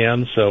as they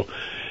can. So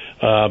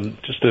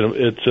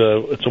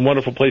it's a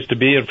wonderful place to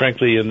be, and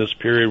frankly, in this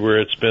period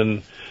where it's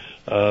been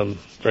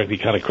frankly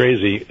kind of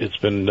crazy, it's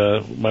been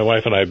my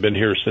wife and I have been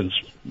here since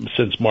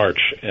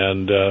March,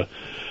 and we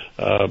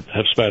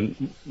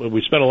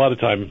spent a lot of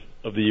time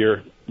of the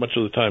year, much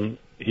of the time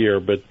here,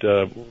 but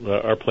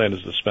our plan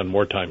is to spend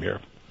more time here.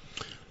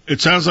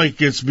 It sounds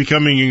like it's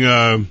becoming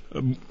a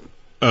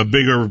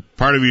bigger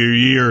part of your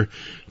year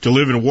to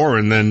live in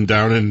Warren than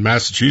down in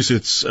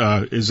Massachusetts.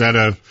 Is that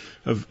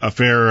a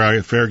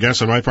fair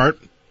guess on my part?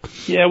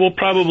 Yeah, we'll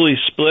probably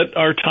split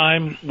our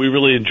time. We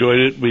really enjoyed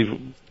it.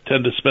 We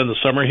tend to spend the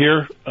summer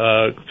here.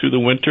 Through the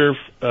winter,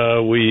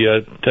 we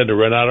tend to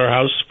rent out our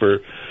house for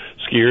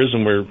skiers,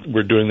 and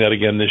we're doing that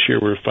again this year.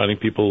 We're finding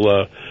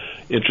people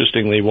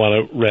interestingly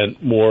want to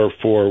rent more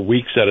for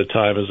weeks at a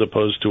time as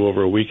opposed to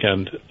over a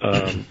weekend.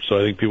 So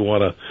I think people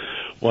want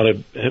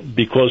to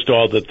be close to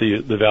all that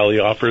the Valley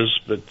offers,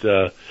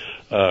 but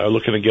are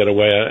looking to get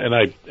away.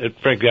 And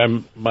frankly,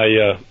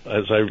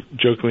 as I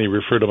jokingly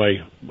refer to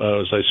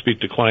as I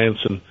speak to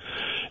clients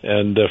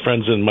and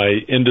friends in my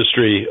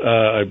industry,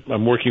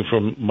 I'm working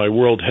from my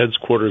world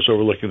headquarters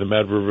overlooking the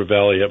Mad River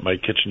Valley at my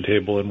kitchen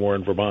table in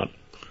Warren, Vermont.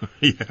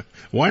 Yeah,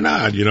 why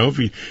not?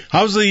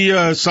 How's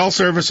the cell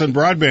service and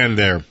broadband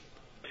there?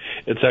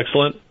 It's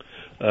excellent.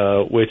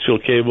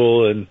 Waitsfield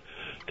Cable and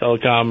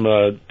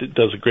Telecom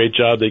does a great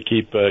job. They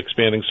keep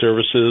expanding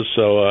services,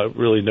 so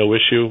really no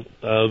issue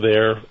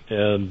there.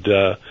 And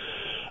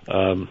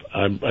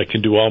I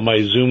can do all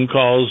my Zoom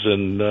calls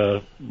and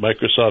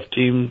Microsoft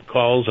Team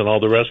calls and all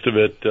the rest of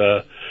it,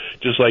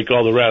 just like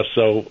all the rest.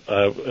 So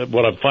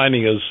what I'm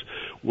finding is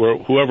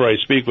whoever I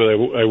speak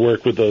with, I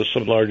work with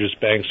some of the largest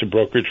banks and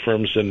brokerage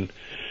firms in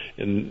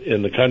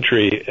the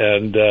country,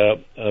 and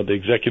the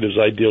executives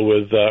I deal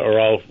with are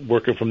all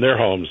working from their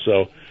homes.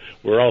 So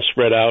we're all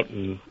spread out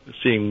and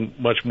seeing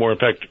much more. In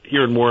fact,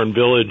 here in Warren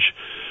Village,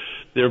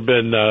 there have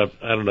been, I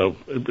don't know,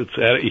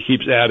 it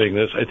keeps adding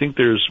this. I think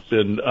there's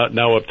been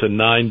now up to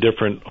 9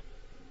 different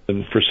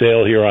for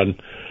sale here on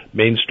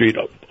Main Street,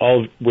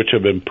 all of which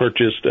have been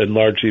purchased and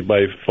largely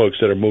by folks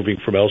that are moving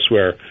from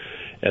elsewhere.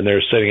 And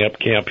they're setting up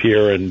camp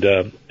here and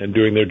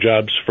doing their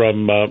jobs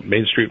from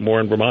Main Street in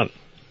Warren, Vermont.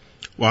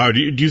 Wow.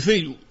 Do you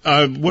think,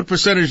 what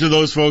percentage of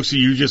those folks that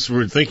you just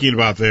were thinking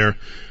about there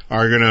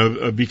are going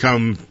to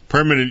become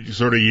permanent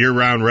sort of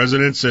year-round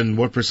residents, and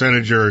what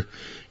percentage are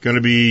going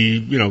to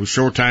be,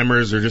 short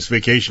timers or just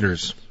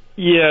vacationers?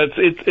 Yeah,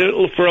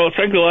 for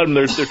frankly, a lot of them,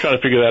 they're trying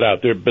to figure that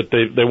out. But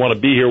they want to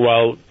be here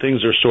while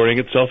things are sorting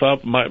itself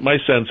out. My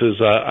sense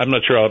is I'm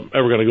not sure I'm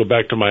ever going to go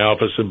back to my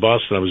office in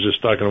Boston. I was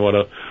just talking to one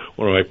of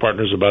my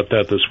partners about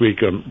that this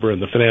week. We're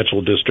in the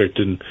financial district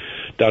in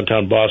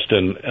downtown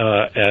Boston,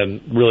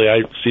 and really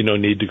I see no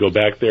need to go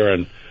back there.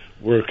 And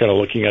we're kind of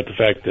looking at the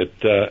fact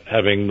that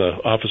having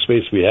the office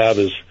space we have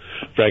is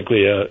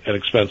frankly an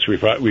expense we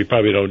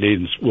probably don't need,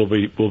 and we'll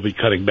be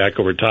cutting back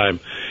over time.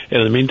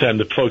 And in the meantime,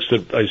 the folks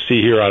that I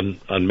see here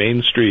on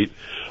Main Street,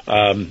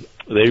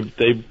 they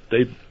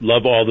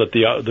love all that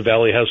the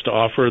Valley has to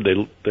offer.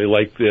 They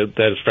like that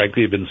it's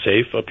frankly been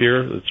safe up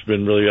here. It's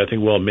been really, I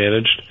think, well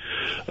managed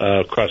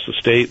across the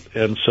state.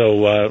 And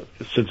so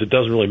since it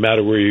doesn't really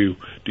matter where you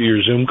do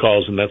your Zoom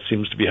calls, and that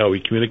seems to be how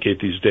we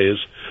communicate these days,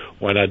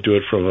 why not do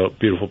it from a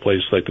beautiful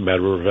place like the Mad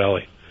River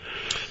Valley?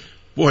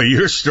 Boy,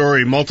 your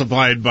story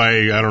multiplied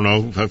by, I don't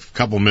know, a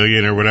couple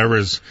million or whatever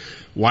is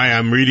why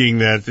I'm reading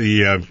that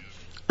the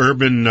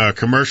urban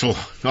commercial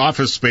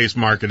office space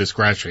market is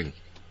crashing.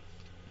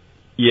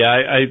 Yeah,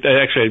 I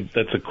actually,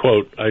 that's a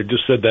quote. I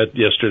just said that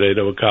yesterday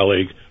to a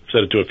colleague,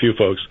 said it to a few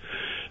folks,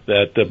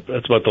 that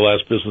that's about the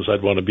last business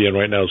I'd want to be in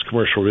right now is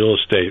commercial real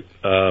estate.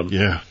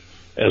 Yeah.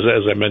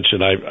 As I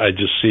mentioned, I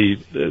just see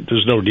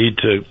there's no need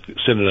to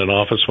sit in an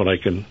office when I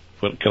can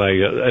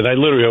and I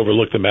literally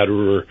overlook the Mad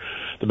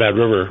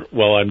River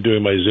while I'm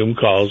doing my Zoom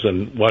calls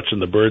and watching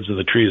the birds and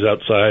the trees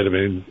outside. I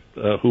mean,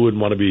 who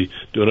wouldn't want to be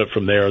doing it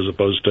from there as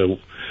opposed to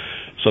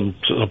some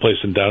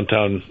place in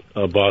downtown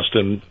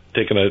Boston,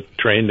 taking a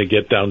train to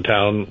get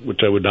downtown,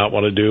 which I would not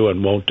want to do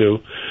and won't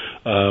do.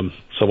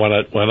 So why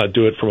not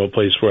do it from a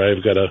place where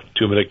I've got a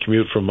 2-minute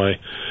commute from my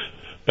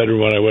bedroom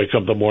when I wake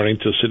up in the morning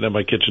to sitting at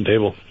my kitchen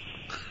table.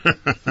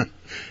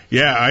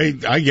 Yeah,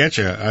 I get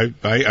you.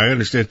 I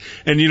understand.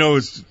 And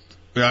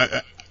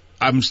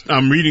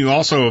I'm reading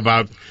also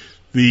about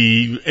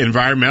the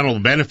environmental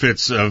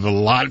benefits of a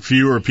lot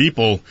fewer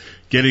people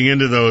getting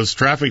into those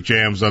traffic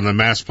jams on the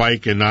Mass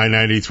Pike and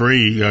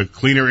I-93,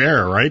 cleaner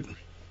air, right?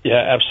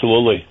 Yeah,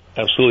 absolutely.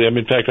 Absolutely. I mean,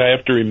 in fact, I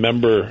have to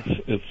remember,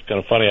 it's kind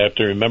of funny, I have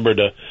to remember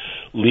to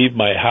leave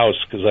my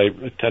house because I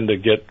tend to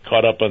get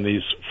caught up on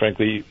these,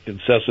 frankly,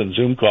 incessant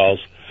Zoom calls.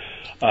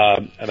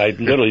 And I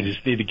literally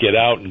just need to get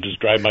out and just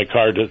drive my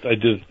car. I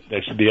did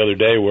actually the other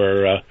day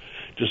where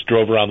just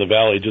drove around the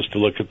valley just to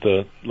look at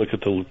the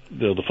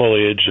the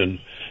foliage and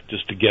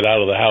just to get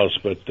out of the house.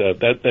 But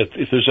that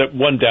if there's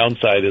one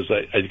downside is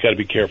I got to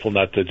be careful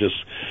not to just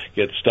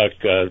get stuck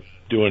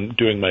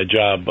doing my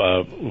job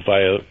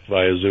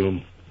via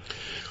Zoom.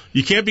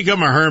 You can't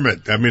become a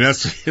hermit. I mean,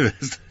 that's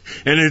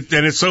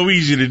it's so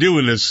easy to do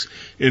in this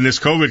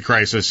COVID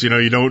crisis.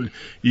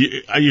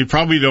 You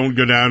probably don't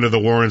go down to the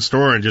Warren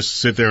store and just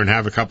sit there and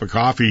have a cup of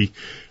coffee.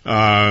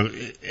 And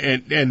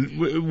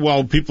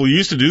people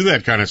used to do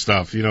that kind of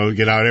stuff,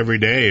 get out every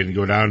day and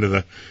go down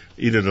to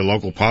either the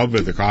local pub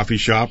or the coffee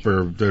shop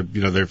or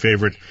their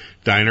favorite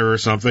diner or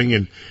something.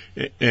 And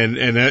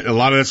a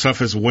lot of that stuff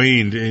has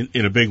waned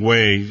in a big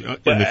way in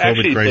the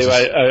COVID crisis.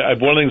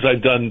 Dave, one of the things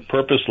I've done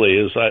purposely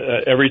is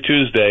every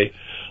Tuesday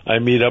I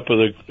meet up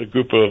with a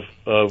group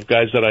of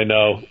guys that I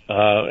know,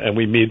 and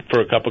we meet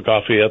for a cup of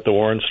coffee at the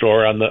Warren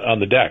store on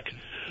the deck.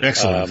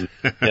 Excellent.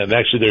 And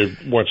actually,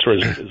 their Warren store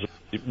is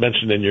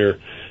mentioned in your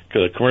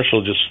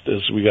commercial just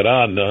as we got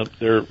on.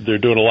 They're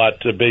doing a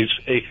lot to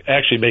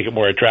actually make it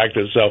more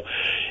attractive. So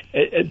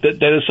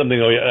that is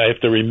something I have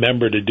to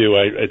remember to do.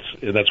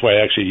 And that's why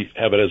I actually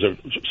have it as a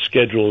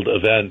scheduled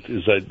event.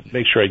 Is I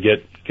make sure I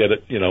get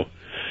it,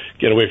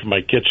 get away from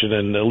my kitchen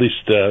and at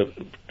least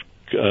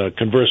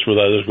converse with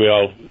others. We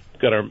all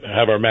got to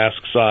have our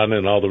masks on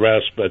and all the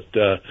rest, but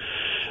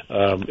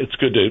it's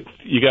good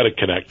you got to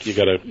connect. You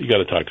got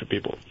to talk to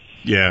people.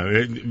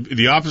 Yeah,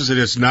 the opposite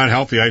is not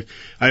healthy. I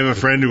have a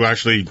friend who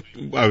actually,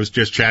 I was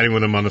just chatting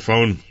with him on the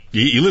phone.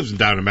 He lives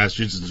down in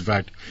Massachusetts, in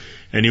fact,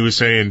 and he was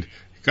saying,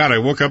 God, I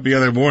woke up the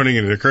other morning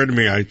and it occurred to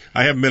me I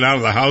haven't been out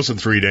of the house in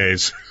 3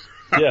 days.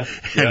 Yeah,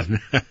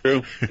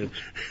 true.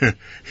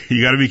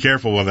 You got to be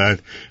careful with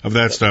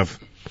that stuff.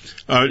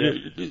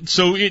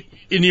 So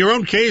in your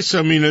own case,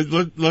 I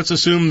mean, let's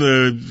assume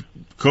the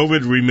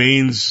COVID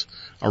remains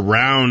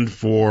around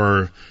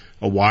for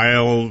a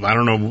while. I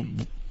don't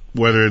know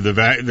whether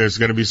there's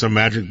going to be some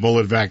magic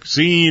bullet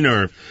vaccine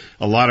or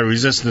a lot of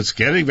resistance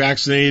getting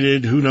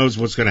vaccinated. Who knows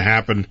what's going to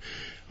happen?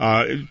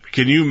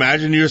 Can you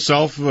imagine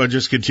yourself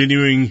just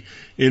continuing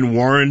in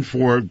Warren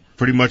for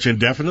pretty much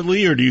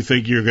indefinitely, or do you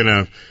think you're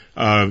going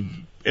to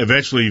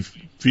eventually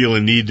feel a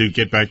need to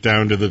get back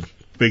down to the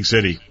big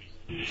city?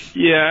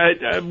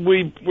 Yeah,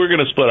 we're going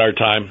to split our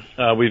time.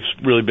 We've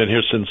really been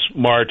here since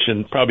March,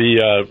 and probably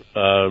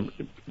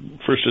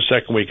first or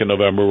second week in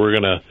November we're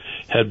going to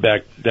head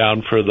back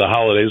down for the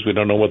holidays. We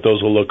don't know what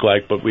those will look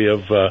like, but we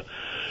have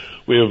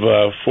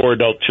 4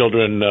 adult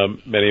children,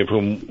 many of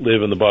whom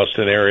live in the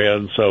Boston area,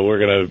 and so we're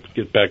going to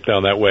get back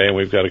down that way. And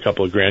we've got a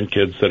couple of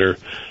grandkids that are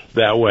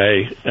that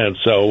way, and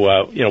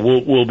so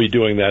we'll be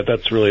doing that.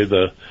 That's really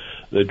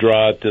the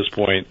draw at this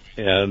point,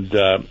 and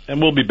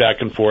we'll be back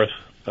and forth.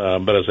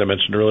 But as I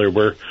mentioned earlier,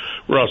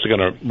 we're also going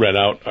to rent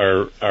out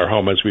our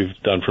home as we've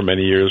done for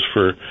many years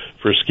for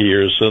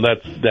skiers. So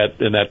that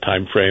in that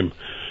time frame.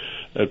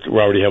 We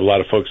already have a lot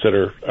of folks that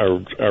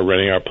are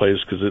renting our place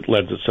because it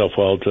lends itself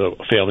well to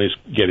families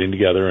getting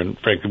together. And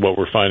frankly, what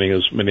we're finding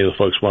is many of the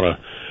folks want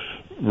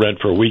to rent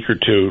for a week or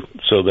two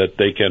so that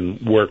they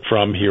can work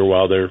from here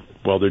while they're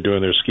doing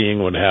their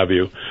skiing, what have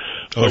you.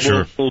 Oh,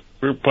 sure.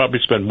 We'll probably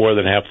spend more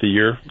than half the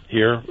year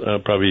here.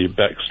 Probably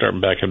starting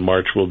back in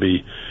March, we'll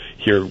be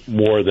here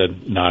more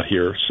than not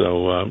here.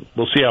 So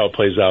we'll see how it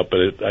plays out.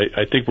 But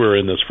I think we're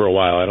in this for a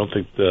while. I don't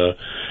think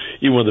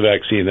even with the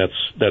vaccine,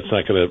 that's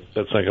not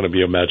going to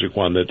be a magic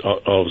wand that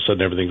all of a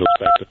sudden everything goes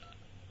back to.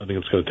 I think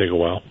it's going to take a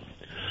while.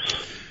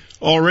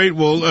 All right.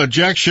 Well,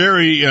 Jack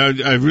Sherry,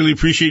 I really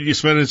appreciate you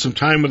spending some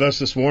time with us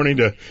this morning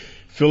to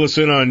fill us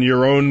in on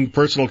your own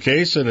personal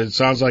case. And it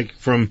sounds like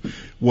from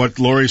what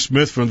Laurie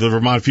Smith from the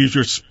Vermont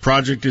Futures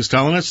Project is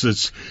telling us,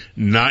 it's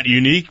not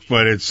unique,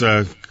 but it's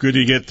good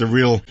to get the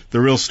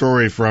real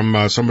story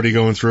from somebody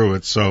going through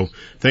it. So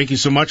thank you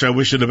so much. I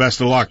wish you the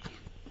best of luck.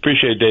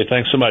 Appreciate it, Dave.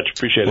 Thanks so much.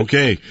 Appreciate it.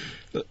 Okay.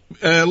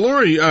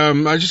 Laurie,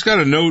 I just got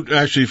a note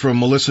actually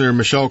from a listener,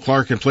 Michelle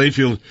Clark in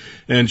Plainfield,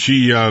 and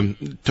she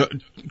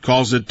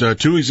calls it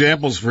 2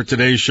 examples for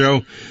today's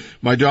show.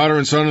 My daughter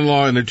and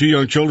son-in-law and their 2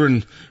 young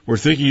children were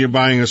thinking of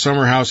buying a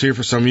summer house here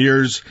for some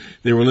years.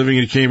 They were living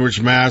in Cambridge,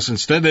 Mass.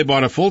 Instead, they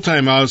bought a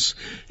full-time house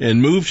and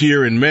moved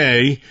here in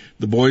May.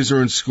 The boys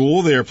are in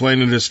school. They are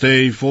planning to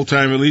stay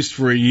full-time at least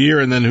for a year,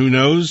 and then who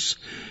knows?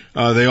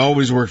 They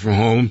always work from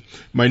home.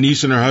 My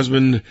niece and her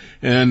husband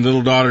and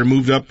little daughter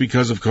moved up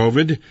because of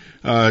COVID.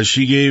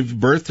 She gave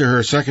birth to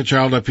her second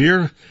child up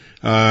here.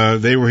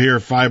 They were here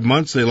 5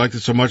 months. They liked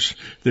it so much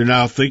they're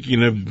now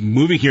thinking of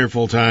moving here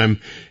full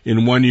time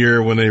in 1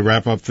 year when they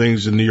wrap up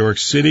things in New York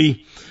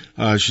City.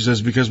 She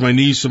says because my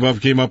niece above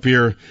came up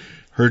here,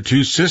 her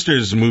 2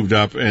 sisters moved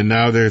up, and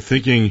now they're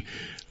thinking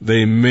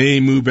they may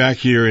move back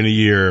here in a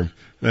year.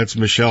 That's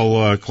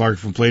Michelle Clark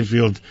from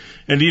Plainfield.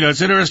 And,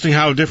 it's interesting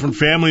how different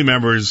family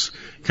members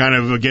kind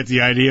of get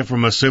the idea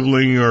from a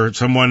sibling or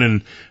someone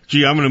and,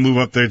 gee, I'm going to move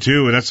up there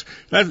too.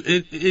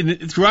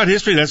 And throughout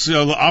history, that's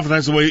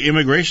oftentimes the way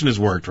immigration has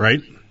worked,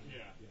 right?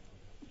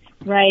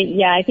 Right.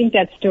 Yeah, I think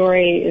that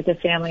story is a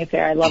family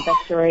affair. I love that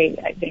story.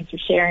 Thanks for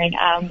sharing.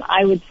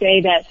 I would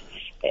say that,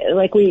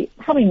 like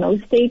probably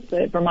most states,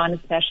 but Vermont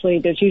especially,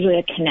 there's usually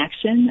a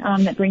connection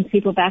that brings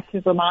people back to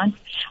Vermont.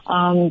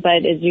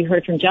 But as you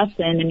heard from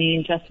Justin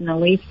and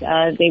Elise,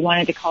 they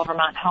wanted to call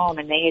Vermont home,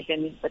 and they had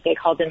been what they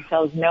called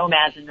themselves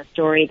nomads in the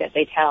story that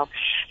they tell.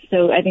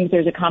 So I think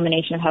there's a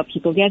combination of how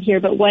people get here.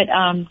 But what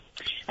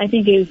I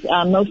think is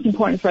most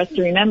important for us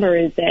to remember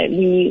is that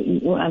we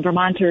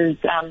Vermonters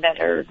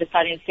that are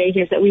deciding to stay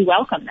here, is that we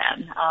welcome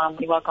them.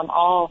 We welcome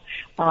all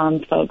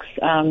folks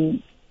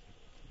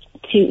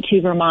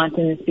to Vermont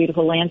in this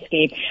beautiful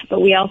landscape. But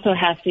we also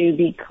have to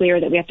be clear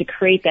that we have to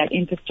create that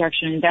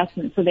infrastructure and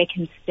investment so they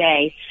can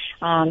stay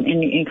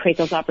and create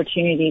those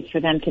opportunities for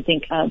them to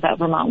think about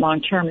Vermont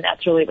long term. And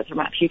that's really what the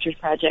Vermont Futures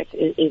Project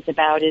is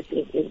about, is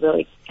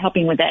really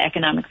helping with that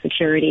economic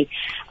security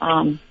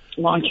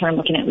long term,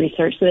 looking at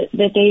research so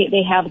that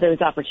they have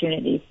those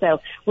opportunities. So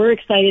we're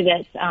excited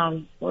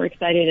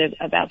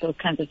about those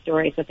kinds of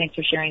stories. So thanks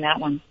for sharing that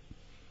one.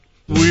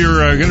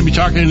 We're going to be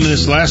talking in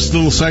this last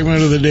little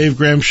segment of the Dave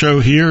Graham Show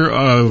here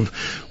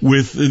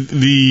with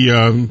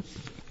the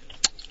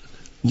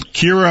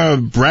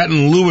Kira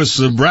Bratton-Lewis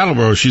of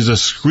Brattleboro. She's a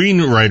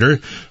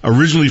screenwriter,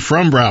 originally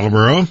from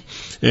Brattleboro,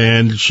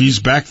 and she's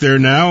back there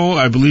now.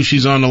 I believe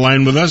she's on the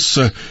line with us.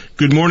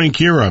 Good morning,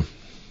 Kira.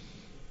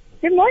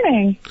 Good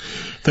morning.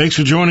 Thanks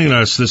for joining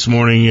us this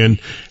morning. And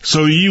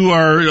so you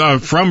are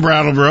from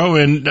Brattleboro,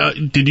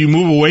 and did you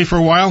move away for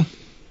a while?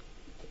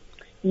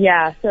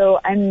 Yeah, so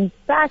I'm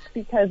back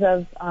because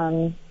of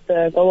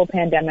the global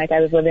pandemic.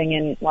 I was living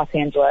in Los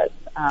Angeles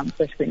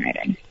for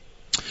screenwriting.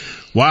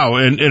 Wow,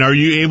 and are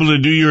you able to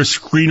do your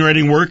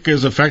screenwriting work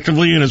as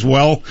effectively and as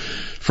well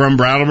from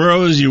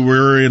Brattleboro as you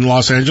were in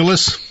Los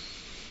Angeles?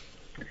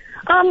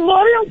 Well,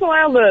 every once in a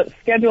while, the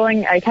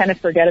scheduling, I kind of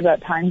forget about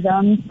time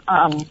zones.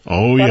 But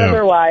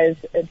otherwise,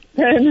 it's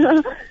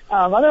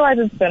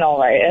been all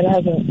right. It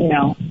hasn't,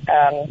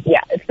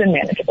 it's been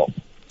manageable.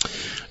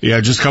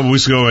 Yeah, just a couple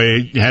weeks ago,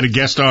 I had a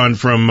guest on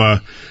from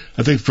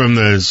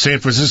the San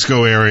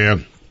Francisco area,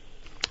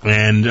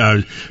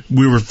 and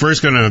we were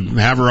first going to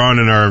have her on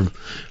in our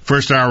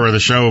first hour of the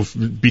show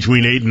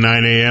between 8 and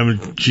 9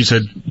 a.m. She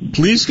said,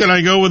 please, can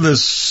I go with the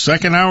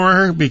second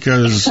hour?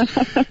 Because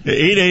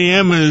 8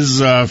 a.m. is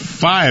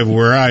 5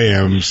 where I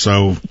am,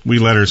 so we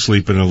let her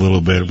sleep in a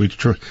little bit. We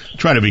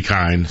try to be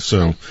kind,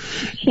 so...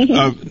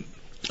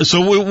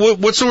 So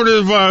what sort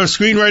of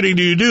screenwriting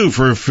do you do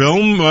for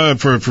film,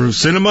 for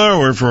cinema,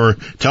 or for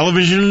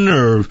television,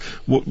 or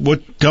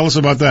what? Tell us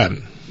about that.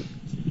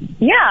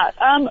 Yeah,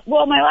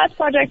 well, my last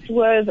project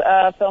was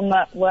a film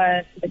that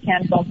went to the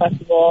Cannes Film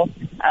Festival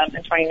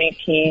in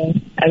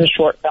 2018 as a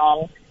short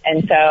film,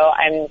 and so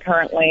I'm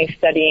currently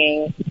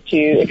studying to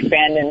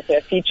expand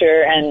into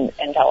feature and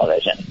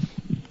television.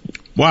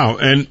 Wow,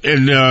 and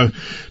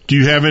do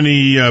you have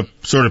any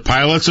sort of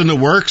pilots in the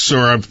works,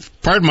 or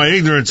pardon my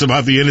ignorance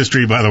about the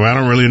industry, by the way, I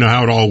don't really know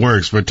how it all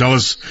works, but tell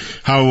us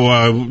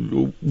how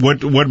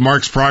what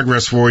marks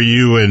progress for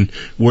you and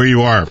where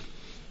you are.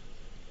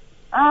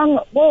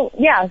 Well,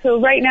 yeah, so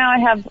right now I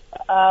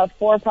have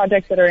 4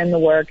 projects that are in the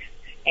works,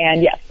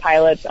 and yes,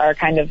 pilots are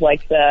kind of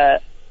like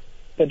the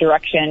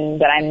direction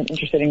that I'm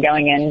interested in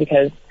going in,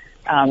 because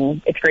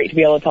it's great to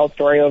be able to tell a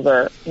story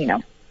over,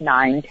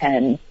 9,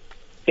 10,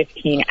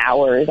 15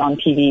 hours on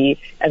TV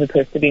as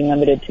opposed to being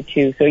limited to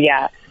 2. So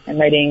yeah, I'm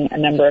writing a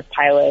number of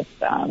pilots,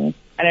 and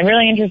I'm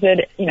really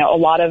interested, a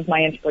lot of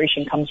my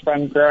inspiration comes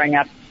from growing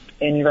up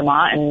in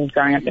Vermont and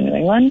growing up in New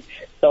England.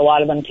 So a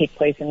lot of them take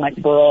place in like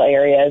rural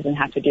areas and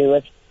have to do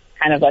with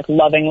kind of like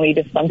lovingly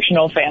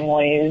dysfunctional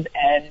families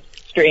and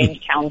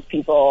strange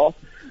townspeople,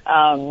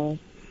 and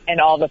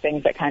all the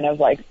things that kind of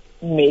like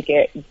make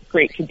it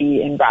great to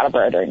be in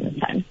Brattleboro during this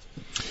time.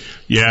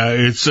 Yeah,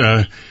 it's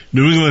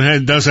New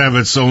England does have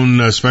its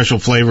own special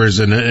flavors,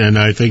 and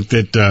I think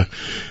that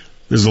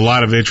there's a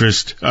lot of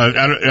interest. I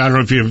don't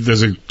know if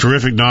there's a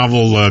terrific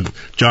novel,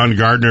 John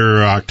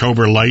Gardner,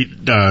 October Light.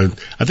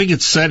 I think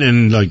it's set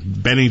in like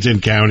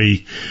Bennington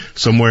County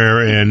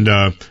somewhere, and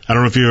I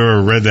don't know if you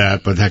ever read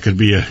that, but that could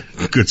be a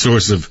good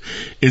source of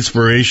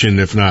inspiration,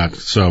 if not.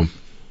 So.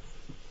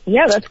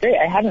 Yeah, that's great.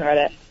 I haven't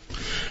read it.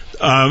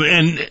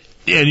 And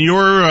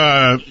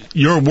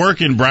your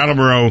work in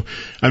Brattleboro,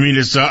 I mean,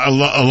 it's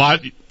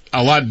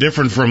a lot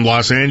different from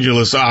Los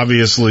Angeles,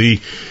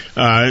 obviously.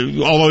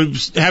 Although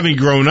having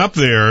grown up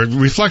there,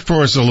 reflect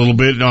for us a little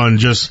bit on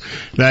just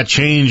that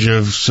change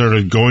of sort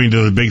of going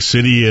to the big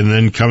city and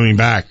then coming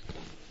back.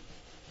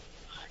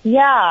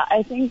 Yeah,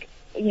 I think,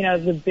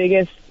 the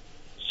biggest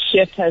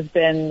shift has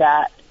been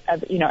that,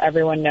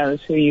 everyone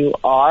knows who you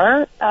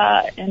are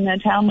in a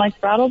town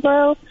like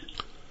Brattleboro.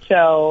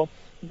 So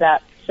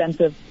that sense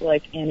of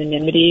like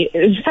anonymity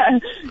is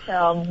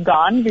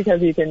gone,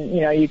 because you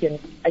can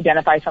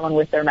identify someone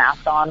with their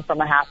mask on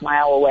from a half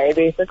mile away,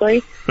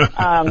 basically.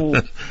 And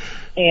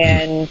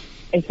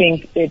I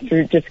think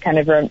it's just kind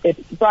of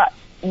it's brought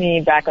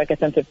me back like a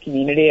sense of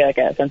community, like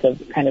a sense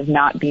of kind of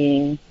not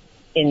being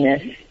in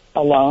this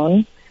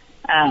alone.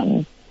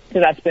 So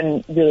that's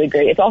been really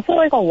great. It's also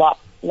like a lot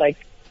like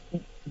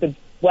the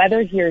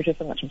weather here is just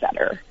so much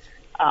better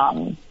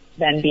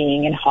than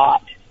being in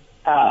hot,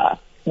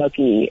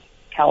 smoky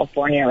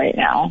California right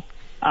now,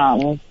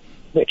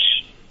 which,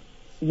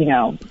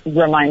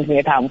 reminds me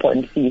of how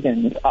important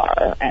seasons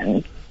are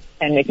and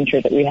making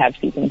sure that we have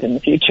seasons in the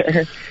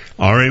future.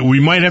 All right. We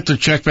might have to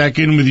check back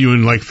in with you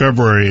in like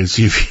February and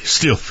see if you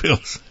still feel,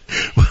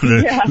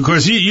 yeah. Of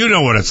course, you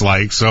know what it's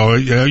like. So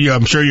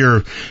I'm sure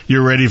you're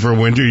ready for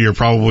winter. You're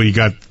probably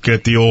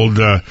get the old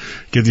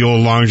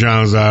long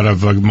johns out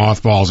of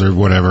mothballs or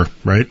whatever,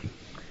 right?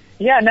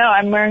 Yeah, no,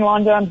 I'm wearing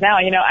long johns now.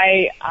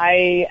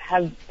 I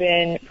have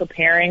been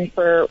preparing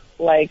for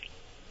like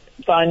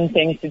fun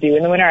things to do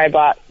in the winter. I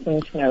bought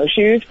some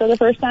snowshoes for the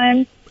first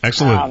time.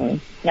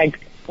 Excellent.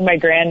 My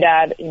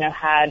granddad,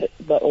 had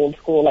the old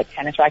school like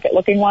tennis racket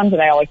looking ones,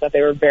 and I always thought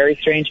they were very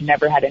strange and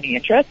never had any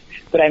interest.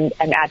 But I'm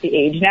at the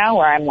age now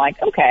where I'm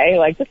like, okay,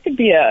 like this could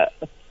be a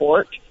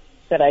sport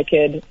that I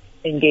could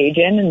engage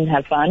in and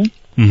have fun.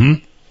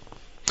 Mm-hmm.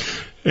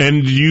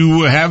 And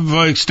you have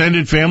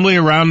extended family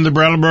around the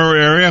Brattleboro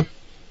area?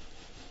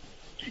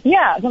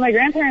 Yeah, so my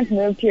grandparents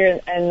moved here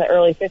in the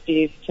early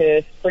 50s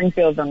to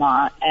Springfield,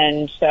 Vermont,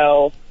 and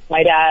so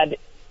my dad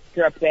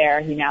grew up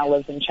there. He now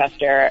lives in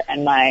Chester,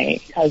 and my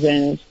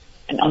cousins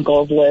and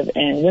uncles live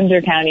in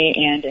Windsor County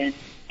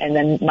and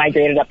then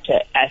migrated up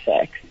to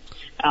Essex,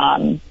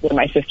 where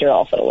my sister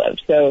also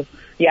lives. So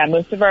yeah,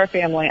 most of our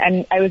family,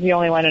 I was the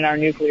only one in our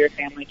nuclear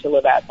family to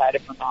live outside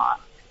of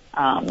Vermont.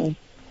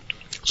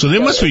 So they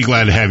must be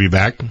glad to have you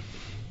back.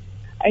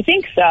 I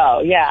think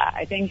so, yeah.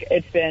 I think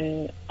it's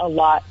been a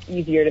lot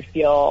easier to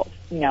feel,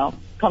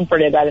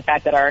 comforted by the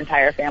fact that our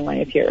entire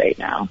family is here right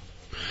now.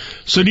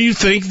 So do you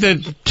think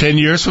that 10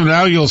 years from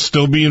now you'll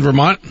still be in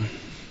Vermont?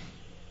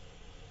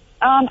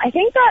 I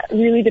think that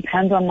really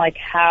depends on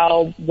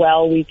how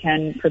well we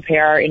can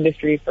prepare our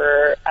industry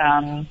for,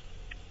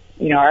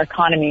 our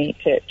economy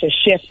to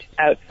shift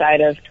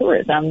outside of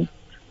tourism.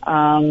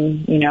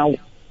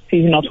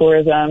 Seasonal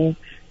tourism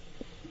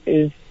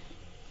is,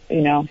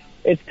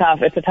 it's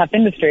tough. It's a tough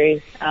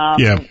industry.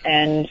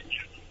 And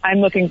I'm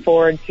looking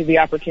forward to the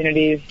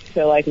opportunities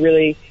to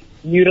really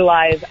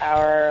utilize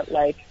our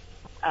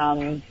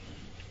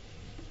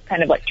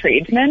kind of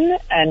tradesmen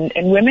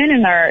and women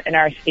in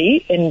our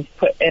state and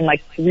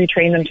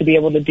retrain them to be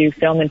able to do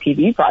film and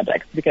TV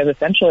projects, because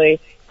essentially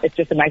it's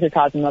just a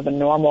microcosm of a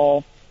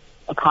normal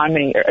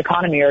economy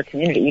or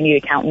community. You need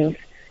accountants,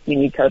 you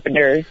need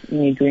carpenters, you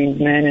need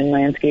greensmen and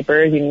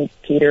landscapers, you need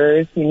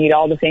caterers, you need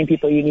all the same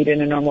people you need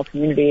in a normal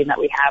community, and that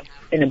we have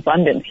in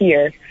abundance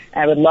here.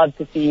 And I would love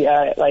to see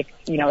a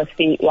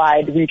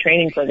statewide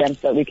retraining program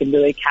so that we can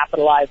really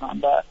capitalize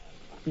on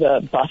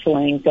the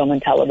bustling film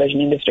and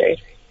television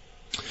industry.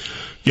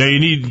 Yeah, you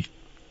need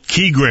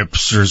key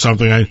grips or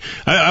something. I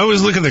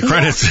always look at the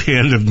credits at the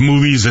end of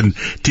movies and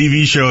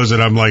TV shows,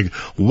 and I'm like,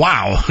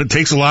 wow, it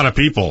takes a lot of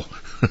people.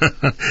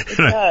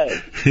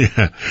 I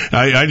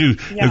do.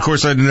 Yeah. Of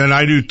course, and then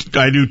I do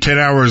 10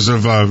 hours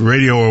of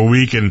radio a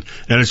week, and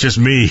it's just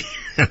me.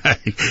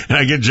 And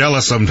I get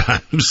jealous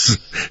sometimes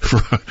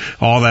for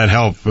all that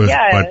help.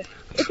 Yeah,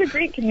 it's a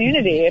great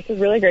community. It's a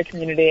really great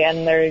community,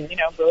 and they're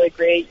really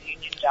great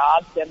union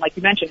jobs. And like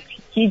you mentioned,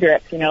 key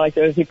grips.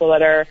 Those people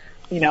that are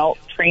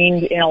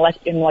trained in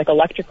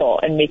electrical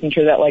and making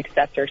sure that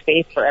sets are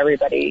safe for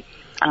everybody.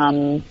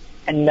 And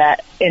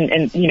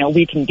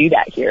we can do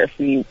that here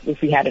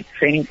if we had a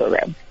training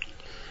program.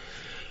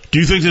 Do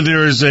you think that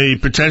there is a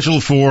potential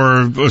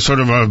for a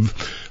sort of a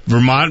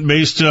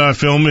Vermont-based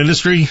film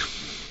industry?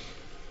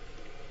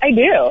 I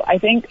do. I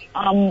think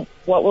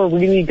what we're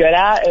really good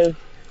at is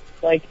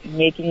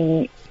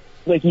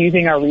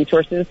using our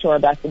resources to our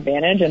best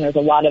advantage, and there's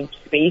a lot of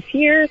space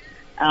here.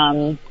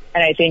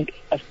 And I think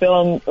a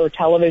film or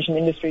television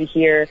industry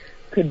here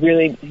could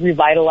really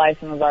revitalize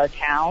some of our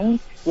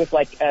towns with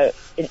an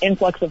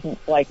influx of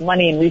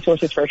money and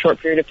resources for a short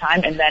period of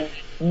time, and then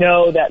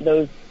know that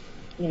those,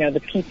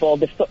 the people,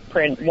 the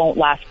footprint won't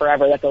last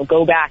forever, that they'll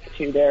go back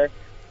to their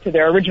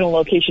original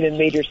location in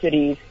major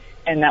cities,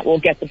 and that we'll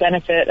get the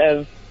benefit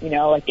of,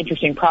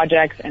 interesting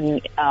projects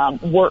and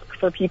work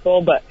for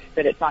people, but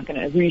that it's not going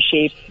to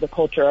reshape the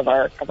culture of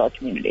our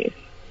communities.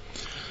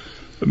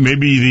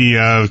 Maybe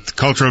the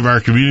culture of our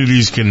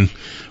communities can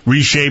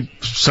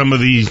reshape some of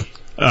the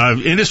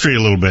industry a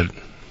little bit.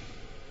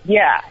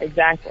 Yeah,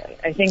 exactly.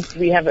 I think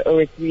we have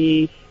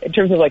in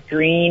terms of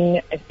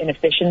green and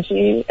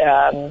efficiency,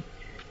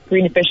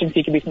 green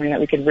efficiency could be something that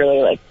we could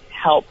really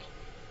help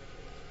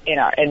in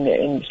the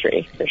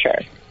industry for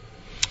sure.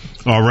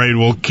 All right.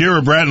 Well,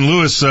 Kira Bratton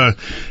Lewis,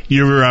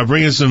 you're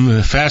bringing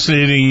some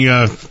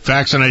fascinating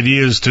facts and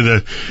ideas to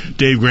the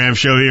Dave Graham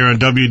Show here on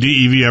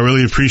WDEV. I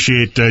really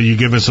appreciate you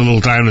giving us a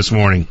little time this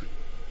morning.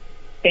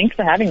 Thanks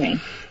for having me.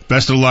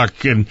 Best of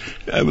luck. And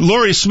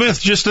Lori Smith,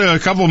 just a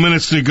couple of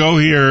minutes to go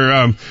here.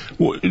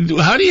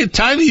 How do you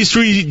tie these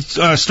three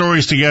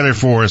stories together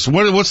for us?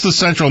 What's the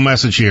central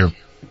message here?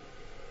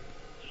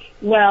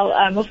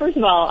 Well, first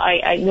of all,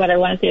 what I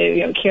want to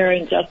say, Kara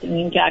and Justin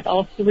and Jack,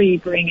 all three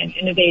bring an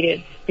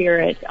innovative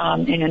spirit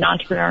and an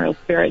entrepreneurial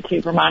spirit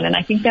to Vermont, and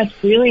I think that's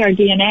really our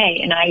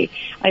DNA. And I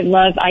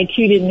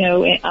too didn't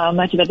know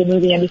much about the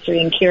movie industry,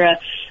 and Kara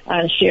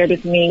shared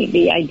with me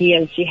the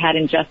ideas she had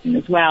in Justin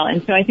as well.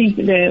 And so I think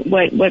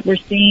what we're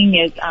seeing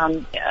is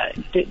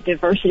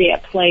diversity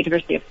at play,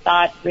 diversity of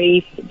thought,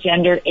 race,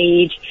 gender,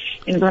 age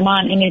in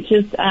Vermont, and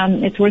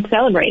it's worth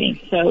celebrating.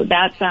 So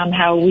that's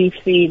how we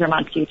see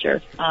Vermont's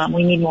future.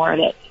 We need more of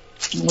it,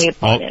 and we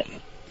applaud it.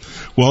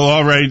 Well,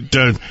 all right.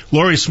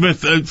 Lori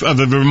Smith of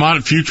the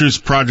Vermont Futures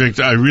Project,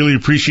 I really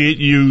appreciate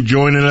you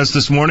joining us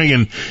this morning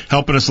and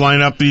helping us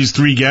line up these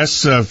three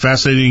guests.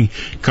 Fascinating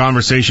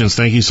conversations.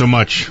 Thank you so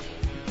much.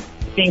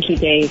 Thank you,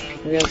 Dave.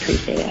 I really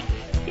appreciate it.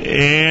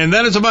 And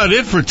that is about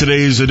it for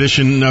today's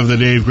edition of the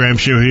Dave Graham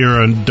Show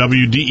here on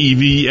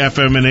WDEV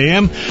FM and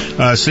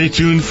AM. Stay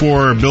tuned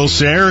for Bill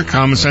Sayre,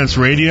 Common Sense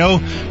Radio.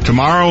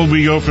 Tomorrow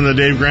we go from the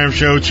Dave Graham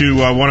Show to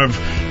one of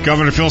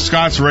Governor Phil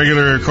Scott's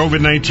regular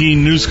COVID-19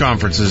 news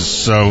conferences.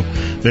 So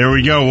there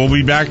we go. We'll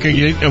be back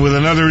again with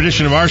another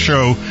edition of our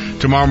show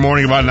tomorrow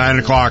morning about 9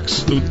 o'clock.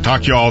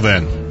 Talk to you all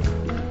then.